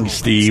morning,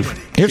 Steve.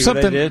 Here's See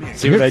what something. I did?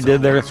 See what I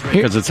did there?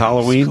 Because it's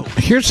Halloween.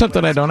 Here's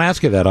something I don't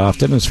ask you that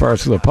often, as far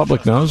as the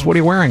public knows. What are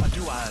you wearing?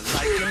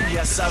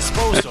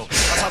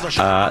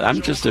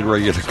 I'm just in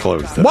regular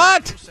clothes. Though.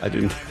 What?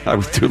 I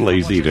was too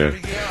lazy to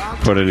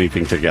put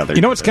anything together.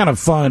 You know what's kind of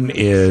fun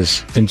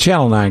is, and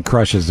Channel 9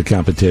 crushes the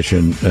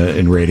competition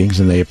in ratings,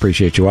 and they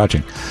appreciate you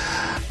watching.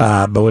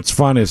 But what's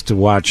fun is to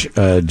watch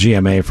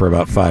GMA for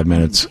about 5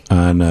 minutes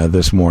on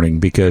this morning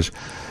because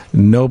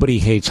Nobody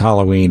hates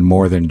Halloween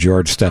more than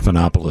George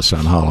Stephanopoulos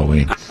on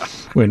Halloween.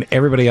 When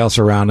everybody else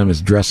around him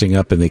is dressing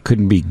up and they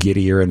couldn't be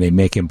giddier and they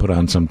make him put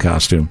on some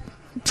costume.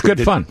 It's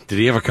good fun. Did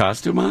he have a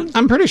costume on?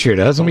 I'm pretty sure he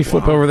does. Let me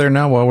flip over there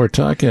now while we're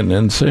talking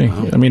and see.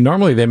 I mean,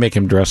 normally they make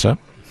him dress up.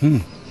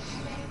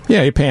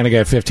 Yeah, you're paying a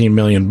guy $15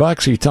 million.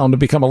 You tell him to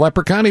become a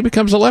leprechaun, he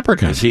becomes a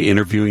leprechaun. Is he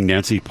interviewing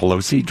Nancy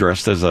Pelosi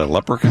dressed as a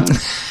leprechaun?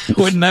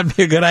 Wouldn't that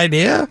be a good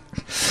idea?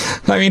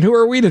 I mean, who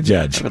are we to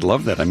judge? I would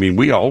love that. I mean,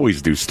 we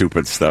always do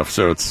stupid stuff,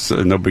 so it's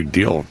no big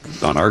deal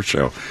on our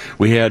show.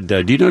 We had,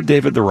 do you know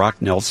David the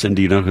Rock Nelson?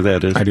 Do you know who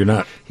that is? I do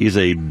not. He's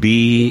a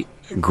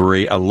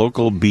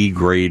local B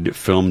grade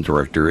film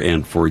director,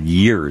 and for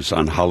years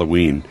on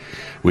Halloween,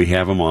 we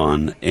have him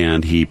on,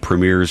 and he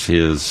premieres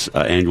his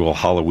annual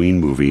Halloween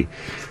movie,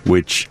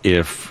 which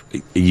if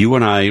you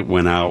and I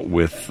went out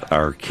with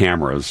our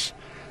cameras,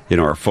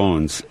 our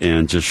phones,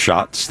 and just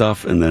shot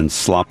stuff and then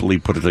sloppily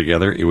put it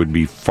together, it would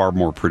be far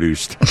more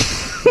produced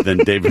than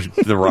David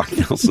the Rock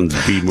Nelson's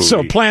B movie.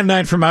 So Plan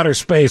 9 from Outer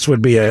Space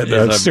would be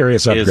a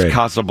serious upgrade. Is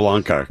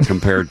Casablanca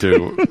compared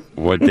to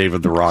what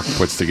David the Rock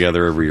puts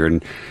together every year.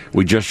 And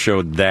we just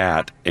showed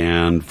that,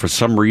 and for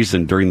some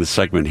reason during the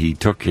segment he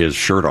took his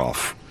shirt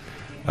off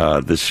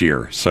this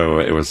year. So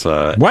it was...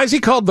 Why is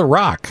he called The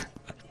Rock?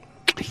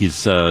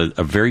 He's a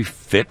very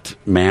fit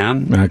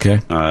man. Okay.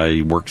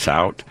 He works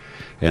out.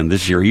 And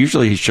this year,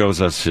 usually he shows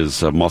us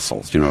his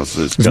muscles.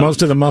 Is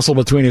most of the muscle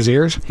between his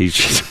ears?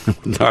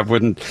 I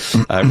wouldn't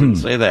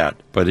say that,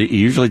 but he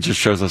usually just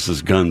shows us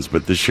his guns.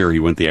 But this year, he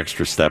went the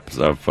extra steps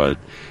of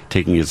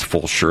taking his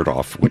full shirt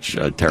off, which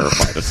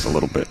terrified us a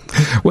little bit.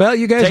 Well,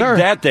 you guys are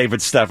that,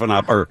 David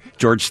or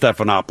George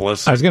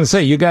Stephanopoulos. I was going to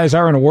say, you guys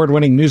are an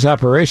award-winning news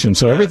operation,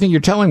 so everything you're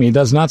telling me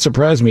does not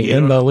surprise me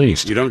in the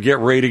least. You don't get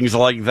ratings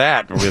like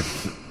that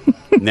with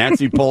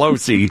Nancy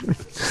Pelosi.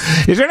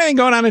 Is there anything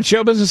going on in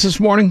show business this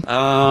morning?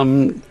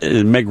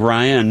 Meg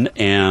Ryan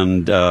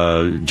and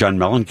John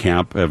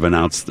Mellencamp have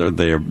announced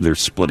they're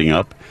splitting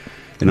up.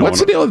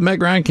 What's the deal with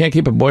Meg Ryan? Can't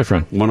keep a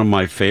boyfriend. One of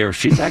my favorites.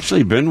 She's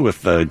actually been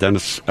with John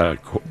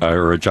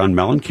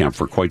Mellencamp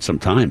for quite some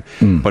time,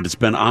 but it's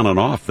been on and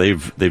off.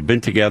 They've been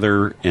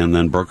together and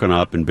then broken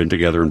up, and been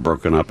together and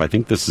broken up. I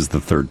think this is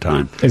the third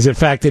time. Is it the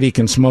fact that he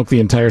can smoke the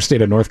entire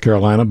state of North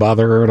Carolina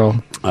bother her at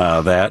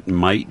all? That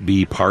might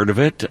be part of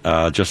it.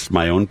 Just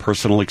my own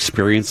personal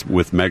experience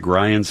with Meg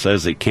Ryan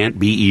says it can't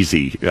be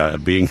easy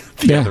being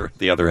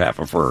the other half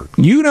of her.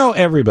 You know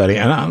everybody,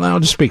 and I'll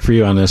just speak for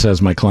you on this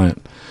as my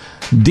client.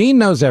 Dean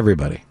knows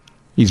everybody.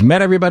 He's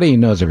met everybody. He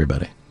knows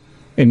everybody.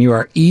 And you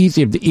are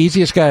the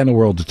easiest guy in the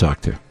world to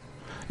talk to.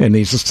 And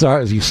these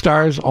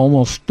stars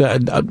almost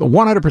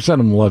 100% of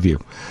them love you.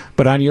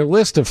 But on your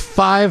list of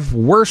 5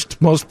 worst,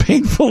 most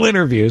painful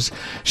interviews,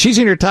 she's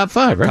in your top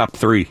 5, right? Top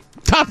 3.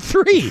 Top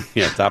 3?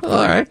 Yeah, top 3.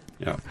 All right.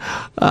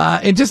 Yeah.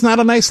 And just not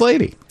a nice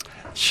lady.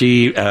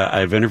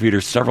 I've interviewed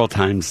her several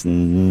times.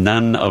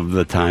 None of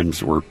the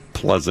times were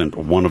pleasant.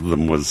 One of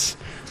them was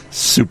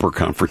super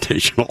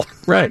confrontational.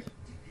 Right.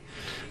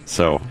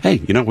 So, hey,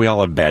 we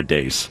all have bad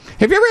days.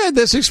 Have you ever had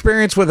this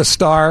experience with a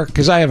star?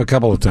 Because I have a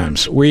couple of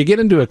times, where you get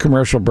into a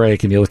commercial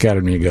break and you look at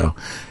it and you go,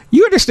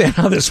 you understand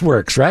how this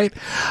works, right?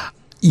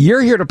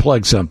 You're here to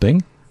plug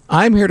something.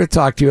 I'm here to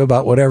talk to you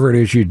about whatever it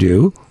is you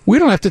do. We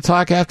don't have to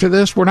talk after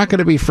this. We're not going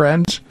to be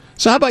friends.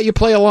 So how about you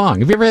play along?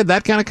 Have you ever had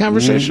that kind of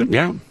conversation?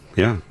 Yeah.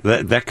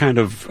 That kind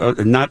of,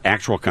 not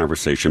actual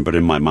conversation, but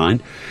in my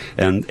mind.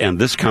 And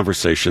this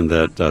conversation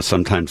that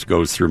sometimes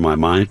goes through my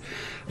mind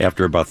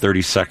after about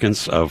 30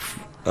 seconds of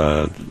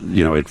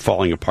it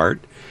falling apart.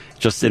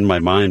 Just in my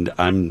mind,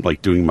 I'm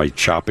like doing my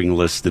shopping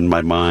list in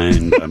my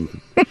mind.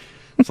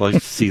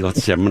 Let's see. I'm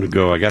going to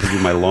go. I got to do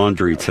my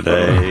laundry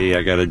today.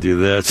 I got to do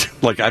this.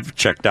 Like, I've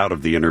checked out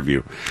of the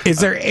interview. Is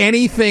there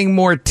anything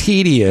more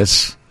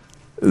tedious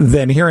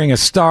than hearing a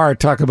star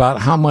talk about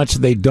how much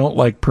they don't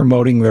like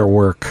promoting their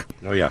work?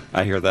 Oh, yeah.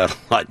 I hear that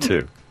a lot,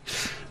 too.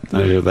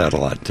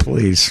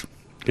 Please.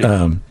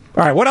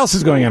 All right, what else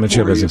is going on in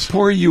show business?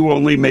 Poor you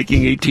only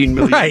making $18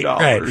 million.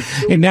 Right.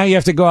 And now you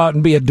have to go out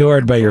and be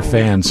adored by your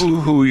fans.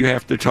 You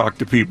have to talk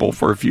to people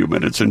for a few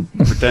minutes and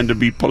pretend to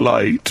be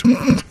polite.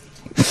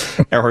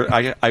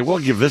 I will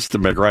give this to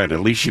Meg Ryan. At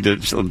least she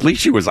did. At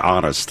least she was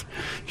honest.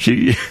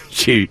 She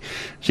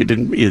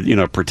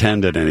didn't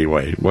pretend in any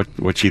way.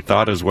 What she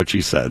thought is what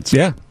she said.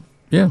 So.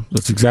 Yeah,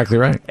 that's exactly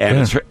right.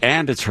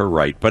 And it's her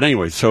right. But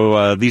anyway,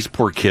 so these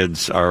poor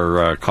kids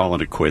are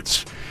calling it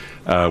quits.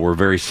 We're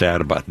very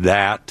sad about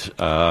that.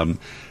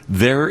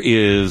 There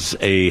is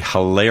a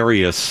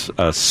hilarious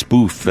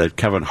spoof that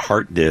Kevin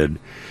Hart did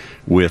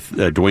with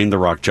Dwayne The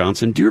Rock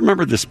Johnson. Do you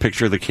remember this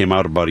picture that came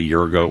out about a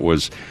year ago? It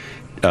was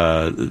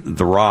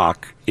The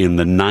Rock in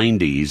the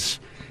 90s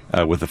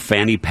with a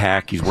fanny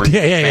pack. He's wearing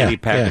a fanny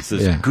pack. It's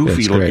this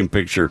goofy-looking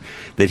picture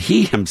that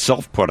he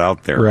himself put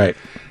out there. Right.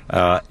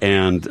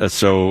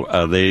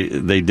 So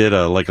they did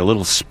a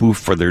little spoof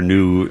for their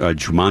new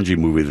Jumanji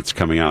movie that's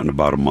coming out in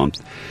about a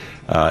month.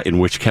 in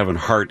which Kevin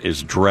Hart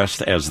is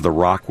dressed as The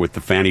Rock with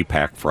the fanny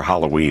pack for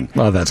Halloween.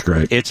 Oh, that's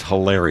great. It's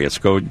hilarious.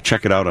 Go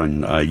check it out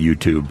on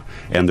YouTube.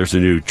 And there's a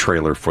new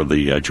trailer for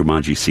the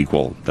Jumanji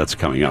sequel that's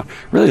coming out.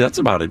 Really, that's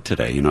about it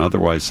today.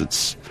 Otherwise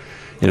it's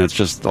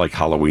just like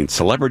Halloween.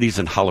 Celebrities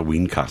in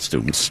Halloween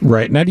costumes.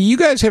 Right. Now, do you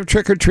guys have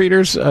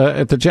trick-or-treaters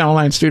at the Channel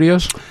 9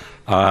 studios?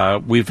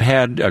 We've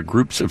had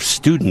groups of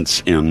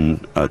students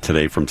in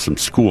today from some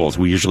schools.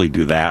 We usually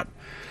do that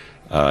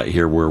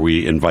here, where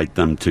we invite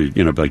them to,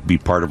 be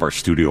part of our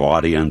studio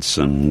audience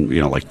and,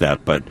 like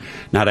that, but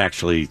not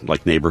actually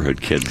like neighborhood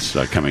kids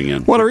coming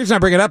in. Well, the reason I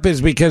bring it up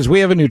is because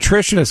we have a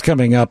nutritionist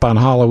coming up on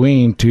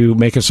Halloween to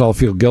make us all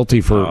feel guilty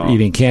for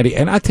eating candy.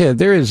 And I tell you,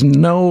 there is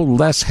no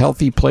less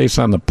healthy place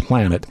on the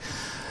planet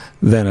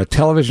than a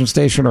television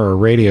station or a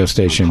radio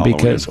station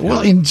because,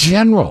 in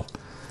general,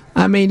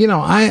 I mean,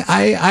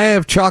 I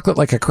have chocolate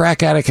like a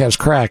crack addict has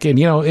crack. And,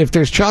 if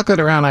there's chocolate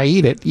around, I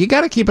eat it. You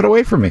got to keep it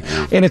away from me.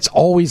 And it's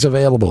always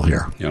available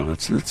here.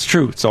 It's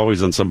true. It's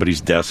always on somebody's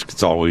desk.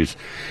 It's always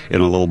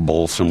in a little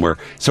bowl somewhere.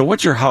 So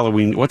what's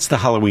the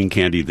Halloween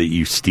candy that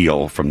you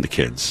steal from the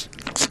kids?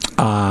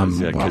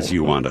 Because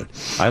you want it.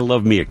 I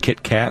love me a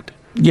Kit Kat.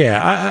 Yeah,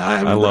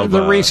 I love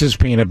the Reese's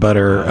peanut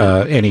butter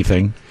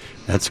anything.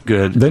 That's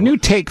good. The new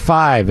Take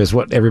 5 is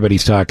what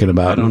everybody's talking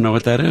about. I don't know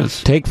what that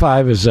is. Take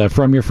 5 is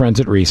from your friends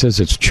at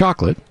Reese's. It's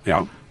chocolate.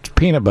 Yeah. It's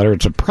peanut butter.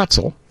 It's a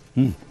pretzel.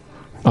 What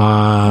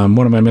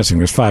am I missing?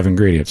 There's 5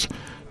 ingredients.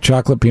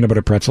 Chocolate, peanut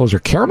butter, pretzel. Is there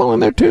caramel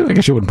in there, too? I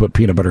guess you wouldn't put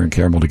peanut butter and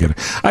caramel together.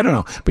 I don't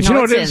know. But you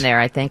know what it is? It's in there,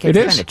 I think. It's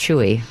kind of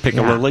chewy.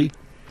 Piccalilli?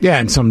 Yeah,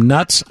 and some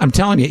nuts. I'm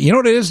telling you. You know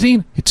what it is,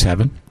 Dean? It's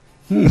heaven.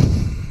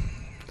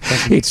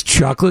 It's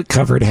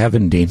chocolate-covered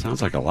heaven, Dean.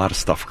 Sounds like a lot of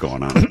stuff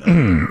going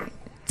on.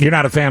 You're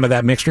not a fan of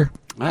that mixture?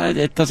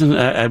 It doesn't.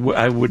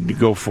 I would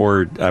go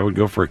for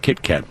a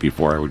Kit Kat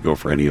before I would go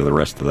for any of the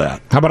rest of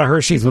that. How about a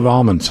Hershey's with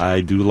almonds?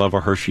 I do love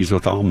a Hershey's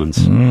with almonds.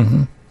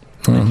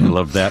 Mm-hmm. I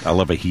love that. I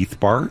love a Heath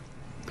bar.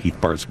 Heath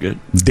bar's good.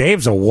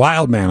 Dave's a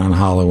wild man on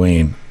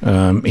Halloween.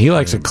 He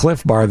likes a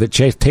Cliff bar that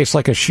tastes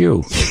like a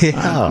shoe.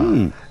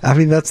 Yeah, I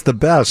mean that's the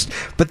best.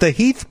 But the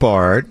Heath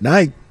bar,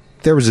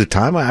 there was a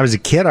time when I was a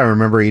kid, I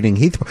remember eating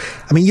Heath bar.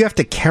 I mean, you have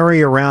to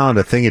carry around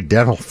a thing of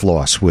dental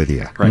floss with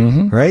you,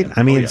 right? Right?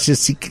 I mean,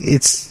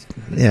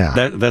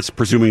 That's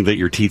presuming that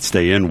your teeth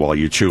stay in while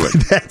you chew it.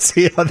 That's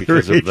the other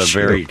because issue. of the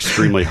very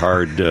extremely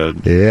hard.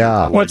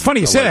 Well, it's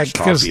funny you say that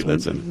because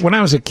when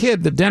I was a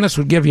kid, the dentist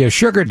would give you a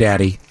sugar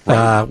daddy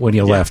when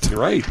you left. You're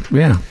right.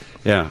 Yeah.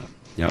 Yeah.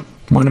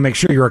 Want to make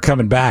sure you were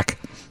coming back.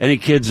 Any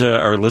kids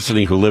are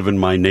listening who live in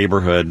my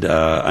neighborhood,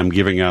 I'm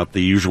giving out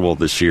the usual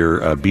this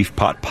year, beef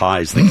pot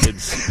pies. The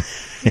kids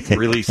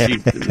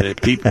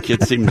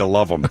kids seem to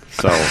love them.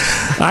 So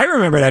I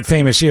remember that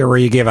famous year where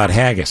you gave out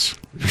haggis.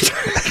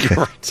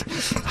 You're right.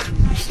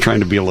 Trying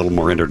to be a little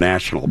more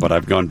international, but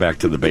I've gone back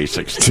to the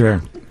basics.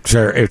 Sure.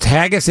 It's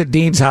haggis at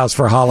Dean's house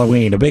for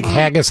Halloween. A big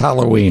haggis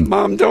Halloween.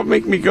 Mom, don't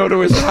make me go to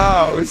his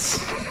house.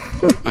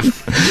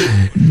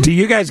 Do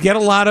you guys get a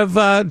lot of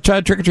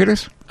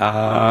trick-or-treaters?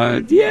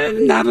 Yeah,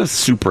 not a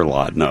super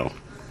lot, no.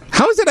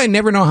 How is it I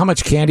never know how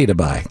much candy to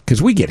buy?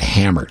 Because we get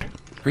hammered.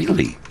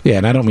 Really? Yeah,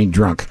 and I don't mean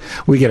drunk.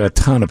 We get a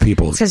ton of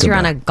people. Because you're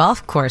on a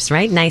golf course,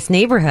 right? Nice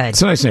neighborhood.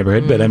 It's a nice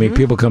neighborhood, but I mean,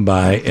 people come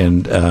by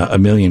and a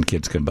million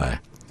kids come by.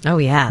 Oh,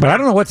 yeah. But I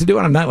don't know what to do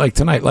on a night like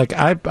tonight. Like,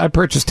 I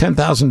purchased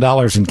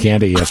 $10,000 in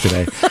candy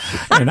yesterday,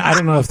 and I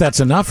don't know if that's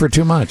enough or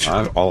too much.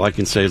 All I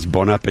can say is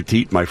bon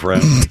appetit, my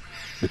friend.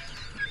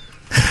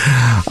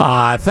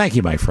 Thank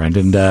you, my friend,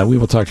 and we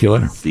will talk to you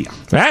later. See ya.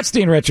 That's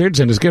Dean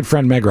Richards and his good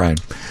friend Meg Ryan.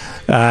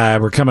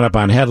 We're coming up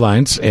on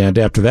headlines, and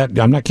after that,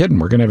 I'm not kidding,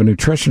 we're going to have a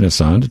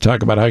nutritionist on to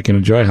talk about how you can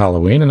enjoy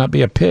Halloween and not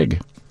be a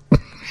pig.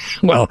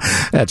 Well,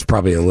 that's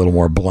probably a little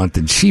more blunt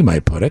than she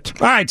might put it.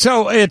 All right,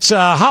 so it's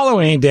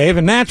Halloween, Dave,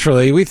 and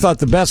naturally, we thought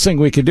the best thing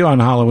we could do on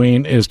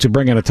Halloween is to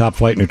bring in a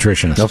top-flight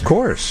nutritionist. Of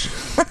course.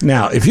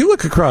 Now, if you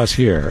look across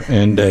here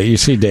and you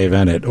see Dave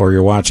Ennett, or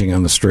you're watching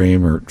on the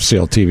stream or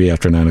CLTV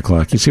after 9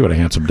 o'clock, you see what a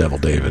handsome devil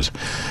Dave is.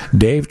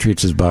 Dave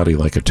treats his body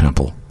like a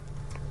temple.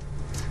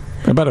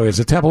 And by the way, is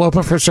the temple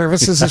open for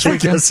services this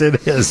weekend? Yes,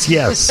 it is,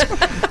 yes.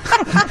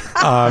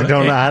 I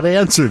don't know how to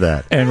answer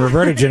that. And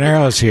Roberta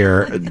Gennaro's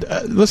here.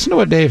 Listen to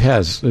what Dave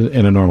has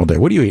in a normal day.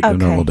 What do you eat in a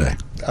normal day?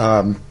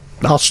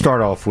 I'll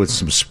start off with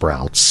some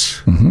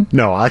sprouts. Mm-hmm.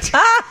 No, what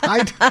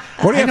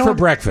do you have for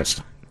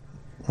breakfast?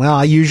 Well,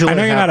 I usually I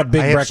know you're not a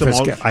big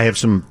breakfast guy. I have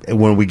some,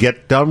 when we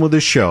get done with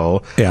the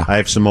show, I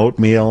have some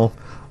oatmeal,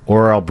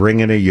 or I'll bring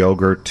in a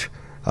yogurt,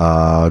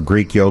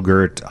 Greek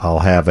yogurt. I'll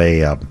have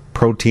a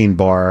protein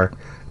bar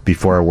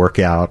before I work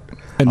out.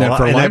 And then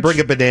for lunch? I bring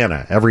a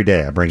banana every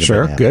day. I bring a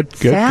banana. Good.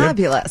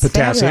 Fabulous.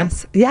 Potassium.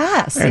 Fabulous.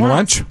 Yes. And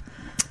lunch?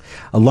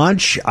 A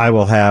lunch, I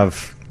will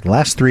have, the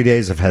last 3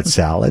 days I've had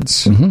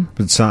salads. Mm-hmm.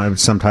 But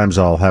sometimes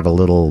I'll have a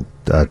little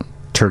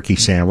turkey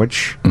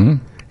sandwich.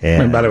 Mm-hmm.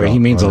 And by the way, he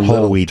means a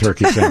whole wheat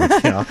turkey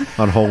sandwich.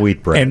 On whole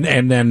wheat bread.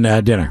 And then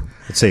dinner.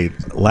 Let's see,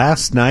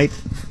 last night,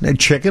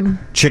 chicken,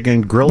 grilled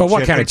chicken. But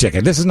what kind of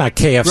chicken? This is not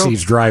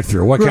KFC's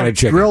drive-thru. What kind of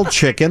chicken? Grilled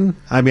chicken.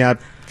 I mean,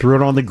 threw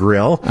it on the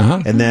grill,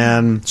 and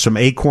then some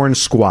acorn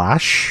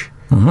squash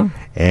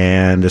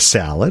and a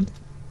salad.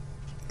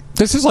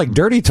 This is like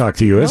dirty talk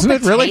to you, isn't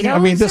it? Really? I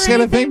mean, this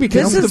kind of thing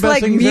becomes This the is best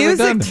like thing you've ever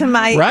done. music to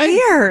my Right?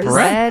 ears.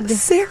 Right.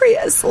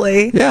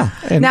 Seriously. Yeah.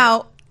 And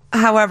Now,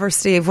 however,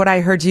 Steve, what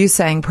I heard you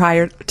saying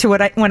prior to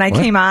when I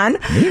came on,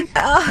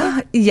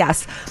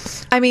 yes.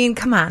 I mean,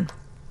 come on.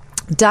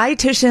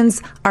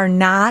 Dietitians are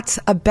not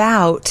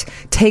about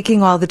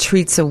taking all the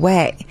treats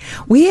away.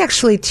 We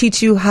actually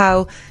teach you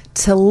how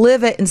to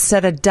live it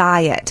instead of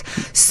diet.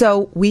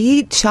 So we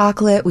eat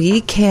chocolate, we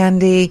eat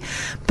candy,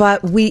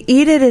 but we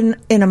eat it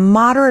in a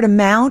moderate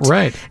amount.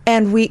 Right.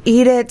 And we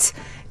eat it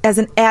as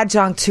an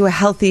adjunct to a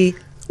healthy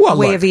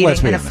way of let's eating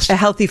be and honest. a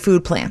healthy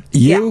food plan.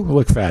 You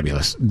look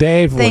fabulous.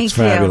 Dave Thank looks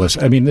you. fabulous.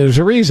 I mean, there's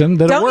a reason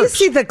that Don't it works.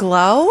 you see the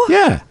glow?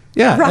 Yeah.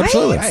 Yeah, Right?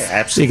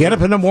 absolutely. You get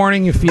up in the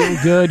morning, you feel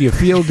good. You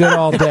feel good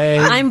all day.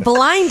 I'm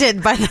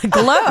blinded by the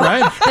glow.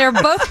 Right? They're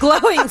both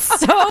glowing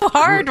so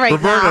hard right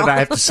Roberta now. and I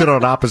have to sit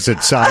on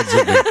opposite sides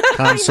of the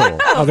console.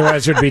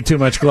 Otherwise, there'd be too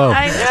much glow.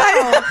 I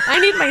know. I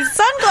need my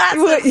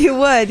sunglasses.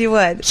 You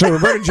would. So,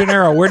 Roberta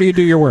Gennaro, where do you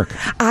do your work?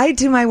 I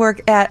do my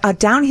work at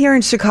down here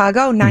in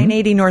Chicago,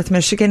 980 North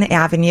Michigan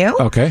Avenue.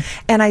 Okay.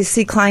 And I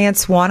see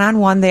clients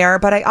one-on-one there,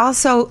 but I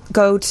also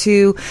go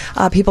to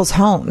people's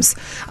homes.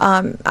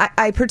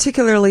 I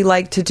particularly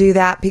like to do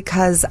that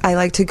because I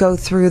like to go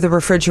through the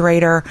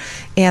refrigerator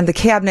and the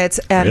cabinets.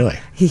 And, Really?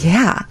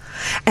 Yeah.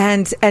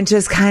 And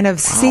just kind of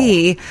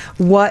see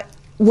what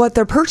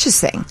they're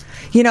purchasing.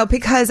 You know,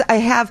 because I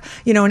have,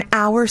 an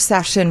hour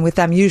session with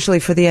them usually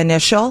for the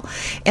initial,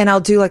 and I'll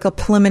do like a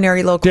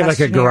preliminary low Do you have like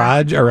a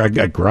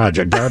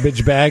questionnaire. a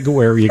garbage bag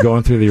where you're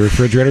going through the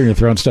refrigerator and you're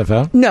throwing stuff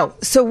out? No.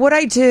 So what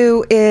I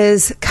do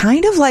is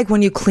kind of like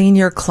when you clean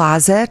your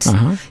closet,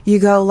 you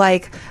go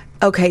like,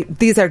 okay,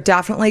 these are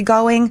definitely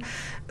going.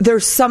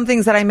 There's some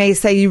things that I may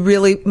say you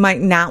really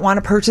might not want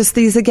to purchase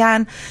these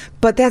again,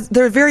 but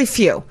there are very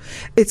few.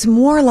 It's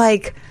more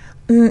like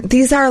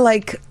these are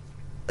like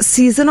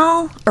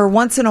seasonal or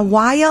once in a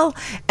while,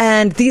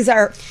 and these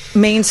are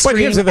mainstream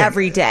here's the thing.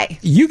 every day.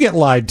 You get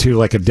lied to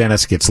like a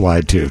dentist gets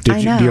lied to.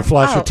 I know. Do you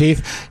floss Oh. your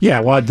teeth? Yeah,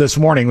 well, this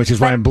morning, which is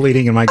why I'm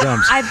bleeding in my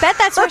gums. I bet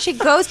that's why she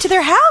goes to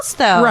their house,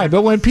 though. Right,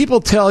 but when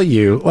people tell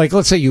you, like,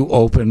 let's say you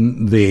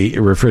open the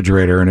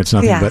refrigerator and it's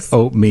nothing Yes. but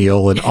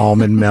oatmeal and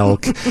almond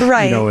milk,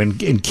 Right.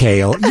 and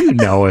kale,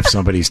 if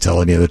somebody's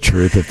telling you the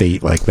truth if they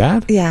eat like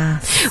that. Yeah.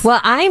 Well,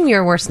 I'm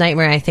your worst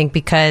nightmare, I think,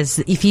 because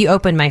if you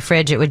open my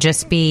fridge, it would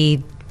just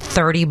be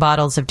 30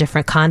 bottles of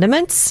different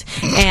condiments,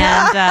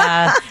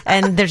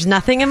 and there's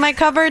nothing in my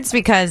cupboards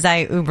because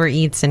I Uber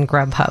Eats and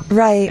Grubhub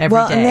Right. every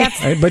Well, and day.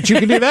 that's- Right, but you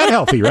can do that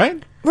healthy,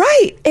 right?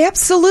 Right,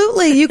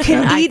 absolutely. You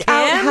can I eat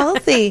out can.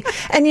 healthy.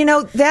 And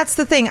that's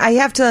the thing. I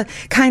have to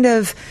kind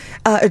of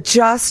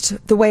adjust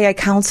the way I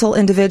counsel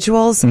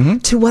individuals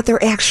to what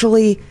they're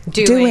actually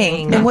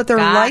doing and what their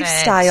Got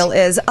lifestyle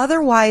is.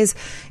 Otherwise,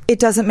 it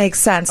doesn't make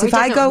sense. Or it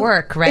doesn't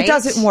work, right? It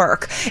doesn't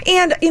work.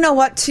 And you know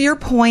what? To your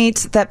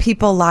point that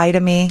people lie to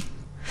me,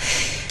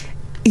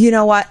 you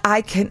know what?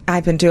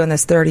 I've been doing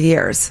this 30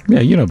 years. Yeah,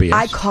 BS.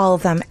 I call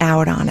them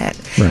out on it.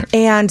 Right.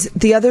 And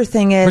the other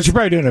thing is, But you're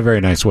probably doing it in a very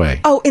nice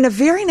way. oh, in a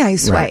very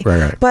nice Right, way.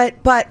 right.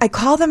 But I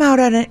call them out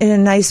in a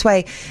nice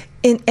way.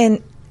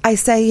 And I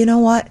say, you know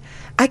what?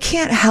 I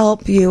can't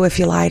help you if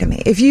you lie to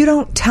me. If you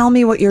don't tell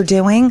me what you're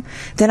doing,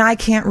 then I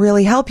can't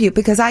really help you,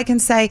 because I can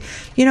say,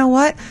 you know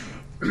what?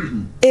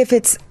 If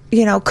it's,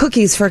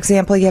 cookies, for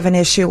example, you have an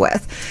issue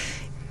with,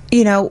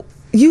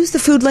 use the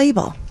food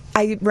label.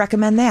 I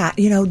recommend that.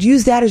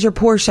 Use that as your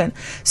portion.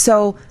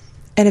 So,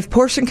 and if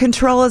portion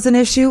control is an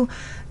issue,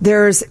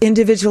 there's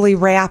individually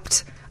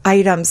wrapped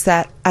items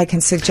that I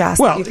can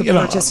suggest that you can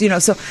purchase.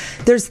 So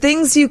there's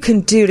things you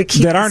can do to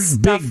keep that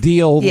aren't big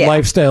deal Yeah.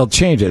 lifestyle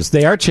changes.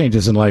 They are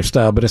changes in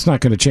lifestyle, but it's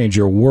not going to change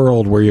your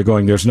world where you're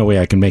going, there's no way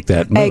I can make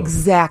that move.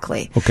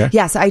 Exactly. Okay.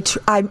 Yes,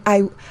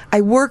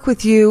 I work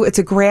with you. It's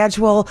a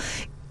gradual.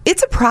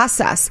 It's a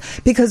process,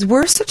 because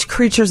we're such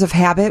creatures of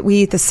habit. We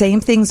eat the same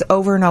things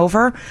over and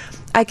over.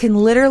 I can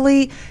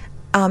literally.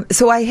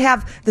 So I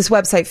have this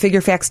website,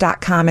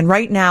 figurefacts.com, and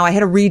right now I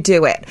had to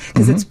redo it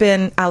because it's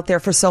been out there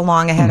for so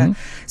long.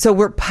 So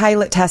we're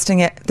pilot testing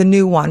it, the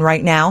new one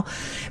right now.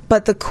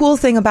 But the cool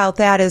thing about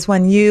that is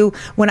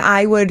when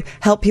I would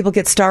help people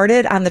get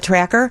started on the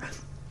tracker,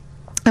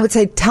 I would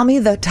say, tell me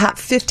the top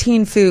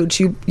 15 foods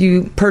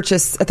you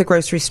purchase at the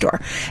grocery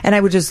store. And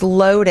I would just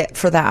load it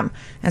for them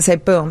and say,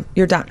 boom,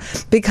 you're done.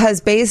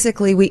 Because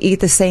basically we eat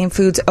the same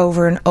foods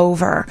over and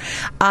over.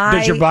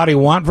 Does your body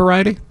want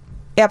variety?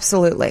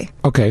 Absolutely.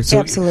 Okay. So,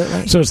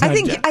 absolutely. So it's not,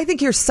 I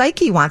think your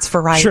psyche wants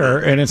variety. Sure,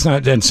 and it's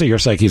not. And so your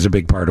psyche is a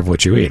big part of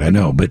what you eat. I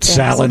know, but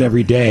salad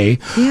every day.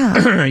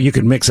 Yeah. You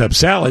can mix up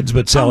salads,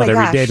 but salad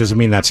every day doesn't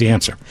mean that's the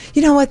answer.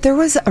 You know what? There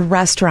was a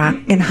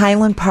restaurant in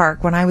Highland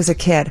Park when I was a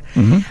kid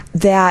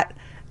that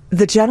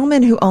the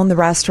gentleman who owned the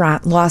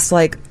restaurant lost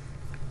I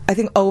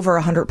think over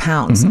 100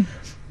 pounds,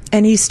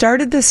 and he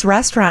started this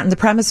restaurant, and the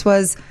premise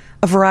was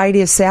a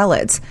variety of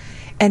salads,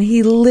 and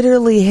he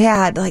literally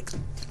had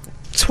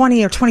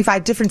 20 or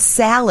 25 different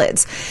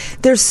salads.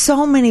 There's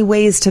so many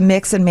ways to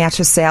mix and match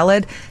a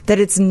salad that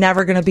it's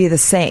never going to be the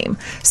same.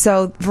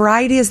 So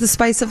variety is the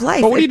spice of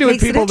life. But what do you do with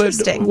makes it people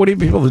interesting.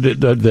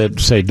 that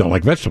say don't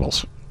like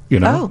vegetables? You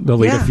know,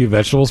 they'll eat a few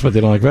vegetables, but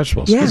they don't like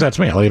vegetables. Yeah. Because that's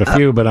me. I'll eat a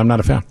few, but I'm not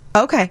a fan.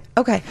 Okay.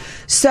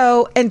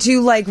 So, and do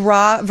you like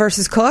raw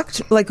versus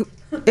cooked? Like,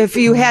 if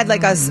you had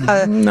like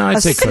no,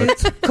 I'd say soup-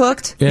 cooked.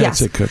 Cooked? Yeah,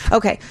 yes. I'd say cooked.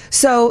 Okay.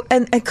 So,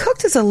 and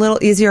cooked is a little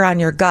easier on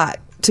your gut,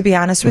 to be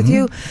honest with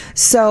you.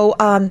 So,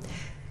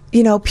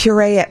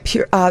 puree it,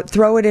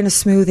 throw it in a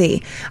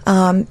smoothie,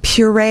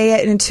 puree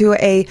it into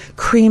a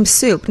cream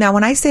soup. Now,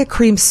 when I say a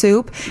cream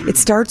soup, it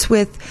starts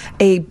with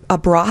a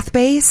broth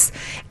base,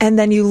 and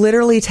then you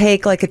literally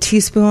take like a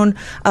teaspoon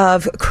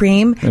of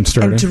cream And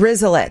stir it in.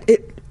 drizzle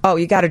it.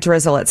 You got to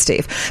drizzle it,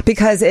 Steve,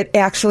 because it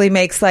actually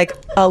makes like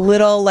a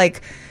little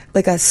like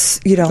a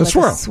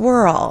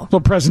swirl. Little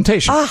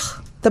presentation.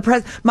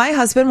 My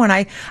husband, when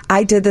I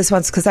did this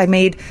once, because I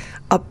made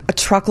a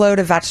truckload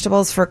of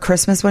vegetables for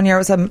Christmas one year. It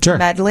was a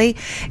medley.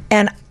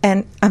 And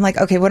I'm like,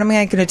 okay, what am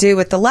I going to do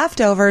with the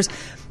leftovers?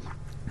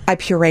 I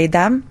pureed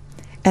them,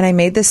 and I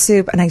made the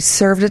soup, and I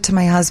served it to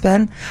my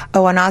husband.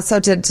 Oh, and also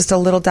did just a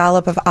little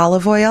dollop of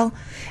olive oil.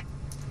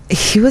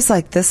 He was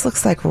like, this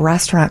looks like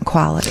restaurant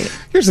quality.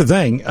 Here's the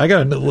thing. I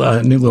got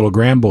a new little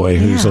grandboy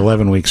who's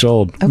 11 weeks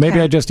old. Okay. Maybe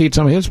I just eat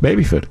some of his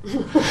baby food.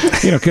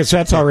 Because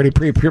that's already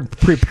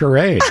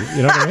pre-pureed.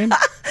 You know what I mean?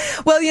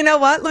 Well, you know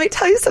what? Let me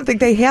tell you something.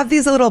 They have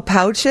these little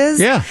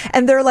pouches. Yeah.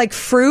 And they're like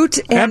fruit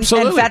and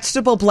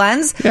vegetable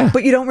blends. Yeah.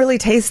 But you don't really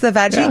taste the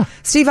veggie. Yeah.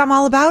 Steve, I'm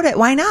all about it.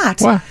 Why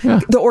not? Well, yeah.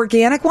 The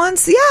organic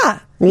ones? Yeah.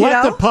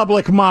 Let the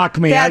public mock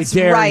me. That's I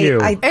dare right.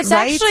 you. It's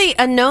actually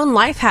a known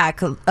life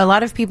hack. A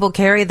lot of people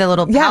carry the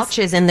little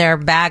pouches in their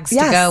bags to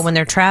go when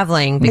they're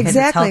traveling because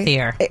it's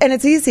healthier. And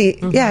it's easy.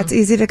 Yeah, it's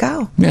easy to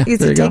go. Yeah, easy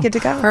there to you take go. it to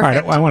go. All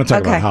right, I want to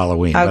talk about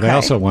Halloween, but I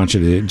also want you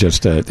to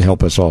just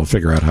help us all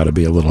figure out how to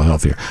be a little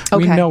healthier.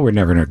 We know we're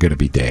never going to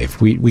be Dave.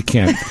 We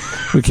can't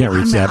reach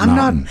that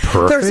mountain.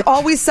 Perfect. There's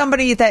always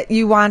somebody that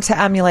you want to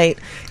emulate,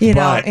 in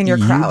your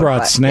crowd. You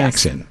brought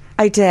snacks in.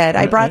 I did.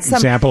 I brought some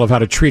example of how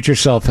to treat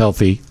yourself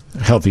healthy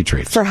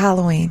treats for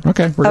Halloween.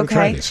 Okay, we're going to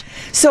try these.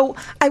 So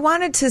I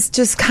wanted to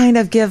just kind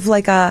of give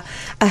like a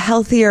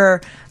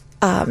healthier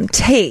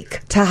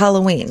take to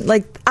Halloween.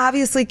 Like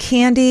obviously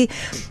candy,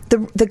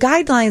 the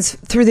guidelines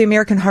through the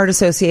American Heart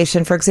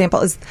Association, for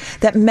example, is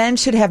that men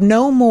should have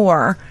no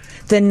more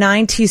than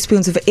 9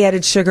 teaspoons of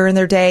added sugar in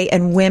their day,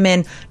 and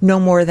women no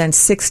more than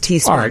 6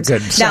 teaspoons. All right,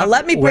 good. Now,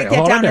 let me break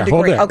that down to a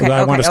degree. Hold there. Okay,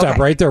 I want to stop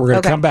right there. We're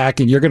going to Okay. come back,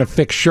 and you're going to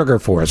fix sugar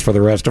for us for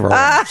the rest of our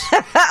lives.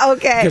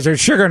 Okay. Because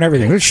there's sugar in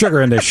everything. There's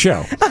sugar in this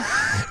show.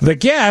 The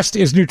guest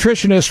is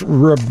nutritionist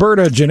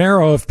Roberta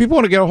Gennaro. If people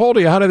want to get a hold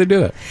of you, how do they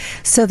do it?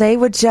 So they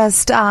would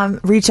just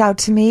reach out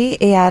to me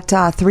at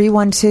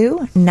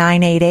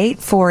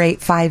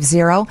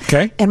 312-988-4850.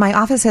 Okay. And my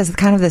office has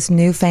kind of this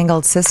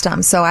newfangled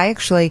system. So I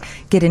actually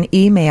get an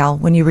email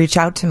when you reach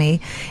out to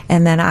me.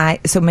 And then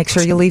so make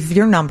sure you leave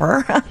your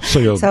number. So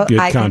you'll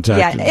get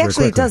contact. Yeah,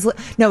 actually it does.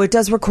 No, it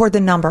does record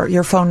the number,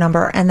 your phone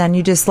number. And then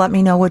you just let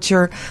me know what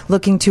you're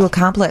looking to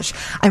accomplish.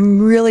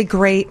 I'm really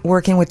great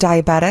working with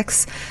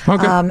diabetics.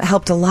 Okay.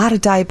 Helped a lot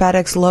of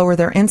diabetics lower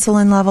their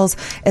insulin levels,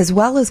 as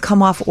well as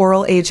come off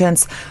oral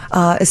agents,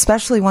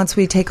 especially once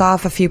we take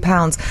off a few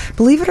pounds.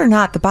 Believe it or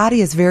not, the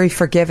body is very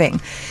forgiving.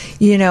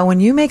 When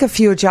you make a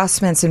few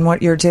adjustments in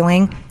what you're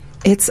doing,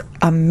 it's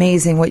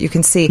amazing what you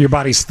can see. Your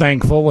body's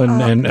thankful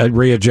and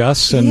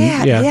readjusts. And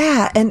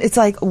yeah. And it's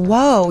like,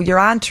 whoa, you're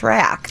on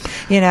track,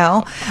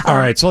 All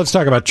right, so let's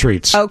talk about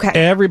treats. Okay.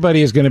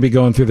 Everybody is going to be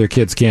going through their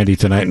kids' candy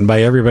tonight, and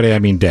by everybody, I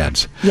mean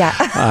dads. Yeah.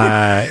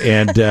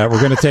 And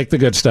we're going to take the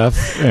good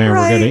stuff, and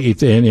we're going to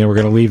eat, and we're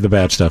going to leave the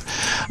bad stuff.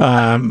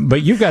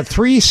 But you've got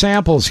 3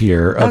 samples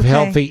here of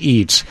healthy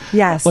eats.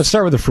 Yes. Let's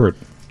start with the fruit.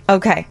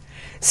 Okay.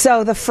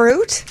 So the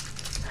fruit...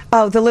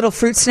 Oh, the little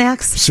fruit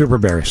snacks? Super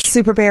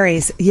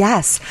berries,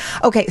 yes.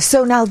 Okay,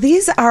 so now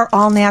these are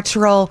all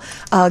natural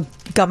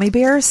gummy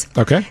bears.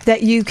 Okay.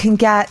 That you can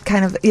get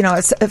kind of,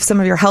 if some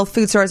of your health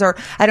food stores, or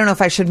I don't know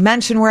if I should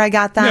mention where I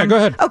got them. Yeah, go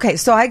ahead. Okay,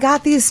 so I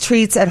got these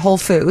treats at Whole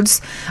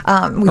Foods.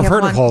 I've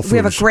heard of Whole Foods. We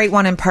have a great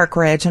one in Park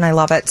Ridge, and I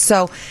love it.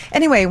 So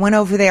anyway, went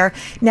over there.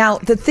 Now,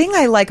 the thing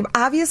I like,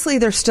 obviously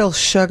there's still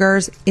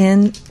sugars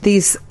in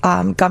these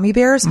gummy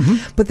bears,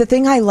 but the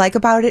thing I like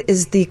about it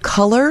is the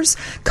colors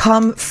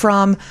come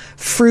from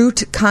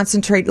fruit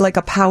concentrate, like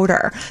a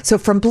powder. So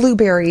from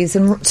blueberries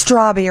and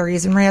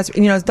strawberries and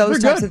raspberries, those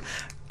They're types good. of...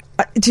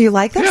 Do you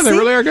like that? Yeah, they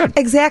really are good.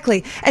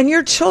 Exactly. And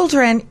your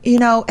children,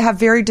 have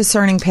very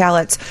discerning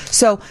palates.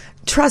 So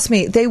trust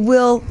me, they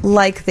will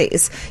like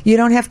these. You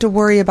don't have to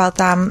worry about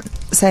them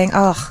saying,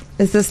 oh,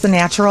 is this the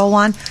natural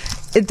one?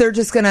 They're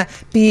just going to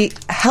be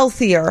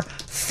healthier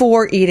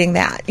for eating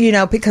that,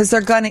 because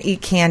they're going to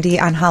eat candy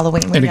on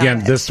Halloween. And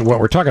again, this is what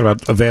we're talking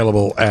about,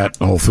 available at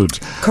Whole Foods.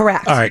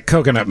 Correct. All right,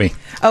 coconut me.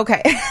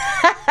 Okay.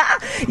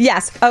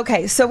 Yes.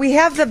 Okay. So we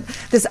have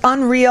this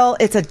Unreal.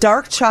 It's a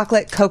dark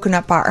chocolate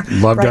coconut bar.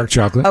 Love dark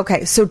chocolate.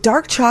 Okay. So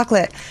dark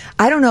chocolate.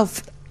 I don't know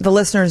if the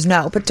listeners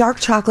know, but dark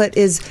chocolate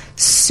is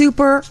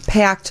super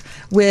packed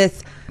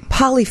with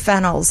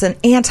polyphenols and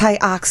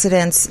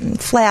antioxidants and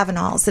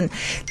flavanols and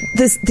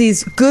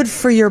these good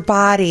for your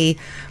body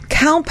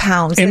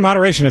compounds. In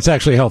moderation, it's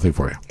actually healthy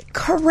for you.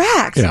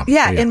 Correct.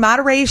 Yeah. In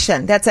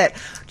moderation. That's it.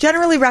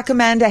 Generally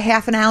recommend a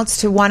half an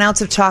ounce to 1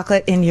 ounce of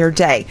chocolate in your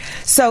day.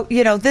 So,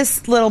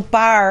 this little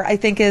bar, I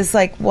think, is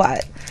like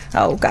what?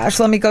 Oh, gosh.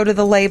 Let me go to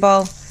the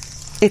label.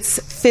 It's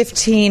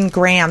 15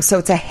 grams, so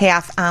it's a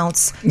half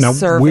ounce Now,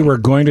 serving. we were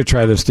going to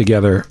try this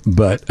together,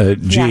 but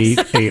G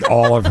ate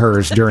all of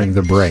hers during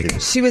the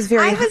break. She was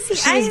very hungry.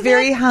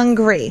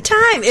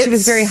 She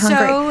was very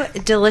hungry.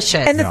 So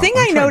delicious. And the thing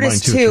I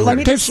noticed too, let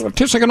me tastes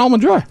like an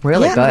Almond Joy.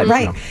 Really good.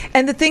 Right.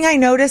 And the thing I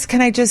noticed,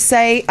 can I just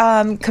say,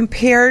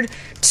 compared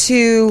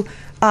to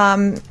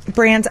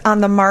brands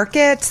on the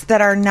market that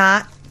are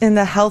not in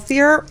the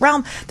healthier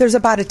realm, there's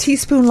about a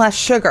teaspoon less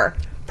sugar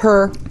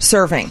per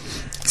serving.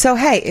 So,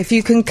 hey, if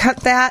you can cut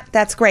that,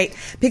 that's great.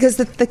 Because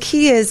the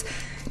key is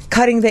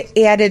cutting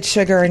the added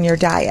sugar in your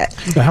diet.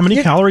 How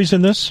many calories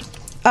in this?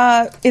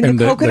 In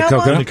the coconut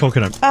one? In the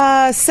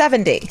coconut.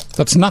 70.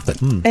 That's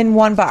nothing. In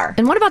one bar.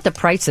 And what about the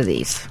price of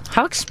these?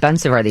 How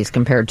expensive are these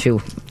compared to,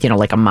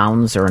 like a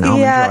Mounds or an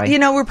Almond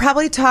Joy? We're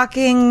probably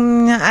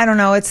talking, I don't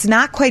know, it's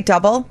not quite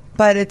double,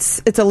 but it's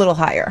a little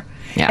higher.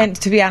 Yeah. And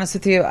to be honest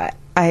with you,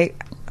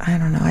 I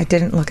don't know. I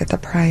didn't look at the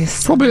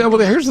price. Well,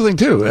 here's the thing,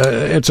 too.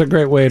 It's a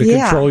great way to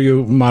control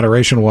you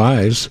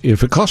moderation-wise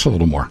if it costs a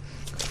little more.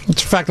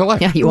 It's a fact of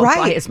life. Yeah, you won't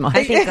buy as much.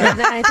 I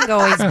think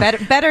always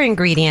better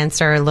ingredients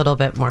are a little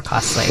bit more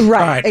costly.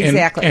 Right,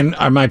 exactly. And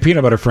my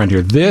peanut butter friend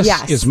here, this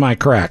is my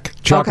crack.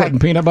 Chocolate and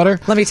peanut butter.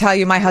 Let me tell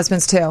you, my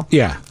husband's too.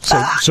 Yeah.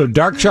 So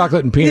dark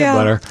chocolate and peanut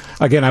butter.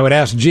 Again, I would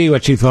ask G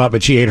what she thought,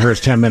 but she ate hers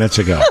 10 minutes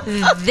ago.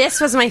 This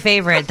was my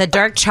favorite. The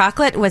dark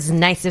chocolate was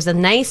nice. There's a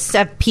nice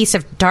piece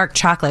of dark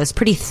chocolate. It was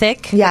pretty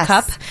thick, the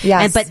cup.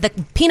 Yes. But the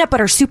peanut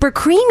butter super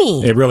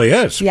creamy. It really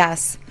is.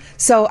 Yes.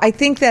 So I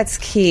think that's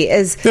key.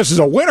 This is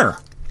a winner.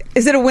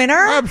 Is it a winner?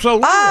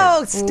 Absolutely.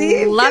 Oh,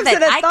 Steve Love gives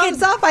it. a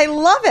thumbs up. I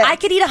love it. I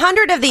could eat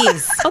 100 of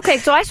these. Okay,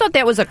 so I thought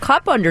that was a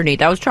cup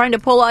underneath. I was trying to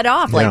pull it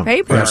off like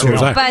paper. Yeah, so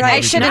was I. But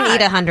I shouldn't eat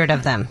 100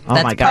 of them. Oh,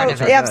 That's my God. part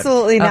of it.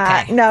 Absolutely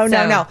not. Okay.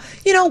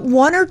 No.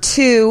 One or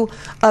two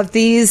of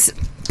these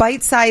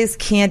bite-sized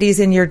candies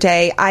in your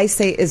day, I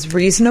say, is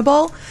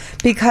reasonable,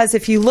 because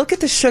if you look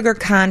at the sugar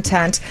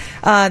content,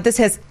 this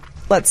has,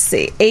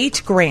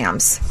 8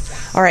 grams.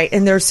 All right,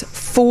 and there's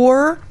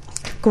 4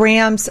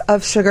 grams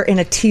of sugar in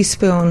a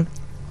teaspoon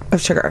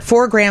of sugar.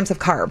 4 grams of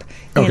carb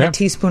in a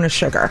teaspoon of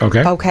sugar.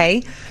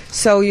 Okay.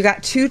 So you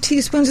got 2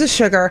 teaspoons of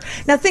sugar.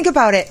 Now think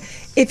about it.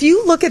 If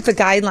you look at the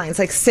guidelines,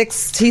 like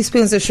 6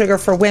 teaspoons of sugar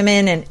for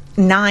women and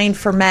 9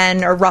 for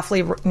men, or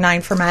roughly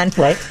 9 for men.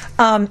 Right.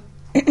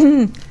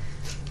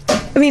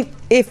 I mean,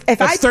 if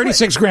that's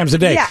 36 grams a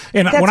day. Yeah,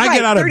 and when I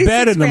get out of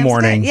bed in the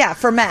morning,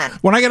 for men.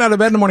 When I get out of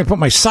bed in the morning, put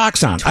my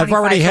socks on. I've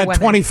already had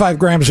 25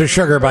 grams of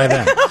sugar by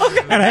then,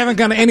 and I haven't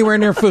gone anywhere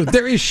near food.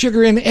 There is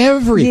sugar in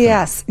everything.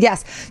 Yes.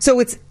 So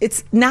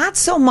it's not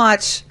so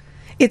much.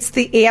 It's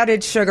the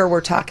added sugar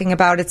we're talking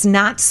about. It's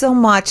not so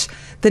much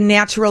the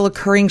natural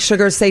occurring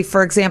sugars, say,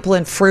 for example,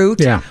 in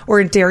fruit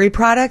or in dairy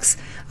products.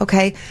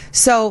 Okay.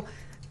 So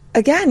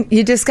again,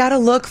 you just got to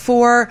look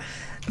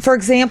for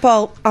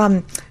example,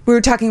 we were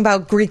talking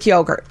about Greek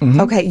yogurt.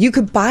 Okay, you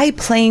could buy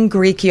plain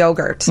Greek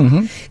yogurt,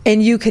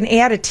 and you can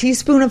add a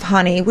teaspoon of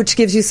honey, which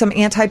gives you some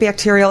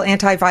antibacterial,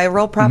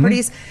 antiviral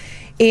properties,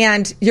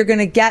 and you're going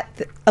to get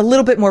a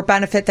little bit more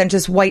benefit than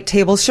just white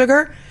table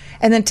sugar.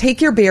 And then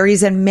take your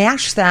berries and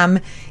mash them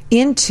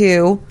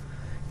into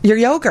your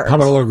yogurt. How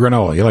about a little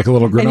granola? You like a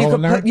little granola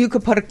in there? You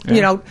could put,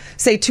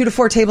 say 2 to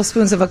 4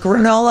 tablespoons of a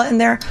granola in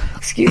there.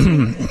 Excuse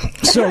me.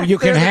 So you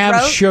can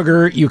have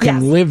sugar. You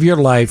can live your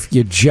life.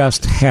 You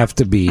just have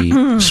to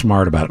be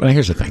smart about it. But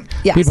here's the thing.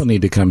 Yes. People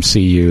need to come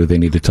see you. They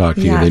need to talk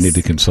to you. They need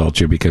to consult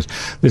you, because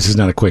this is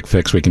not a quick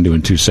fix we can do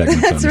in 2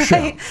 segments on the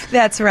show.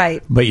 That's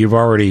right. But you've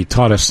already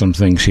taught us some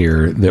things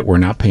here that were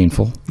not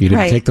painful. You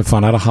didn't take the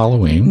fun out of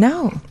Halloween.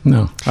 No.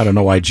 I don't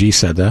know why G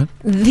said that.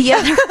 The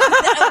other...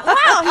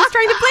 Wow, he's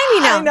trying to blame me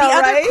now. I know, the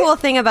other right? cool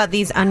thing about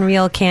these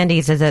Unreal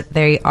candies is that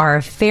they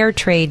are fair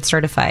trade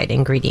certified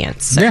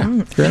ingredients. So.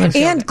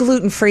 And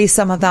gluten-free,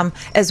 some of them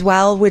as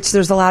well, which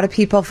there's a lot of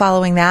people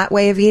following that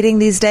way of eating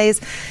these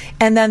days.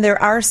 And then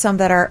there are some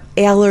that are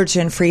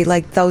allergen-free,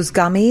 like those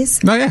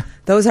gummies. Oh, yeah.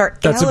 Those are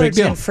That's a big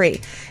deal.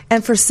 allergen-free.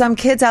 And for some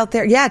kids out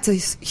there, it's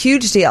a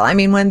huge deal. I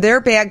mean, when their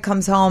bag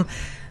comes home,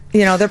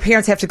 their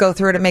parents have to go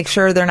through it and make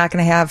sure they're not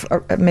going to have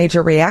a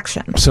major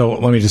reaction. So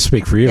let me just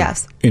speak for you.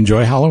 Yes.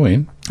 Enjoy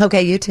Halloween.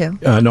 Okay, you too.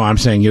 No, I'm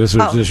saying this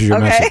is your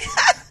message.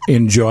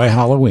 Enjoy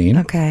Halloween.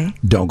 Okay.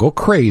 Don't go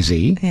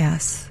crazy.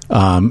 Yes.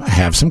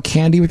 Have some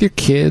candy with your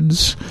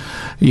kids.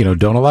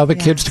 Don't allow the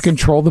kids to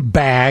control the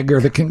bag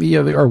or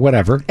or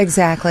whatever.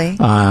 Exactly.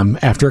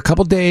 After a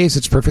couple days,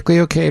 it's perfectly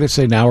okay to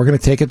say, now we're going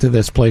to take it to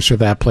this place or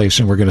that place,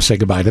 and we're going to say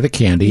goodbye to the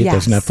candy. Yes. It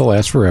doesn't have to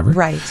last forever.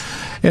 Right.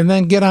 And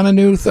then get on a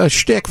new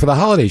shtick for the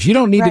holidays. You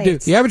don't need to do...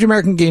 The average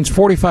American gains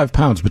 45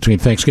 pounds between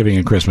Thanksgiving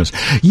and Christmas.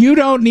 You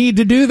don't need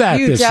to do that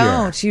this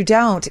year. You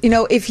don't.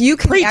 If you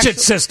can... Preach it,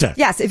 sister.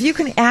 Yes, if you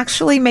can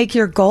actually make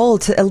your goal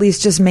to at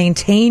least just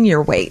maintain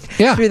your weight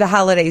through the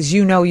holidays,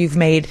 you've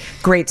made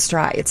great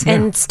strides.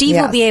 And Steve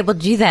will be able to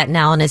do that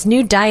now on his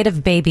new diet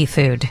of baby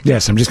food.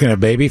 Yes, I'm just going to have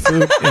baby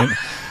food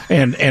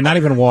and not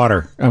even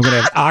water. I'm going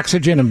to have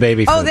oxygen and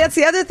baby food. Oh, that's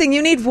the other thing.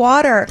 You need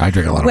water. I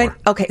drink a lot of water.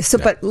 Okay, so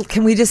but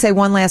can we just say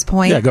one last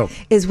point? Yeah, go.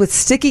 Is with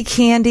sticky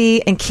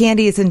candy and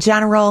candies in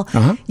general,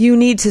 you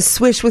need to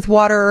swish with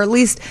water, or at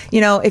least,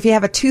 if you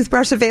have a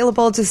toothbrush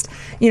available, just,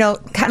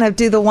 kind of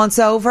do the once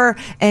over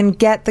and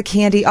get the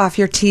candy off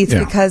your teeth,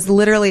 because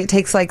literally it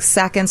takes like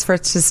seconds for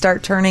it to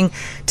start turning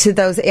to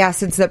those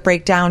acids that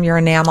break down your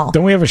enamel.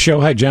 Don't we have a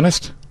show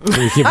hygienist? We're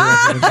going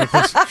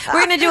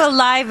to do a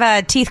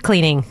live teeth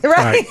cleaning.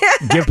 Right.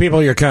 Give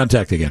people your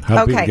contact again.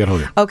 How do people get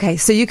hold of you? Okay,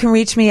 so you can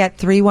reach me at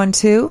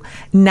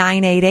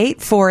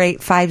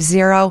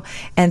 312-988-4850.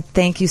 And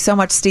thank you so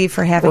much, Steve,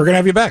 for having me. We're going to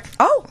have you back.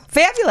 Oh,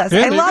 fabulous.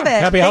 Yeah, I love it.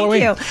 Happy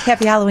Halloween. Thank you.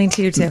 Happy Halloween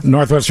to you, too.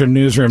 Northwestern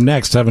Newsroom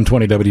next,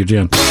 720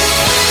 WGN.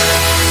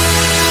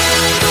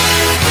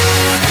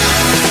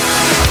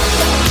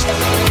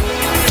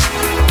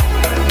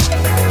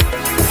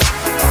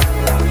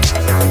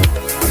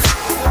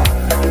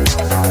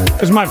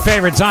 This is my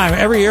favorite time.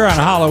 Every year on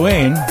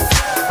Halloween,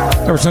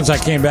 ever since I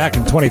came back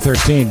in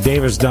 2013,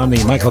 Dave has done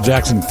the Michael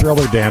Jackson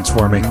Thriller dance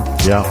for me.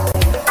 Yeah.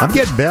 I'm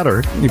getting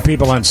better. You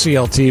people on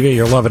CLTV,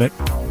 you're loving it.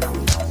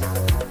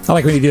 I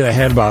like when you do the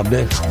head bob,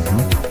 Dave. Give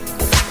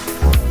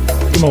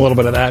him a little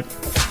bit of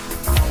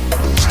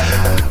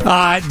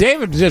that.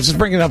 David is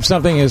bringing up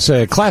something as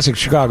a classic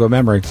Chicago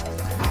memory.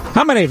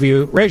 How many of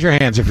you, raise your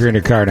hands if you're in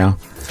your car now,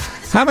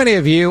 how many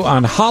of you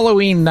on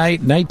Halloween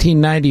night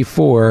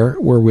 1994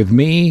 were with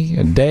me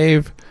and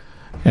Dave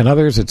and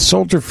others at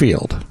Soldier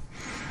Field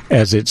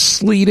as it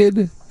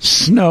sleeted,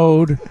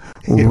 snowed,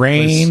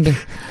 rained,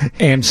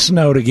 and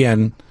snowed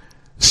again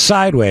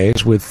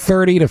sideways with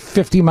 30 to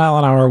 50 mile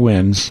an hour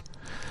winds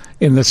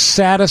in the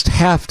saddest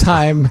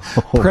halftime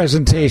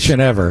presentation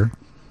ever?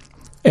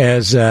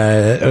 As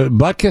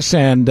Butkus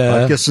and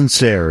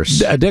Sayers,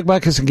 Dick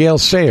Butkus and Gail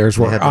Sayers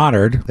were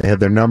honored. They had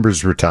their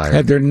numbers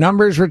retired.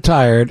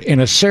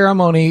 In a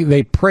ceremony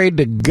they prayed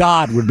to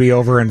God would be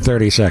over in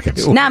 30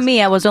 seconds. Not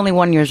me. I was only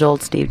 1 year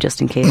old, Steve, just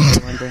in case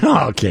you wondered.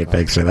 Okay,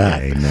 thanks for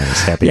that. Okay,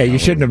 nice. Happy you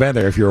shouldn't have been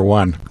there if you were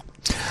one.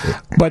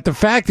 But the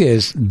fact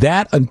is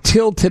that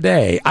until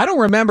today, I don't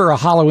remember a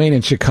Halloween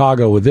in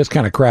Chicago with this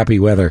kind of crappy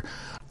weather.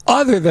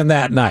 Other than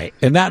that night,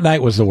 and that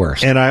night was the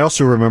worst. And I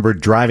also remember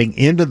driving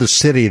into the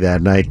city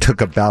that night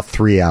took about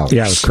 3 hours.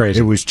 Yeah, it was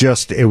crazy. It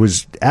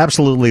was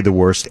absolutely the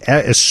worst.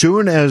 As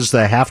soon as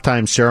the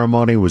halftime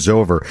ceremony was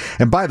over,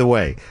 and by the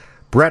way,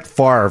 Brett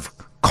Favre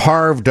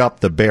carved up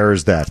the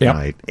Bears that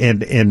night,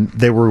 and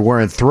they were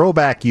wearing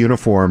throwback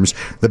uniforms.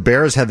 The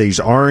Bears had these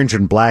orange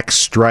and black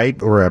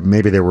stripe, or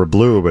maybe they were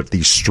blue, but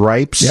these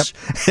stripes.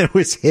 It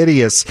was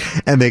hideous,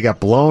 and they got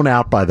blown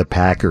out by the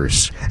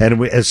Packers.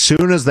 And as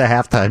soon as the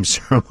halftime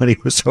ceremony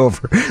was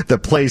over, the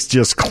place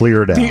just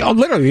cleared out.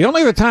 Literally, the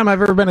only other time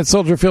I've ever been at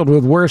Soldier Field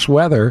with worse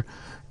weather,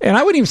 and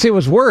I wouldn't even say it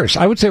was worse,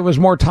 I would say it was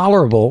more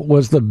tolerable,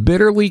 was the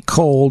bitterly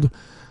cold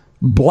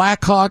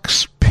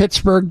Blackhawks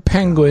Pittsburgh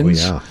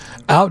Penguins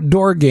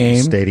outdoor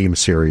game. Stadium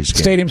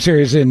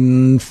Series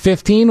in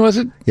 15, was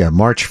it? Yeah,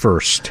 March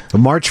 1st.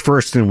 March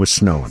 1st, and it was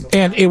snowing.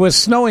 And it was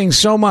snowing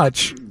so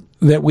much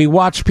that we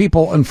watched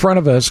people in front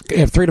of us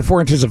have 3 to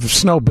 4 inches of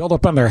snow build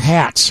up on their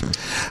hats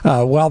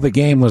while the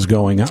game was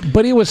going on.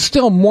 But it was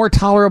still more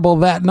tolerable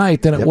that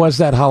night than it was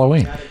that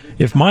Halloween.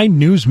 If my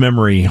news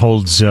memory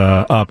holds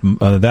up,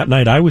 that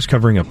night I was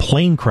covering a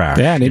plane crash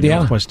in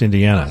Indiana. Northwest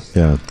Indiana.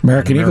 Yeah,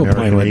 American Eagle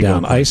plane went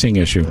down. Icing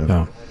issue.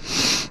 Yeah.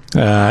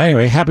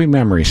 Anyway, happy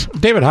memories.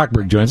 David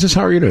Hochberg joins us.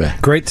 How are you today?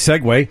 Great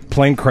segue.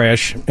 Plane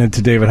crash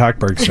into David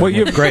Hochberg. Well,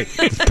 you're great.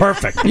 It's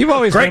perfect. You've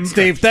always great, been,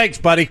 Steve. Thanks,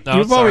 buddy.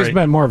 You've always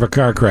been more of a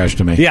car crash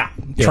to me. Yeah.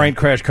 Train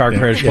crash, car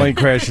crash, plane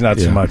crash, not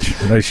so much.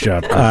 Nice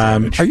job.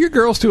 Are your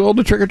girls too old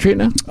to trick or treat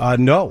now?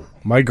 No.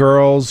 My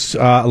girls,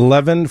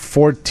 11,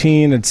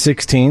 14, and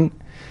 16.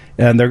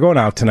 And they're going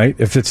out tonight.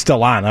 If it's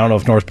still on, I don't know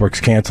if Northbrook's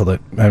canceled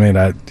it. I mean,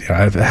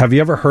 have you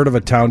ever heard of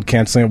a town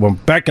canceling it? Well,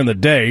 back in the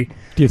day.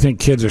 Do you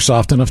think kids are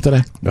soft enough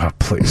today? Oh,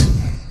 please.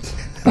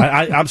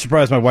 I'm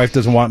surprised my wife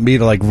doesn't want me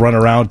to run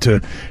around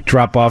to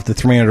drop off the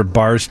 300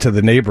 bars to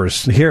the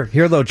neighbors. Here,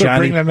 though,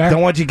 Johnny.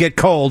 Don't want you to get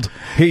cold.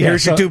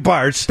 Here's your 2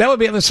 bars. That would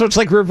be so. It's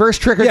like reverse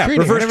trick or treating.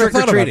 Reverse trick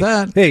or treating.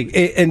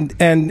 Hey,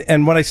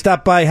 and when I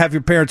stop by, have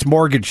your parents'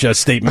 mortgage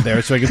statement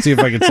there, so I can see if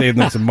I can save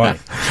them some money.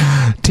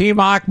 Team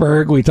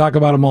Hochberg, we talk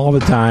about them all the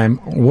time.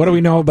 What do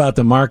we know about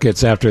the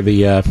markets after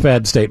the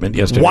Fed statement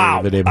yesterday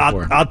or the day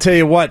before? I'll tell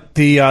you what,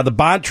 the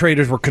bond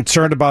traders were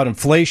concerned about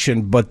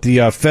inflation, but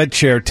the Fed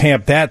chair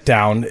tamped that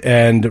down,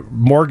 and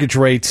mortgage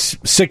rates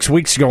 6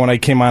 weeks ago when I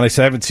came on, I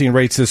said I haven't seen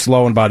rates this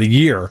low in about a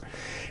year.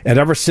 And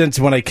ever since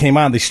when I came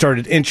on, they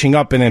started inching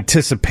up in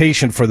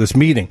anticipation for this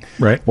meeting.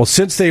 Right. Well,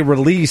 since they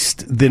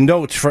released the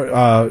notes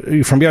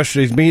from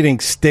yesterday's meeting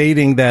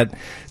stating that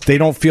they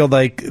don't feel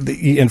like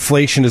the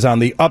inflation is on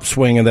the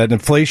upswing and that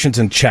inflation's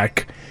in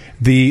check,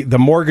 the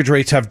mortgage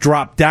rates have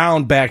dropped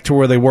down back to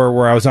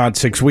where I was on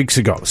 6 weeks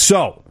ago.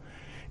 So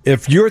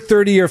if your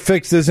 30-year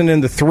fix isn't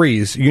in the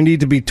threes, you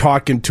need to be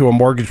talking to a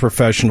mortgage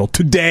professional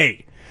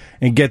today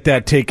and get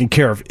that taken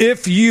care of.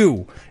 If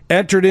you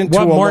entered into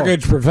what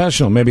mortgage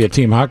professional? Maybe a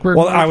Team Hochberg?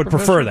 Well, I would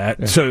prefer that.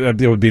 Yeah. So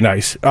it would be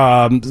nice.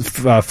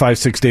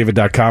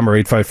 56david.com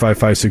or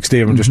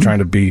 855-56David. I'm just trying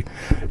to be,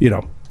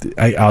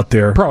 out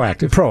there.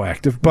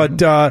 Proactive.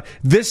 But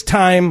this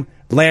time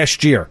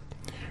last year,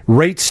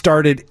 rates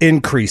started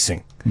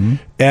increasing. Mm-hmm.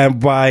 And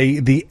by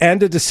the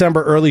end of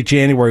December, early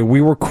January, we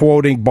were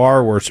quoting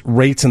borrowers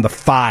rates in the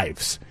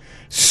fives.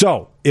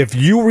 So if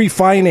you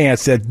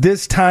refinanced at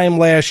this time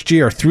last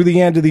year through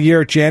the end of the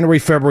year, January,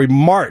 February,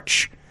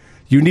 March,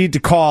 you need to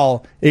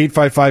call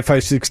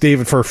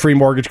 855-56David for a free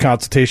mortgage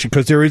consultation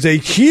because there is a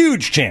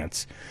huge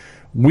chance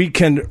we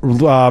can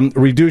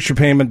reduce your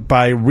payment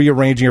by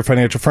rearranging your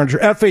financial furniture.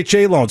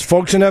 FHA loans.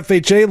 Folks in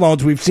FHA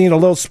loans, we've seen a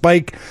little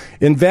spike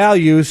in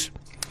values.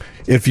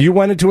 If you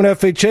went into an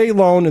FHA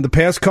loan in the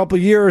past couple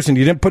of years and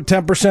you didn't put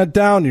 10%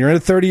 down, you're in a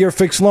 30-year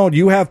fixed loan,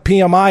 you have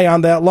PMI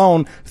on that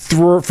loan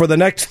for the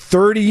next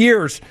 30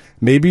 years.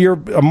 Maybe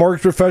a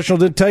mortgage professional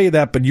didn't tell you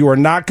that, but you are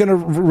not going to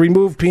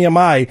remove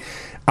PMI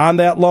on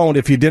that loan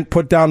if you didn't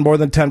put down more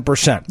than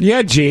 10%.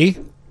 Yeah, G.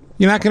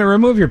 You're not going to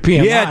remove your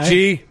PMI. Yeah,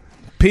 G.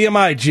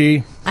 PMI,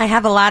 G. I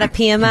have a lot of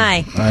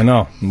PMI. I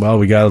know. Well,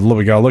 we got to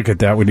look at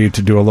that. We need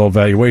to do a little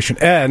evaluation.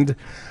 And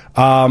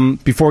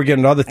before we get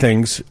into other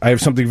things, I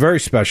have something very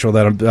special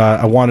that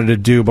I wanted to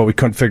do, but we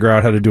couldn't figure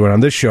out how to do it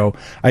on this show.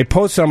 I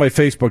posted on my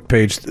Facebook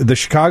page, the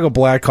Chicago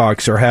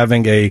Blackhawks are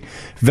having a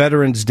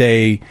Veterans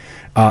Day,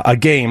 a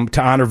game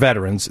to honor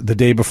veterans the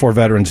day before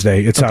Veterans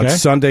Day. It's on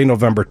Sunday,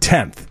 November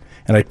 10th.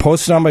 And I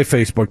posted on my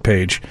Facebook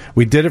page.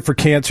 We did it for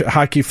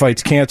Hockey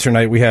Fights Cancer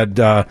Night. We had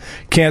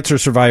cancer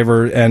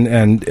survivor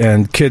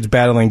and kids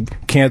battling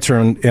cancer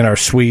in our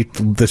suite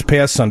this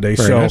past Sunday.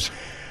 Very nice.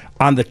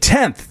 On the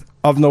 10th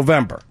of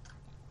November,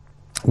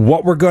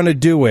 what we're going to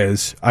do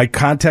is I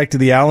contacted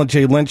the Alan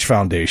J. Lynch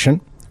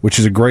Foundation, which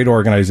is a great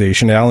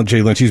organization. Alan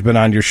J. Lynch, he's been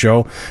on your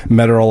show,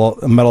 Medal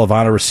of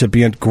Honor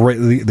recipient.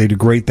 They do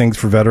great things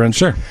for veterans.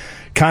 Sure.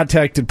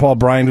 Contacted Paul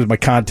Bryan, who's my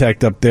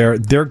contact up there.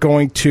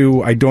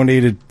 I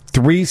donated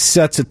 3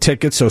 sets of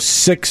tickets, so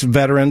 6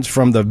 veterans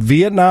from the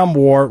Vietnam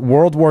War,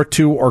 World War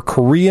II, or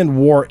Korean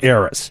War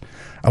eras.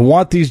 I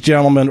want these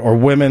gentlemen or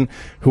women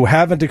who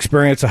haven't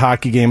experienced a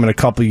hockey game in a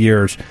couple of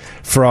years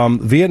from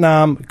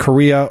Vietnam,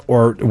 Korea,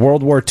 or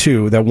World War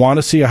II that want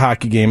to see a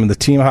hockey game in the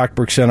Team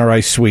Hochberg Center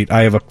Ice Suite.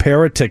 I have a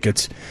pair of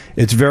tickets.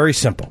 It's very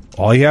simple.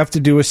 All you have to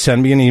do is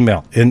send me an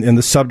email. In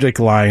the subject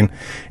line,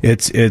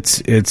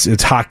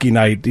 it's hockey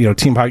night,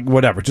 team hockey,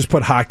 whatever. Just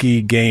put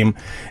hockey game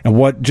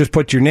and just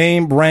put your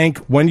name, rank,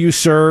 when you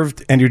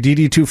served, and your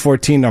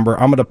DD-214 number.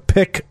 I'm going to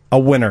pick a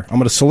winner. I'm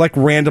going to select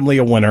randomly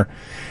a winner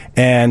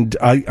and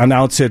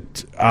announce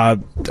it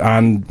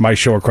on my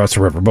show across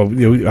the river. But I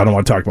don't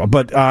want to talk about it.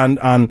 But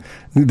on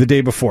the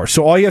day before.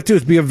 So all you have to do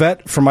is be a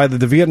vet from either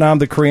the Vietnam,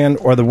 the Korean,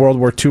 or the World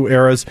War II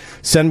eras.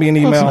 Send me an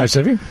email. Well, that's nice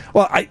of you.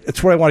 Well,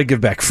 it's what I want to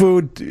give back.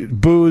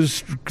 Food,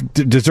 booze,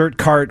 dessert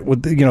cart,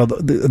 with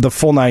the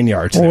full 9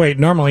 yards. Oh, wait,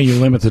 normally you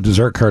limit the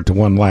dessert cart to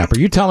 1 lap. Are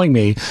you telling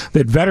me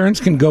that veterans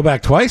can go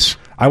back twice?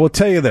 I will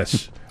tell you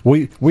this.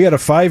 We had a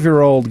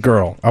 5-year-old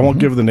girl. I won't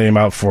give the name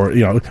out for it.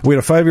 We had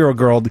a 5-year-old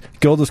girl.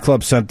 Gilda's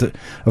Club sent a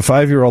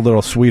 5-year-old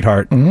little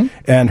sweetheart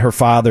and her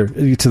father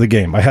to the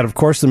game. I had, of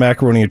course, the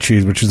macaroni and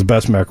cheese, which is the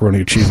best macaroni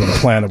and cheese on the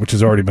planet, which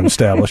has already been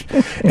established,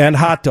 and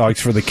hot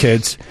dogs for the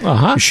kids.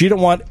 She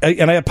didn't want,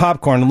 and I had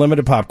popcorn,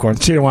 unlimited popcorn.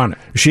 She didn't want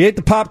it. She ate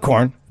the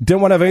popcorn.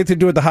 Didn't want to have anything to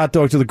do with the hot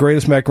dogs or the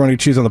greatest macaroni and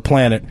cheese on the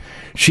planet.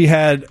 She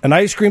had an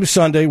ice cream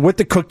sundae with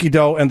the cookie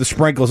dough and the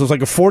sprinkles. It was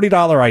like a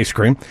 $40 ice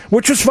cream,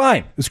 which was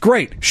fine. It was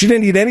great. She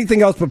didn't eat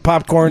anything else but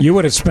popcorn. You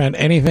would have spent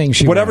anything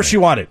whatever she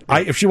wanted.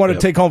 If she wanted to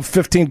take home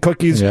 15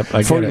 cookies for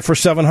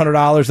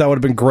 $700, that would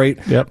have been great.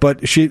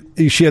 But she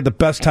had the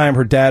best time.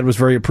 Her dad was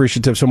very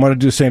appreciative. So I'm going to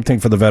do the same thing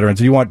for the veterans.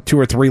 If you want 2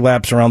 or 3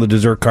 laps around the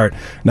dessert cart,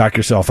 knock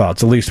yourself out.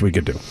 It's the least we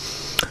could do.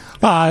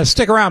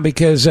 Stick around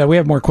because we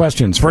have more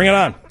questions. Bring it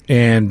on.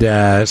 And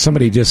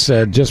somebody just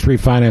said, just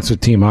refinance with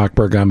Team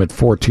Hochberg. I'm at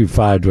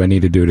 425. Do I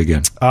need to do it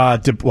again? A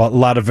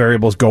lot of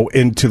variables go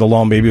into the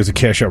loan. Maybe it was a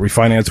cash out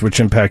refinance,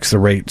 which impacts the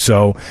rate.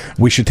 So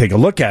we should take a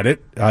look at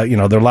it. There are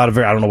a lot of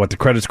I don't know what the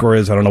credit score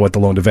is. I don't know what the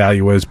loan to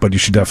value is, but you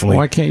should definitely.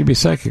 Why can't you be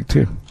psychic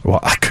too?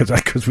 Well,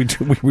 because we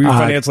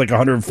refinanced like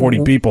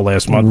 140 people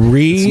last month.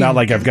 It's not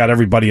like I've got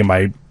everybody in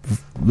my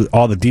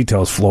all the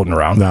details floating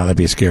around. No, that'd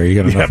be scary. You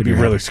got enough it'd be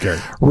really scary.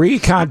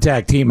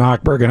 Recontact Team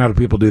Hochberg, and how do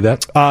people do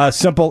that?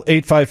 Simple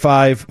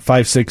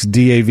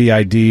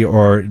 855-56-DAVID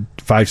or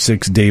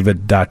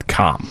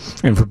 56david.com.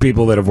 And for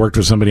people that have worked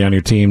with somebody on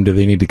your team, do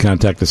they need to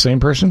contact the same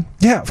person?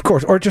 Yeah, of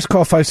course. Or just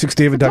call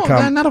 56david.com.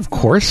 No, not of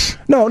course.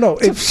 No.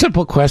 It's a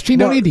simple question. You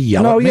don't need to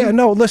yell at me.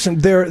 Listen.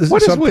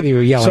 What is with you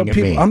yelling at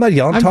me? I'm not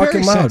yelling. I'm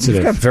talking very loud.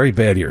 sensitive. You've got very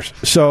bad ears.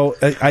 So,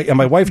 and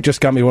my wife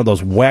just got me one of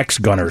those wax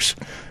gunners,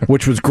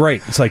 which was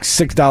great. It's like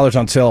 $6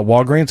 on sale at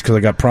Walgreens because I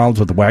got problems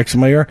with the wax in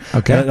my ear.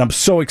 Okay. And I'm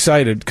so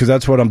excited because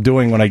that's what I'm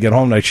doing when I get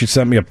home tonight. She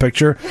sent me a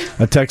text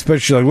picture.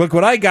 She's like, look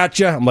what I got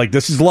you. I'm like,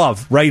 this is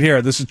love right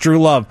here. This is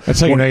true love. That's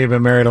how you know you've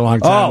been married a long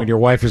time when your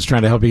wife is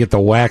trying to help you get the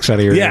wax out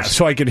of your ears. Yeah,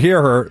 so I could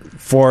hear her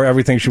for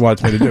everything she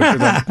wants me to do.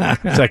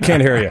 So I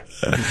can't hear you.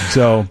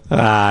 So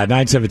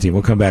 917.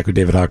 We'll come back with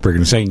David Hochberg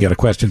in a second. Get a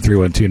question,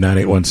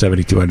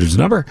 312-981-7200 is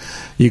the number.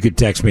 You could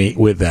text me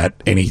with that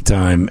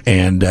anytime,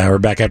 and we're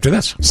back after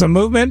this. Some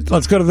movement.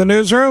 Let's go to the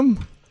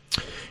newsroom.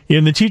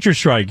 In the teacher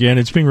strike, and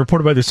it's being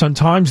reported by the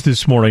Sun-Times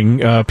this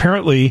morning,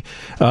 apparently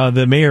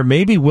the mayor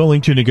may be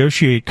willing to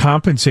negotiate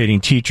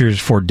compensating teachers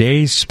for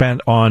days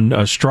spent on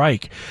a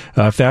strike,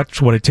 if that's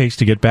what it takes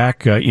to get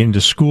back into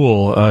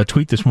school. A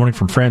tweet this morning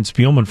from Fran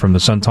Spielman from the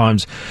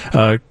Sun-Times,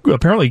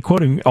 apparently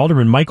quoting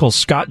Alderman Michael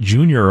Scott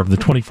Jr. of the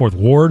 24th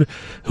Ward,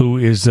 who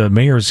is the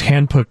mayor's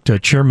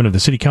handpicked chairman of the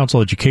City Council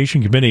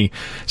Education Committee,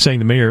 saying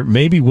the mayor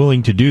may be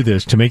willing to do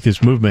this, to make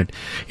this movement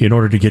in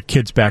order to get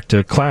kids back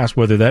to class,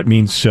 whether that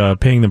means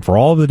paying them for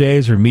all of the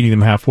days or meeting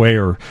them halfway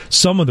or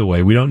some of the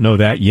way. We don't know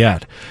that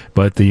yet.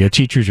 But the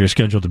teachers are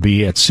scheduled to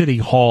be at City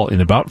Hall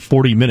in about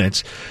 40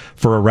 minutes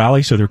for a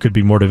rally, so there could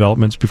be more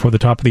developments before the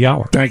top of the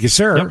hour. Thank you,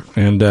 sir. Yep.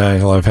 And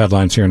he'll have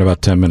headlines here in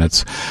about 10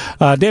 minutes.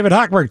 David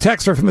Hochberg,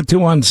 texter from the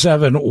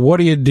 217. What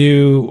do you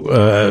do?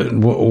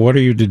 What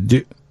are you to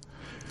do?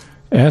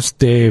 Ask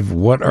Dave,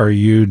 what are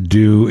you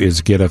do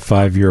is get a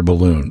 5-year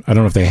balloon. I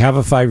don't know if they have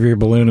a 5-year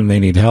balloon and they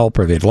need help,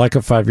 or they'd like a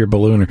 5-year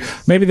balloon, or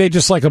maybe they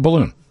just like a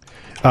balloon.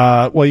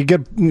 Well, you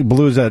get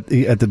blues at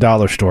the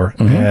dollar store,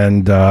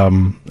 and I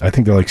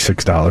think they're like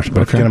 $6.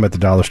 But if you get them at the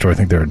dollar store, I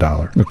think they're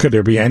 $1. Could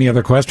there be any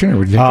other question? Or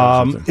would you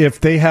think if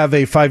they have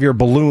a 5-year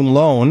balloon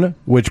loan,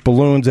 which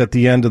balloons at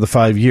the end of the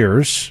 5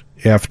 years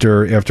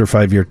after a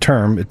 5-year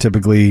term,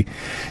 typically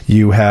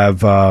you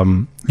have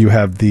you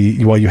have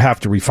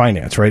to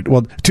refinance, right?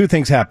 Well, two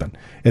things happen.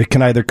 It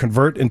can either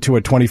convert into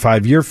a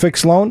 25-year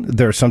fixed loan.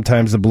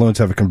 Sometimes the balloons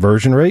have a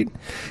conversion rate,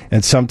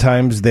 and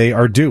sometimes they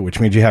are due, which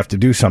means you have to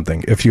do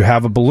something. If you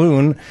have a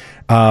balloon,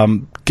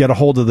 get a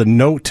hold of the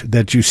note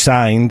that you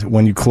signed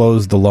when you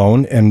closed the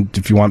loan, and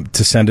if you want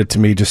to send it to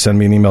me, just send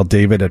me an email,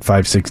 David at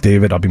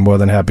 56David. I'll be more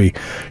than happy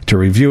to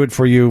review it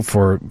for you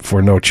for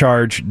no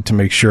charge, to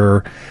make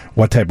sure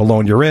what type of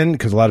loan you're in,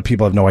 because a lot of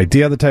people have no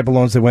idea the type of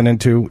loans they went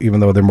into, even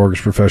though their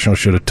mortgage professional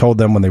should have told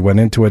them when they went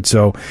into it.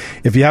 So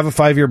if you have a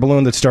 5-year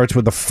balloon that starts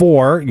with a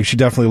 4, you should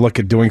definitely look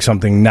at doing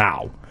something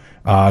now,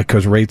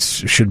 because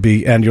rates should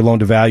be, and your loan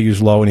to value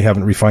is low, and you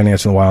haven't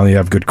refinanced in a while, and you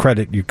have good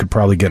credit, you could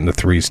probably get into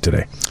 3s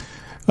today.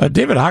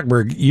 David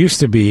Hochberg used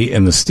to be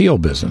in the steel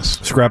business.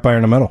 Scrap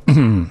iron and metal.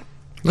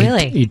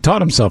 Really? He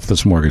taught himself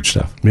this mortgage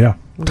stuff. Yeah.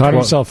 Taught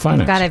himself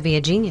finance. Got to be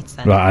a genius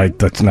then.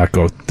 Let's not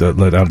go.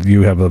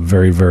 You have a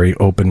very, very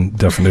open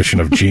definition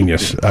of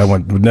genius. I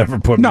would never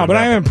put. No, but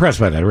I am impressed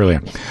by that. I really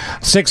am.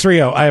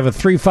 630. I have a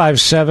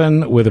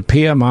 357 with a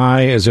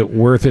PMI. Is it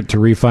worth it to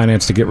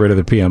refinance to get rid of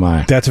the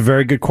PMI? That's a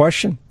very good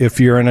question.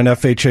 If you're in an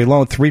FHA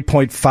loan,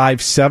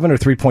 3.57 or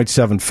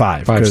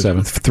 3.75.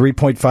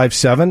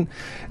 3.57.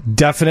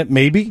 Definite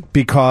maybe,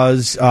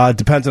 because it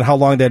depends on how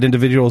long that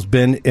individual has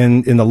been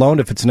in the loan.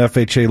 If it's an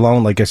FHA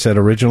loan, like I said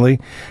earlier,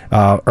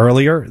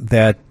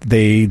 that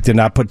they did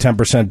not put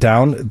 10%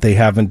 down, they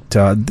haven't.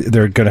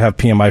 They're going to have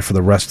PMI for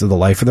the rest of the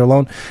life of their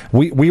loan.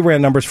 We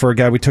ran numbers for a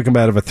guy. We took him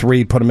out of a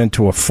 3, put him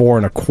into a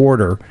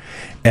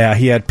 4.25.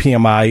 He had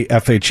PMI,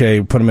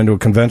 FHA, put him into a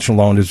conventional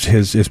loan.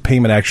 His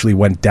payment actually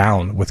went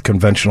down with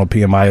conventional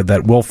PMI.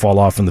 That will fall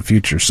off in the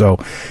future. So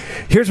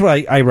here's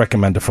what I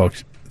recommend to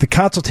folks. The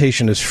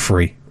consultation is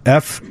free.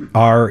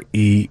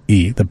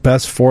 FREE, the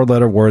best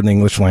 4-letter word in the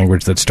English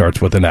language that starts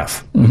with an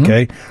F.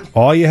 Okay?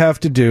 All you have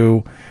to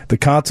do, the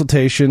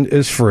consultation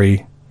is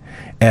free,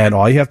 and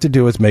all you have to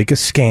do is make a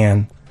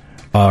scan.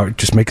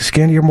 Just make a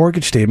scan of your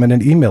mortgage statement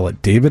and email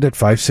it, David at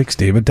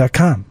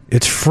 56david.com.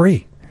 It's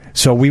free.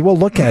 So we will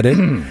look at it.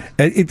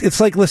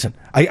 It's like, listen,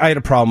 I had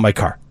a problem with my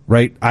car,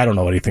 right? I don't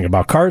know anything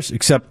about cars,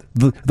 except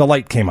the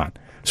light came on.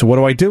 So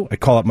what do? I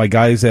call up my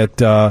guys at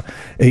the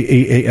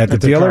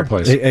dealer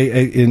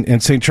in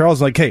St.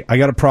 Charles. Like, hey, I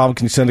got a problem.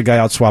 Can you send a guy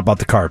out, swap out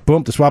the car?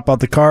 Boom, to swap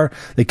out the car.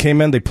 They came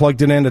in, they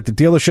plugged it in at the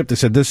dealership. They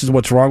said, this is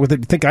what's wrong with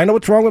it. You think I know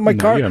what's wrong with my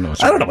car? You don't know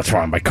I don't know what's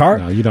wrong with my car.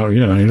 No, you don't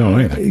know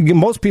anything.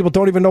 Most people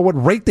don't even know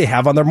what rate they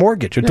have on their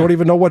mortgage, or don't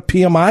even know what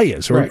PMI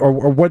is, or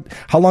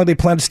how long they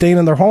plan to stay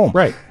in their home.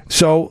 Right.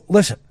 So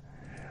listen.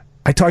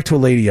 I talked to a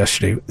lady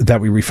yesterday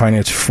that we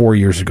refinanced 4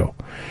 years ago.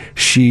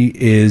 She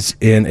is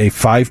in a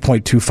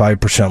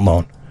 5.25%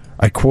 loan.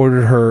 I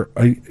quoted her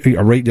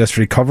a rate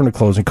yesterday covering the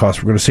closing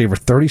costs. We're going to save her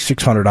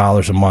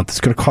 $3,600 a month. It's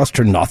going to cost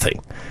her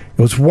nothing.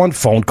 It was one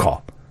phone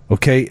call.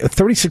 Okay,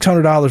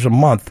 $3,600 a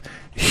month,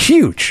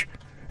 huge.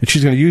 And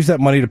she's going to use that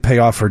money to pay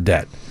off her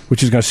debt,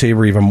 which is going to save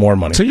her even more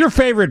money. So your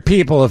favorite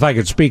people, if I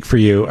could speak for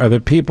you, are the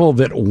people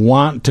that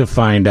want to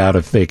find out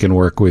if they can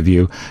work with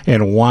you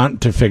and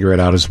want to figure it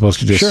out as opposed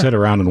to just sit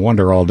around and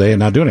wonder all day and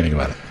not do anything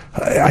about it.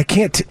 I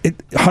can't.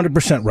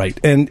 100% right,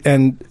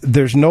 and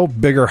there's no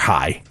bigger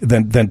high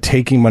than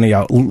taking money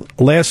out.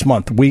 Last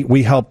month,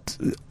 we helped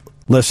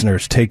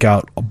listeners take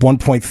out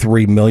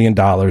 $1.3 million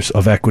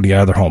of equity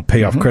out of their home,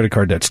 pay off credit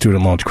card debt,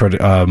 student loans,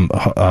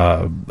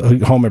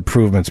 home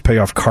improvements, pay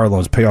off car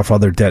loans, pay off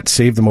other debt,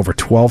 save them over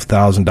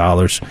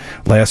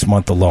 $12,000 last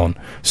month alone.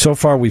 So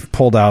far, we've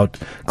pulled out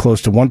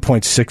close to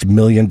 $1.6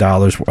 million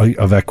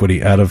of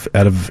equity out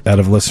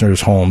of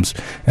listeners' homes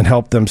and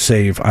helped them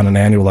save on an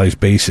annualized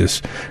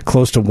basis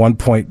close to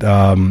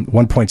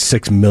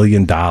 $1.6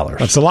 million.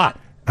 That's a lot.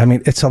 I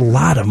mean, it's a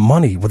lot of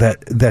money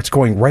that's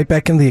going right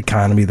back in the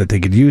economy that they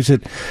could use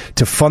it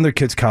to fund their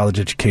kids' college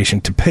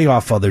education, to pay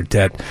off other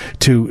debt,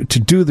 to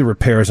do the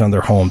repairs on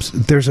their homes.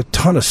 There's a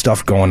ton of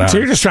stuff going on. So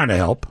you're just trying to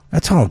help.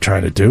 That's all I'm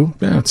trying to do.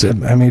 Yeah, that's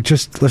it. I mean,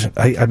 just listen,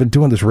 I've been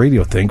doing this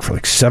radio thing for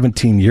like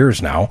 17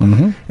 years now,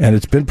 and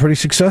it's been pretty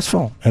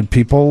successful. And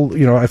people,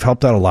 I've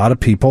helped out a lot of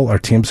people. Our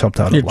team's helped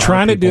out a lot of people. You're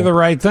trying to do the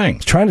right thing.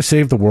 Trying to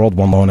save the world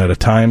one loan at a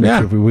time.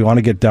 Yeah. If we want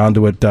to get down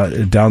to it,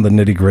 down the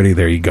nitty-gritty,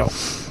 there you go.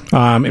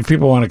 If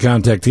people want to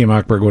contact Team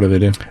Hochberg, what do they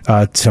do?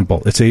 It's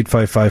simple. It's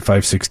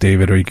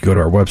 855-56-DAVID, or you can go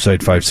to our website,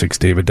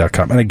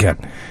 56david.com. And again,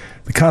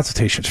 the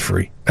consultation's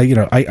free.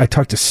 I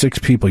talked to 6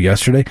 people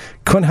yesterday.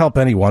 Couldn't help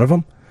any one of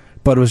them,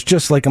 but it was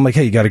just like, I'm like,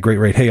 hey, you got a great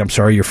rate. Hey, I'm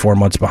sorry you're 4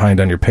 months behind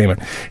on your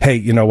payment. Hey,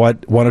 you know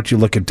what? Why don't you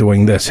look at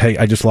doing this? Hey,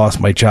 I just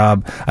lost my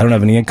job. I don't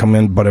have any income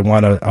in, but I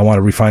want to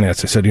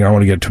refinance. I said, I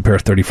want to get 2 pair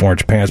of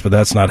 34-inch pants, but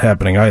that's not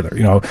happening either.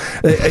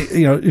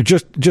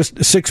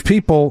 Just 6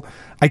 people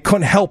I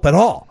couldn't help at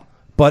all.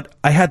 But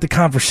I had the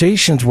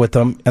conversations with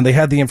them, and they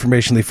had the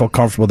information. They felt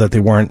comfortable that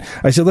they weren't.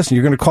 I said, listen,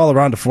 you're going to call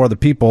around to 4 other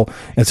people,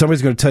 and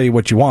somebody's going to tell you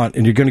what you want,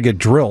 and you're going to get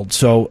drilled.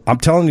 So I'm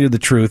telling you the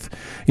truth.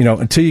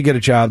 Until you get a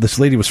job, this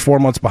lady was 4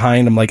 months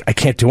behind. I'm like, I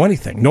can't do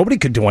anything. Nobody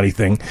could do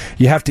anything.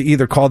 You have to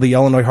either call the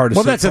Illinois Heart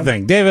Well, that's the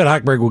thing. David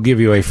Hochberg will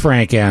give you a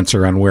frank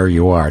answer on where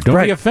you are.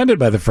 Don't be offended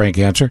by the frank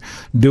answer.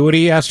 Do what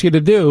he asks you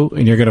to do,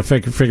 and you're going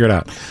to figure it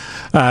out.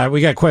 We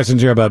got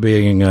questions here about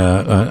being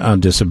on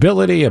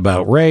disability,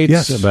 about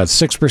rates, about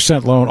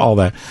 6% loan, all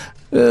that.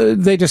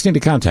 They just need to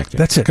contact you.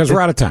 That's it. Because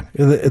we're out of time.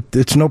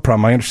 It's no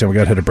problem. I understand. We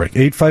got to hit a break.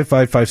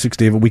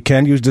 855-56-DAVID. We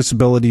can use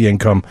disability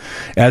income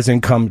as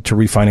income to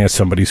refinance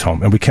somebody's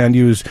home. And we can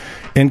use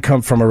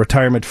income from a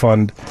retirement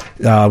fund.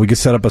 We can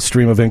set up a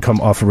stream of income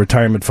off a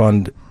retirement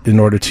fund in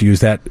order to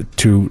use that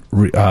to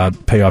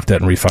pay off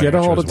debt and refinance. Get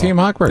a hold of Team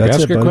Hochberg.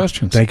 Ask your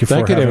questions. Thank you,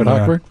 David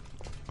Hochberg.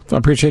 I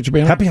appreciate you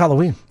being Happy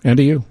Halloween. And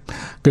to you.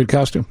 Good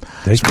costume.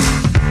 Thank you.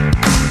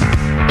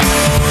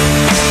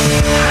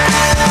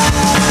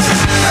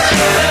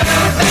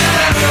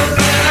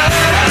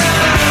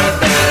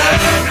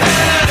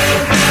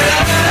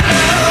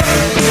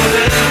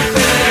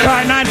 All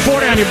right,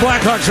 940 on your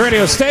Blackhawks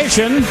radio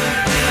station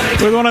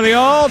with one of the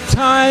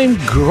all-time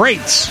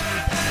greats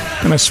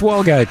and a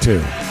swell guy, too.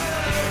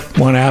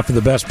 One half of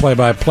the best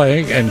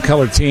play-by-play and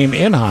color team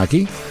in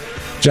hockey,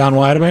 John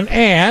Weideman,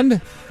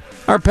 and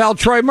our pal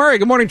Troy Murray.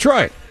 Good morning,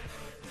 Troy.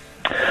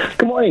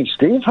 Good morning,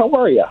 Steve. How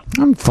are you?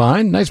 I'm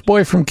fine. Nice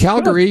boy from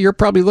Calgary. You're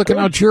probably looking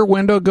out your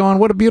window going,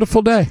 what a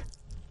beautiful day.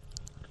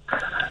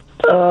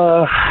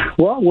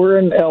 Well, we're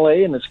in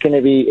L.A., and it's going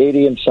to be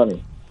 80 and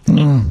sunny.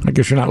 I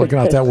guess you're not looking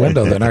out that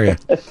window then, are you?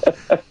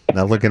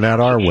 Not looking out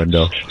our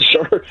window.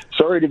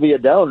 Sorry to be a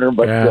downer,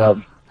 but...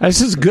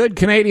 this is good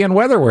Canadian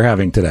weather we're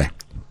having today.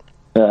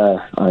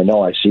 I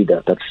know, I see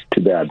that. That's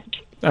too bad.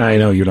 I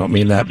know you don't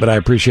mean that, but I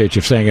appreciate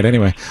you saying it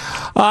anyway.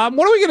 What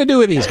are we going to do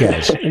with these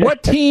guys?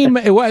 What team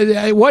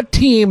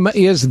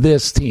is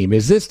this team?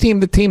 Is this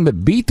team the team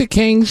that beat the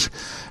Kings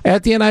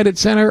at the United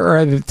Center, or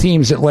are the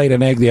teams that laid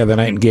an egg the other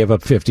night and gave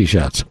up 50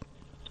 shots?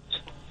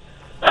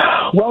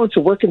 Well, it's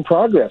a work in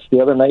progress. The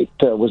other night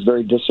was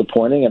very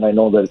disappointing, and I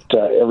know that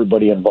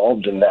everybody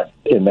involved in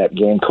that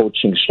game,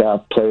 coaching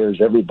staff, players,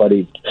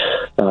 everybody,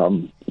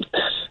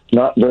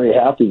 not very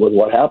happy with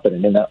what happened. I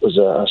mean, that was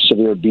a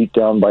severe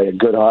beatdown by a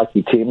good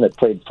hockey team that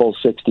played full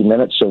 60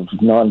 minutes of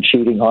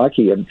non-cheating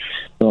hockey. And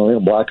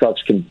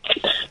Blackhawks can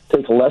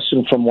take a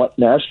lesson from what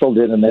Nashville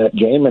did in that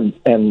game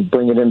and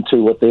bring it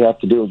into what they have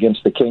to do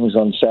against the Kings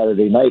on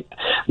Saturday night.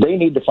 They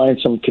need to find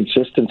some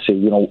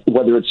consistency,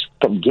 whether it's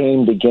from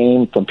game to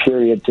game, from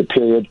period to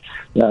period.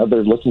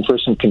 They're looking for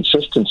some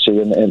consistency.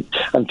 And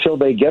until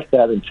they get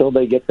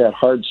that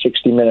hard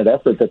 60-minute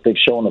effort that they've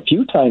shown a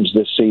few times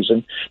this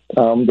season,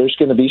 there's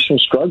going to be some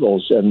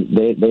struggles, and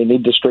they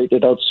need to straighten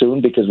it out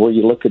soon, because where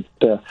you look at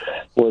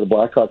where the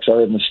Blackhawks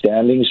are in the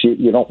standings,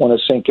 you don't want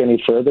to sink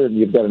any further, and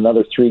you've got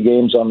another 3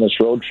 games on this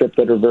road trip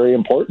that are very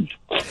important.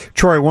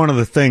 Troy, one of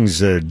the things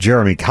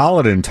Jeremy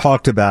Colliton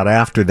talked about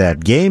after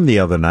that game the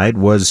other night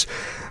was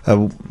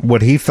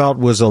what he felt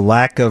was a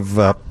lack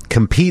of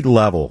compete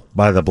level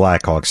by the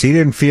Blackhawks. He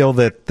didn't feel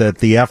that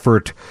the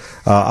effort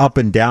up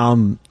and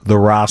down the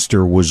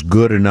roster was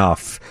good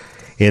enough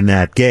in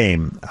that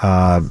game.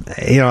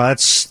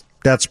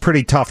 That's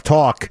pretty tough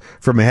talk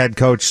from a head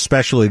coach,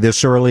 especially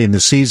this early in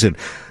the season.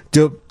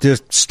 Do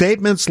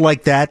statements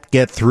like that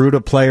get through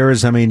to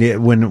players? I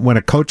mean, when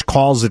a coach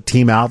calls a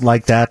team out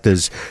like that,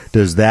 does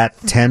that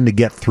tend to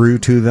get through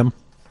to them?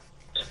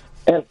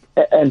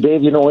 And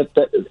Dave, you know what?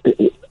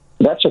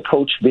 That's a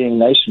coach being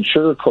nice and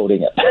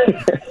sugarcoating it.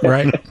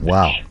 Right.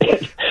 Wow.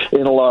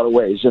 In a lot of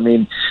ways. I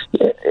mean,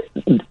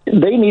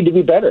 they need to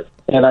be better.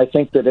 And I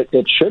think that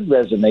it should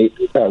resonate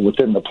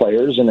within the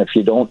players. And if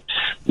you don't,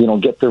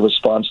 get the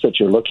response that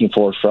you're looking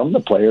for from the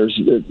players,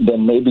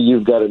 then maybe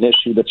you've got an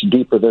issue that's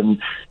deeper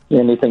than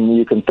anything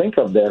you can think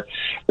of there.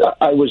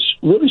 I was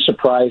really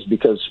surprised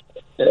because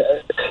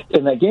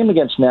in that game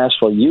against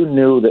Nashville, you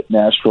knew that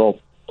Nashville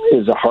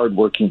is a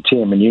hard-working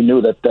team, and you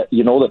knew that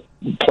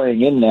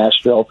playing in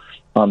Nashville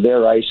on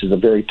their ice is a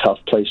very tough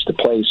place to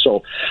play.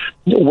 So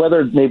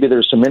whether maybe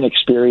there's some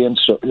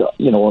inexperience,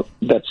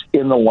 that's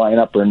in the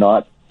lineup or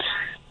not,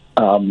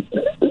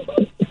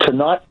 to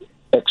not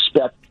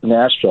expect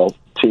Nashville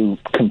to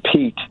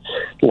compete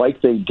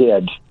like they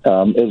did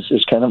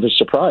is kind of a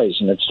surprise.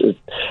 And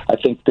I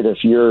think that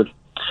if you're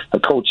a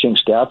coaching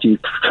staff, you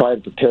try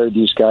to prepare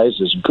these guys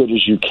as good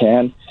as you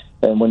can.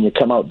 And when you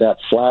come out that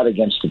flat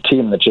against a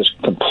team that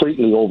just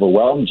completely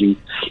overwhelmed you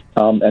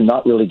and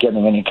not really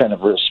getting any kind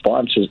of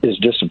response is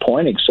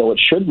disappointing. So it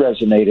should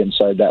resonate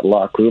inside that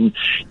locker room.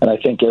 And I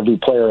think every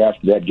player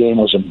after that game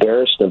was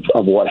embarrassed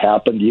of what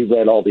happened. You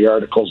read all the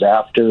articles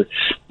after.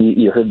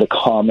 You heard the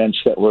comments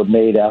that were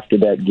made after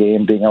that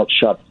game, being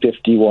outshot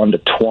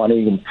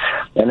 51-20.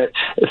 And it's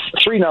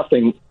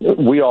 3-0.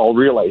 We all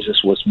realize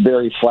this was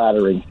very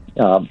flattering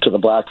to the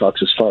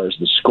Blackhawks as far as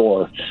the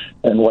score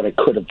and what it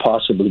could have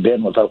possibly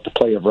been without the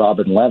play of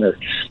Robin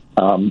Leonard.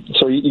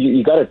 So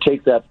you got to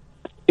take that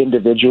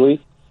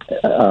individually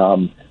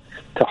to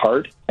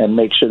heart and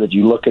make sure that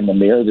you look in the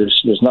mirror.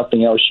 There's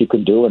nothing else you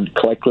can do, and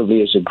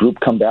collectively as a group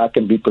come back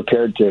and be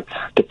prepared to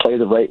play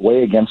the right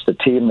way against a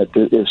team that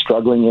is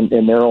struggling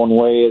in their own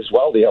way as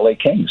well, the LA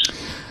Kings.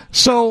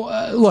 So,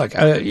 look,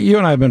 you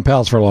and I have been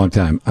pals for a long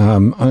time.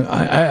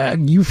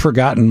 You've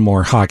forgotten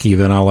more hockey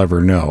than I'll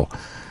ever know.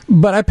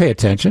 But I pay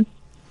attention,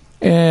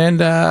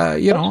 and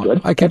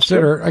I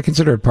consider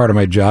it part of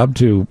my job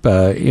to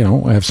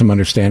have some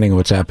understanding of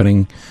what's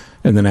happening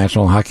in the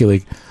National Hockey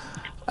League.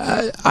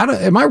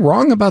 Am I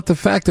wrong about the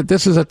fact that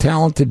this is a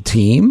talented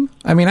team?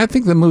 I mean, I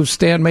think the moves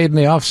Stan made in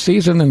the off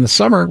season in the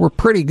summer were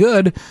pretty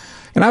good,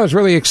 and I was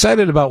really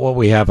excited about what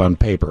we have on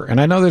paper. And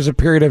I know there's a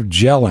period of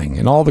gelling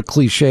and all the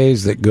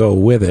cliches that go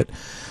with it,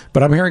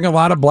 but I'm hearing a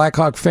lot of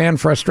Blackhawk fan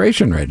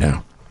frustration right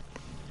now.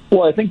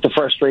 Well, I think the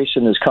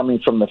frustration is coming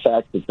from the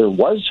fact that there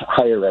was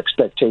higher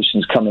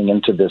expectations coming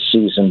into this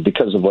season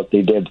because of what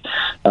they did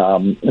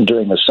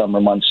during the summer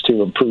months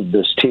to improve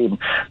this team.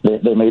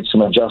 They made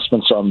some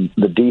adjustments on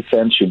the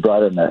defense. You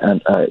brought in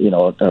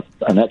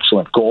an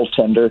excellent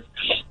goaltender.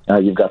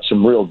 You've got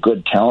some real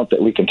good talent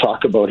that we can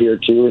talk about here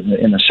too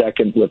in a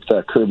second with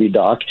Kirby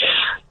Dach.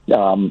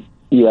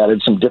 You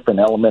added some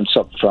different elements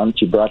up front.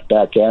 You brought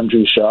back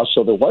Andrew Shaw,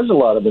 so there was a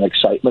lot of an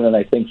excitement, and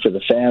I think for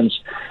the fans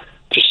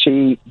to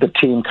see the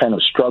team kind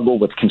of struggle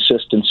with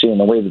consistency in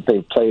the way that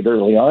they've played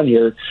early on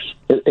here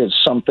is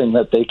something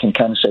that they can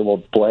kind of say,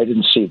 well, boy, I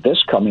didn't see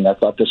this coming. I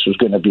thought this was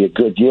going to be a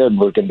good year, and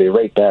we're going to be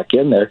right back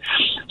in there.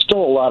 Still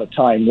a lot of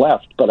time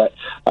left, but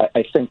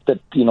I think that,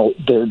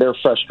 their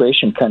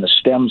frustration kind of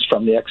stems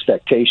from the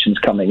expectations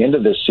coming into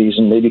this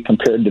season, maybe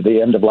compared to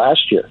the end of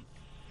last year.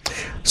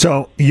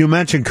 So you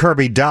mentioned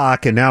Kirby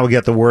Dach, and now we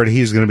get the word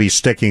he's going to be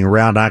sticking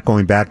around, not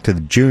going back to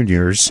the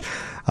juniors.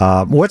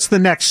 What's the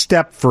next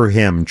step for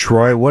him,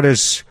 Troy? What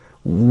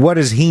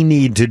does he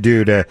need to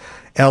do to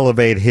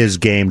elevate his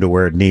game to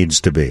where it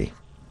needs to be?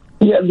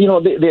 Yeah,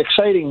 the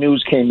exciting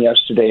news came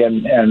yesterday,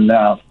 and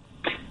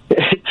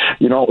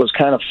it was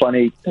kind of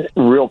funny.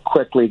 Real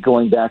quickly,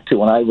 going back to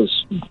when I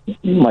was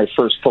my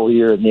first full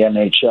year in the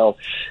NHL,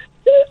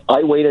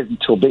 I waited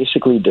until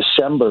basically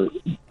December.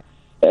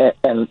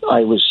 And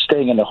I was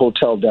staying in a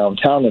hotel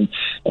downtown,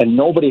 and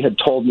nobody had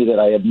told me that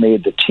I had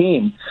made the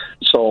team.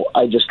 So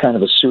I just kind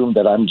of assumed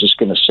that I'm just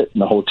going to sit in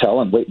the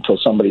hotel and wait until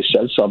somebody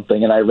said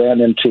something. And I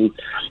ran into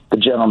the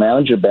general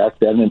manager back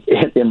then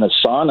in the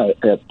sauna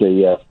at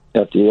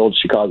the old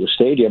Chicago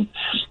Stadium,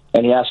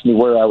 and he asked me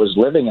where I was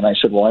living, and I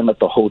said, well, I'm at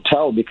the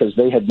hotel, because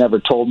they had never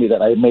told me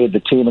that I made the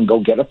team and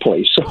go get a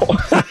place. So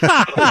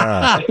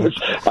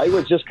I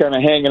was just kind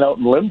of hanging out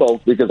in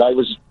limbo, because I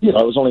was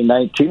only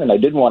 19, and I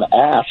didn't want to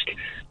ask,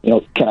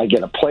 can I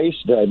get a place?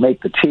 Did I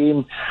make the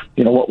team?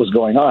 What was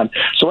going on?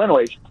 So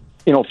anyways,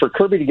 for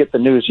Kirby to get the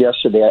news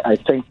yesterday, I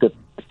think that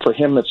for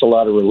him, it's a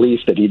lot of relief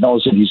that he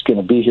knows that he's going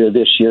to be here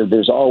this year.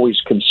 There's always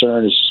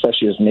concern,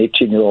 especially as an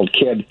 18-year-old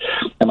kid.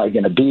 Am I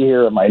going to be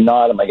here? Am I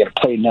not? Am I going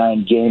to play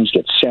 9 games,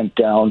 get sent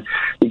down?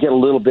 You get a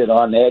little bit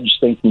on edge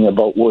thinking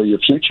about where your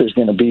future is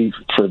going to be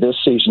for this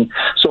season.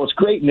 So it's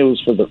great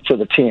news for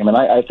the team. And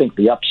I think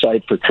the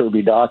upside for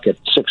Kirby Dach at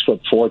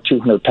 6'4",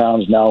 200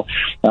 pounds now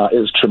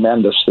is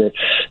tremendous.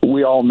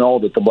 We all know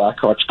that the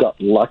Blackhawks got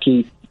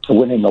lucky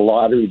winning the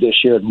lottery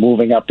this year and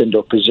moving up into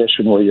a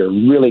position where you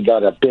really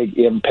got a big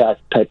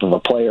impact type of a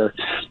player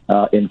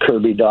in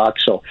Kirby Dach.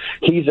 So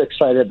he's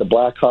excited. The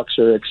Blackhawks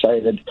are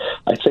excited.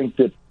 I think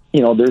that,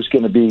 there's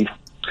going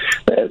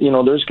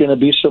to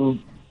be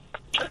some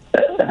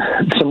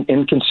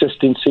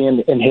inconsistency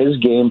in his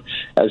game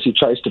as he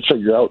tries to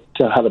figure out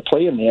how to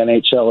play in the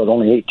NHL at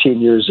only 18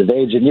 years of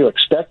age, and you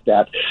expect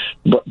that.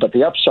 But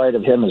the upside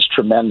of him is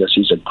tremendous.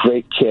 He's a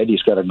great kid.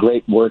 He's got a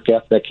great work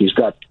ethic. He's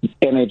got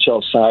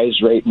NHL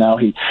size right now.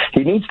 He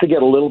needs to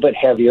get a little bit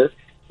heavier.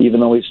 Even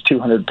though he's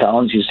 200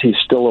 pounds, he's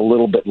still a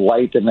little bit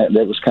light, and that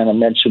was kind of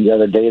mentioned the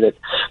other day that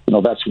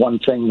that's one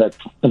thing that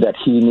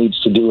he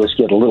needs to do is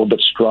get a little bit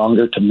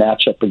stronger to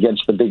match up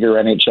against the bigger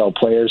NHL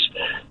players.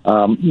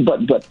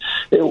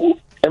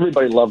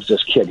 Everybody loves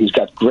this kid. He's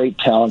got great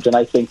talent, and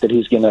I think that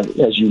he's going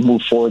to, as you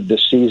move forward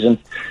this season,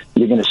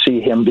 you're going to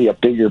see him be a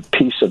bigger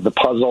piece of the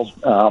puzzle.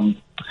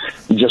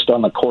 Just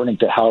according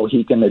to how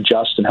he can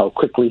adjust and how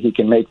quickly he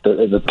can make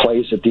the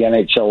plays at the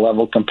NHL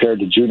level compared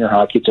to junior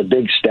hockey. It's a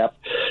big step.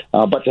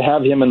 But to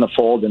have him in the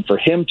fold and for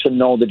him to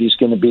know that he's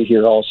going to be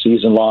here all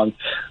season long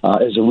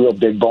is a real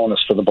big bonus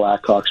for the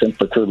Blackhawks and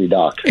for Kirby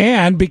Dach.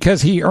 And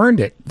because he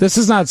earned it. This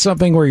is not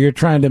something where you're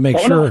trying to make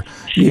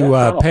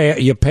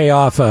you pay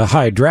off a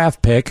high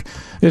draft pick.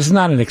 This is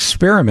not an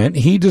experiment.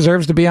 He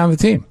deserves to be on the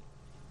team.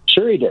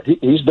 Sure he did.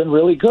 He's been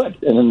really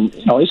good. And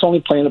he's only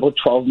playing about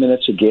 12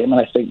 minutes a game, and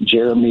I think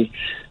Jeremy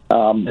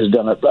has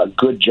done a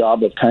good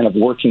job of kind of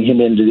working him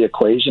into the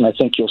equation. I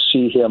think you'll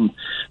see him,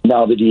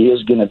 now that he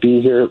is going to be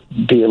here,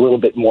 be a little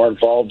bit more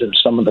involved in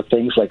some of the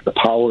things like the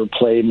power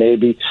play,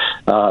 maybe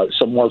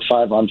some more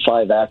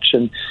 5-on-5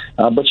 action.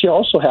 But you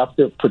also have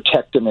to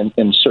protect him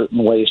in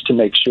certain ways to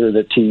make sure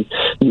that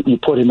you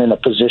put him in a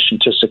position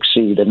to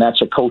succeed. And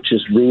that's a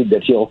coach's read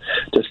that he'll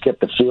just get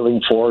the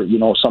feeling for.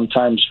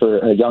 Sometimes for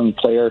a young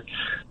player,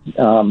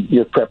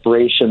 your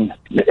preparation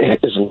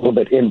is a little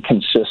bit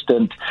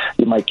inconsistent.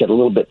 You might get a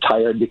little bit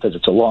tired because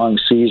it's a long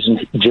season.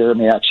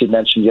 Jeremy actually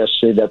mentioned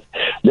yesterday that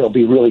they'll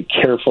be really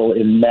careful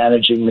in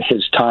managing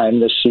his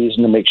time this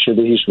season to make sure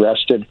that he's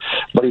rested.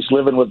 But he's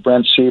living with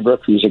Brent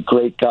Seabrook. He's a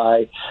great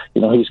guy.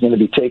 He's going to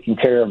be taken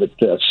care of at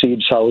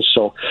Seed's house.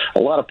 So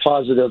a lot of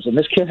positives. And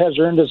this kid has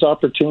earned his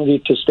opportunity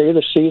to stay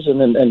this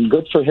season, and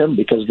good for him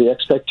because the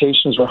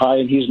expectations were high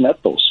and he's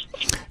met those.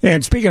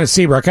 And speaking of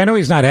Seabrook, I know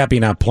he's not happy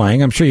not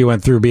playing. I'm sure you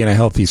went through being a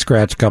healthy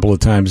scratch a couple of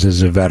times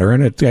as a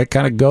veteran. It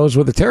kind of goes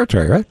with the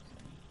territory, right?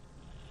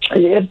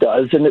 Yeah, it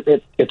does, and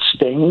it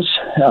stings.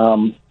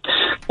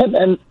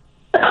 And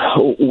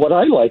what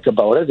I like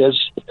about it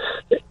is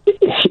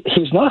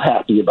he's not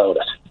happy about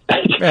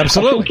it.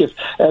 Absolutely.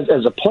 I think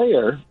as a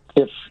player,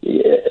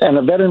 and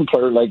a veteran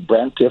player like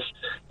Brent,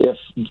 if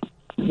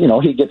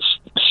he gets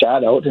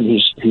sat out and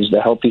he's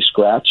the healthy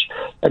scratch,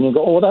 and you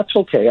go, well, that's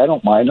okay. I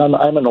don't mind.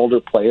 I'm an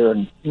older player,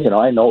 and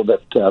I know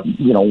that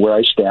where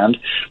I stand.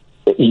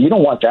 You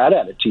don't want that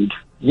attitude.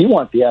 You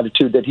want the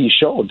attitude that he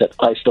showed, that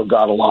I still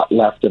got a lot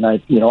left, and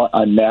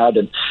I'm mad,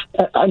 and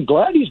I'm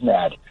glad he's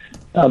mad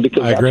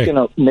because that's going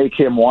to make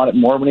him want it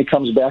more when he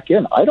comes back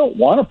in. I don't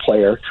want a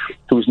player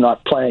who's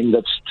not playing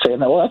that's saying,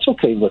 well, that's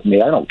okay with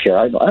me. I don't care.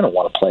 I don't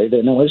want to play.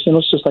 Anyways,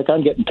 it's just like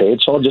I'm getting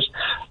paid, so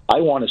I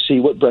want to see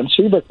what Brent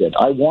Seabrook did.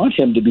 I want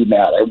him to be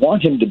mad. I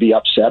want him to be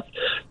upset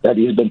that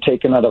he's been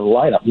taken out of the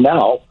lineup.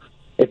 Now,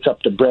 it's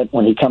up to Brent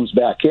when he comes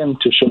back in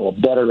to show a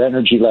better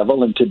energy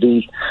level and to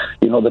be,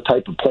 the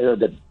type of player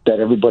that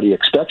everybody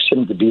expects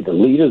him to be, the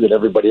leader that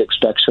everybody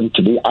expects him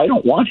to be. I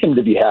don't want him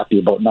to be happy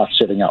about not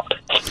sitting out.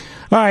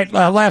 All right,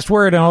 last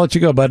word, and I'll let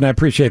you go, bud, and I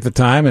appreciate the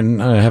time,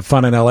 and have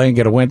fun in L.A. and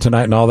get a win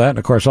tonight and all that. And,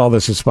 of course, all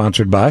this is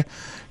sponsored by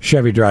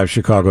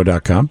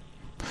ChevyDriveChicago.com.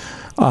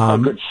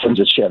 Good friends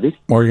at Chevy.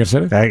 What were you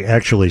going to say?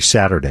 Actually,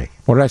 Saturday.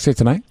 What did I say,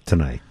 tonight?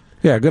 Tonight.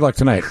 Yeah, good luck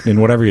tonight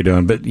in whatever you're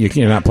doing, but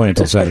you're not playing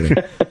until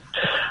Saturday.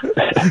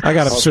 I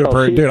got up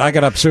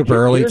super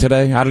early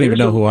today. I don't even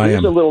know who I am.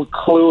 Here's a little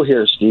clue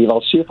here, Steve.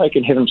 I'll see if I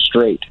can hit him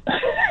straight.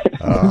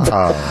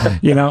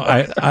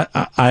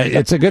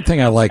 It's a good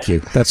thing I like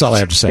you. That's all I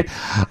have to say.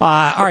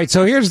 All right,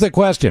 so here's the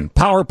question.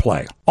 Power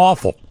play.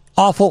 Awful.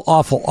 Awful,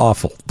 awful,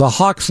 awful. The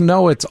Hawks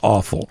know it's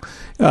awful.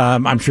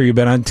 I'm sure you've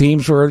been on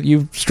teams where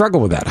you've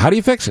struggled with that. How do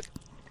you fix it?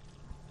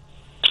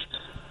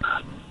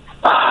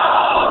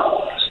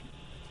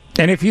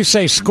 And if you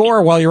say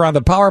score while you're on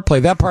the power play,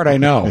 that part I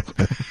know.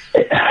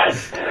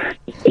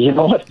 You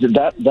know what?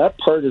 That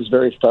part is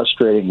very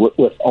frustrating.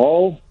 With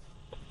all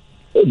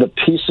the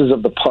pieces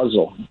of the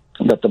puzzle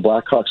that the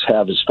Blackhawks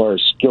have as far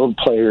as skilled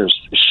players,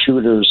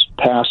 shooters,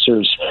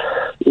 passers,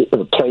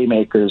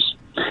 playmakers,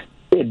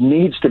 it needs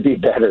needs to be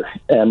better.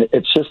 And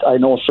it's just, I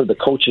know for the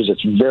coaches,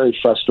 it's very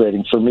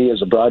frustrating. For me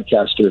as a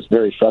broadcaster, it's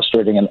very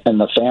frustrating, and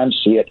the fans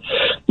see it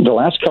the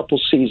last couple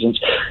seasons.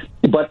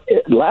 But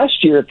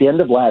last year, at the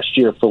end of last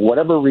year, for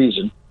whatever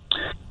reason,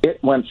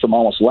 it went from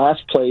almost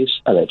last place,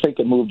 and I think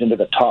it moved into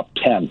the top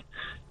 10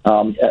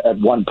 at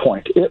one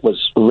point. It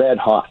was red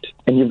hot.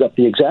 And you've got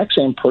the exact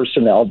same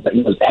personnel that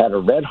had a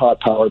red hot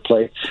power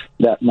play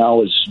that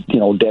now is,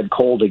 dead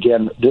cold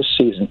again this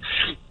season.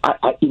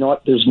 You know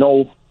what? There's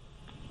no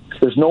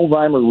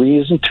rhyme or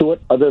reason to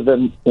it other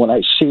than when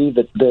I see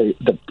that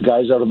the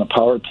guys out on the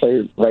power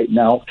play right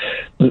now,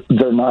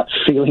 they're not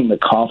feeling the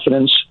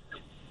confidence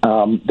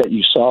that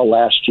you saw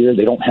last year.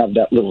 They don't have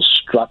that little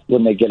strut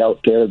when they get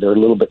out there. They're a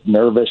little bit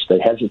nervous. They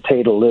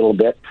hesitate a little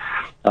bit.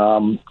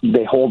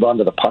 They hold on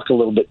to the puck a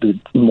little bit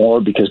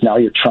more because now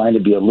you're trying to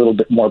be a little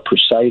bit more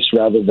precise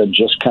rather than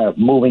just kind of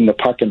moving the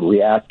puck and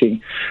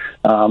reacting.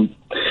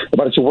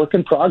 But it's a work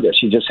in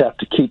progress. You just have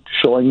to keep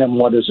showing them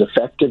what is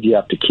effective. You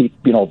have to keep,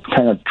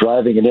 kind of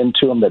driving it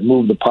into them, that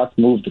move the puck,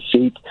 move the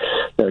feet,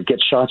 get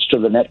shots to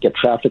the net, get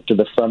traffic to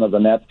the front of the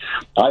net.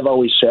 I've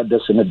always said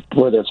this,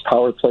 whether it's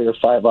power play or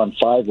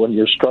 5-on-5, when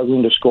you're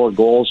struggling to score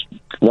goals,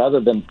 rather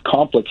than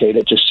complicate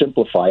it, just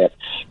simplify it.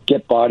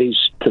 Get bodies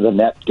to the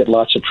net, get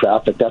lots of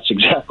traffic. That's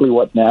exactly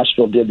what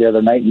Nashville did the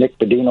other night. Nick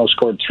Bedino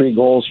scored 3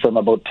 goals from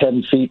about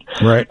 10 feet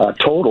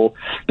total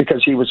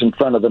because he was in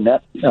front of the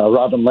net.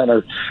 Robin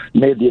Leonard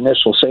made the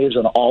initial saves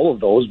on all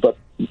of those, but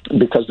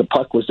because the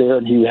puck was there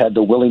and he had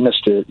the willingness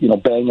to,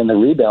 bang in the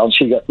rebounds,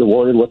 he got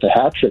rewarded with a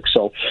hat trick.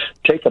 So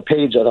take a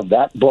page out of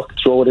that book,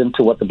 throw it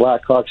into what the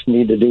Blackhawks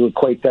need to do,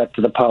 equate that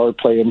to the power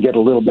play, and get a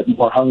little bit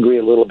more hungry,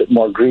 a little bit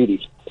more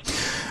greedy.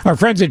 Our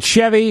friends at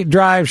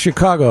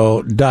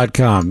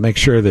ChevyDriveChicago.com. Make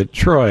sure that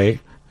Troy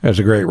has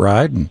a great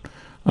ride. And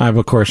I'm,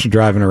 of course,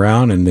 driving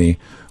around in the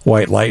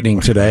white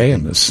lightning today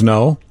and the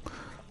snow.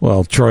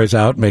 Well, Troy's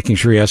out making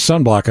sure he has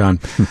sunblock on.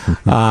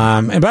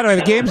 And by the way,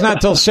 the game's not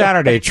till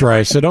Saturday,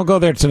 Troy, so don't go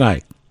there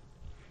tonight.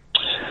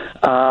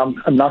 I'm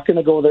not going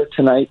to go there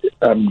tonight.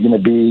 I'm going to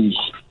be,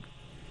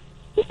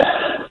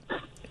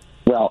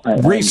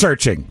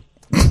 researching.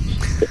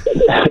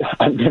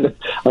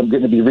 I'm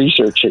going to be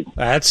researching.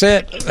 That's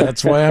it.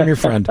 That's why I'm your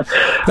friend.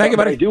 Thank you,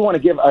 buddy. I do want to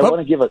give. I want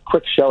to give a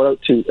quick shout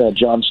out to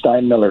John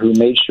Steinmiller, who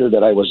made sure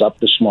that I was up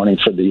this morning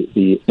for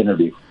the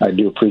interview. I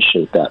do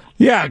appreciate that.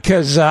 Yeah,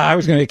 because I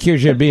was going to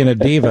accuse you of being a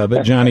diva,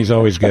 but Johnny's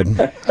always good.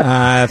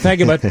 Thank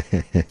you, bud.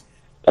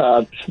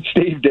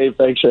 Steve, Dave,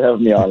 thanks for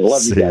having me on.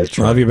 Love you guys.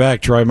 Love you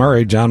back. Troy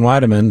Murray, John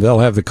Weideman. They'll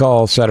have the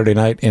call Saturday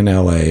night in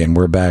L.A., and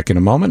we're back in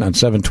a moment on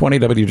 720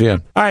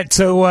 WGN. All right,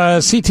 so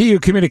CTU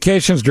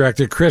Communications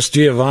Director Chris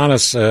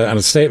Giovannis on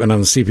a statement on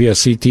the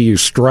CPS CTU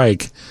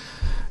strike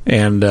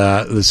and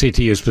the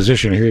CTU's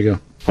position. Here you go.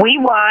 We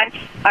want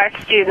our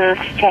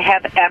students to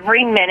have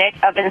every minute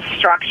of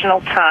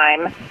instructional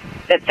time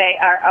that they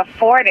are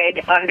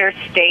afforded under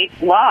state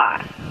law.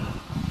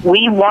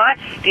 We want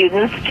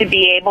students to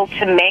be able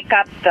to make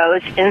up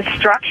those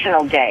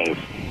instructional days.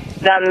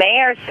 The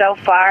mayor so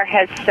far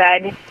has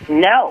said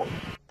no.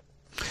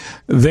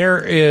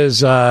 There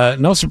is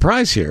no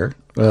surprise here.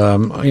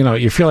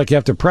 You feel like you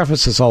have to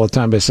preface this all the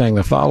time by saying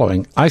the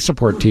following. I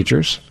support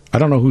teachers. I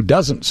don't know who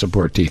doesn't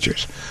support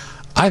teachers.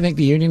 I think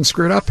the union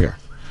screwed up here.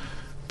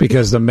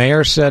 Because the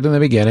mayor said in the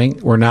beginning,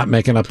 we're not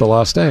making up the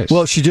lost days.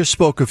 Well, she just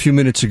spoke a few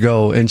minutes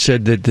ago and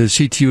said that the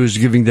CTU is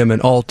giving them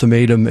an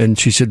ultimatum, and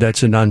she said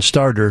that's a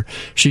non-starter.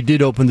 She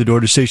did open the door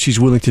to say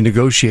she's willing to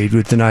negotiate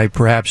with an eye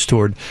perhaps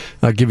toward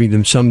giving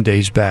them some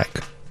days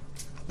back.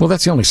 Well,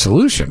 that's the only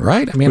solution,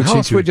 right? I mean, how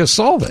else would you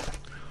solve it?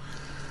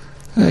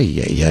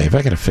 If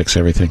I got to fix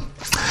everything.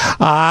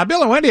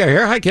 Bill and Wendy are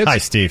here. Hi, kids. Hi,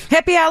 Steve.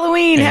 Happy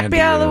Halloween. Happy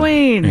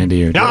Halloween. And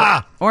you.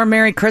 Or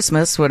Merry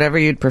Christmas, whatever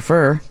you'd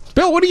prefer.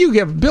 Bill, what do you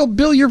give?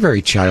 Bill, you're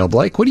very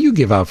childlike. What do you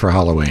give out for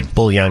Halloween?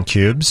 Bouillon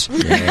cubes.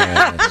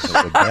 Yes,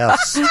 the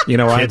best. You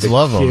know, kids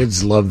love them.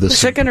 Kids love the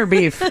chicken or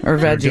beef or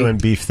veggie. We're doing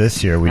beef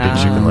this year. We did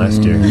chicken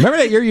last year. Remember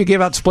that year you gave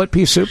out split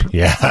pea soup?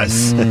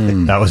 Yes,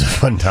 that was a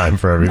fun time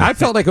for everybody. I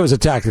felt like it was a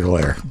tactical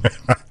error.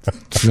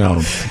 So,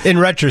 in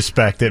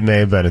retrospect, it may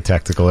have been a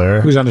tactical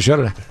error. Who's on the show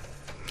today?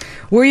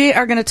 We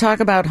are going to talk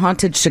about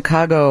haunted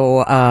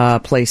Chicago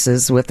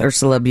places with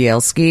Ursula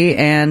Bielski.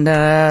 And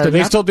do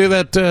they still do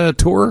that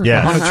tour?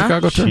 Yeah, haunted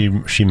Chicago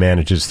tour? She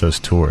manages those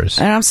tours.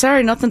 And I'm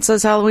sorry, nothing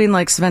says Halloween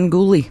like Sven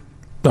Gulli.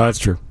 Oh, that's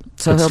true.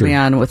 So he'll be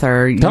on with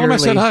our Tell him I yearly...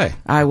 said hi.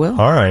 I will.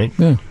 All right.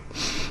 Yeah.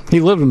 He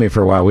lived with me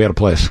for a while. We had a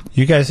place.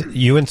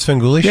 You and Sven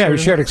Gulli? Yeah, we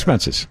shared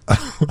expenses. I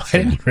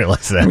didn't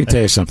realize that. Let me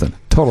tell you something.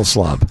 Total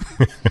slob.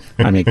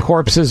 I mean,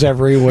 corpses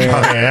everywhere.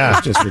 Oh, yeah.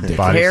 It's just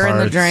ridiculous. Hair in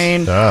the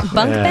drain. Bunk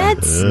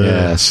beds?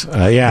 Yes.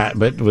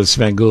 But with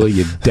Sven Gulli,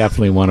 you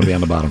definitely want to be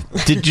on the bottom.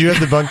 Did you have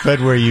the bunk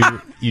bed where you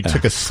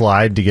took a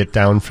slide to get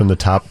down from the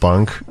top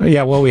bunk?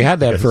 Yeah, well, we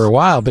had that for a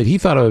while, but he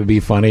thought it would be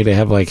funny to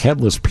have, like,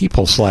 headless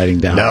people sliding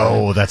down.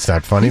 No, that's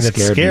not funny.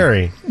 That's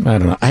scary. I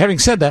don't know. Having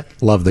said that,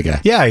 love the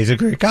guy. Yeah, he's a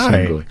great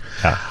guy.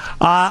 Yeah.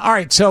 All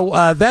right,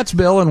 so that's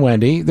Bill and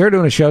Wendy. They're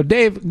doing a show.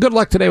 Dave, good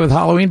luck today with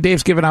Halloween.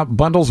 Dave's giving out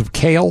bundles of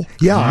kale.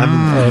 Yeah,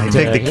 I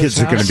think the kids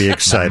are going to be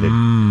excited.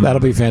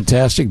 That'll be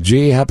fantastic.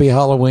 G, happy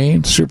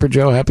Halloween. Super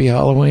Joe, happy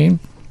Halloween.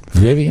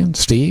 Vivian,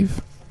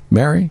 Steve,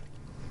 Mary,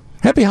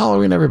 happy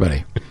Halloween,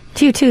 everybody.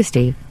 To you too,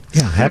 Steve.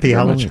 Yeah, happy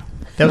Halloween.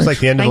 That was like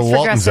the end Thanks of for the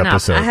Waltons dressing up.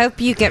 episode. I hope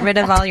you get rid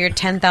of all your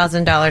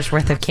 $10,000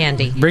 worth of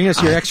candy. Bring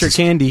us your extra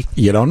candy.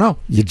 You don't know.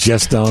 You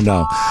just don't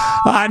know.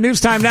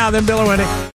 News time now, then Bill and Wendy.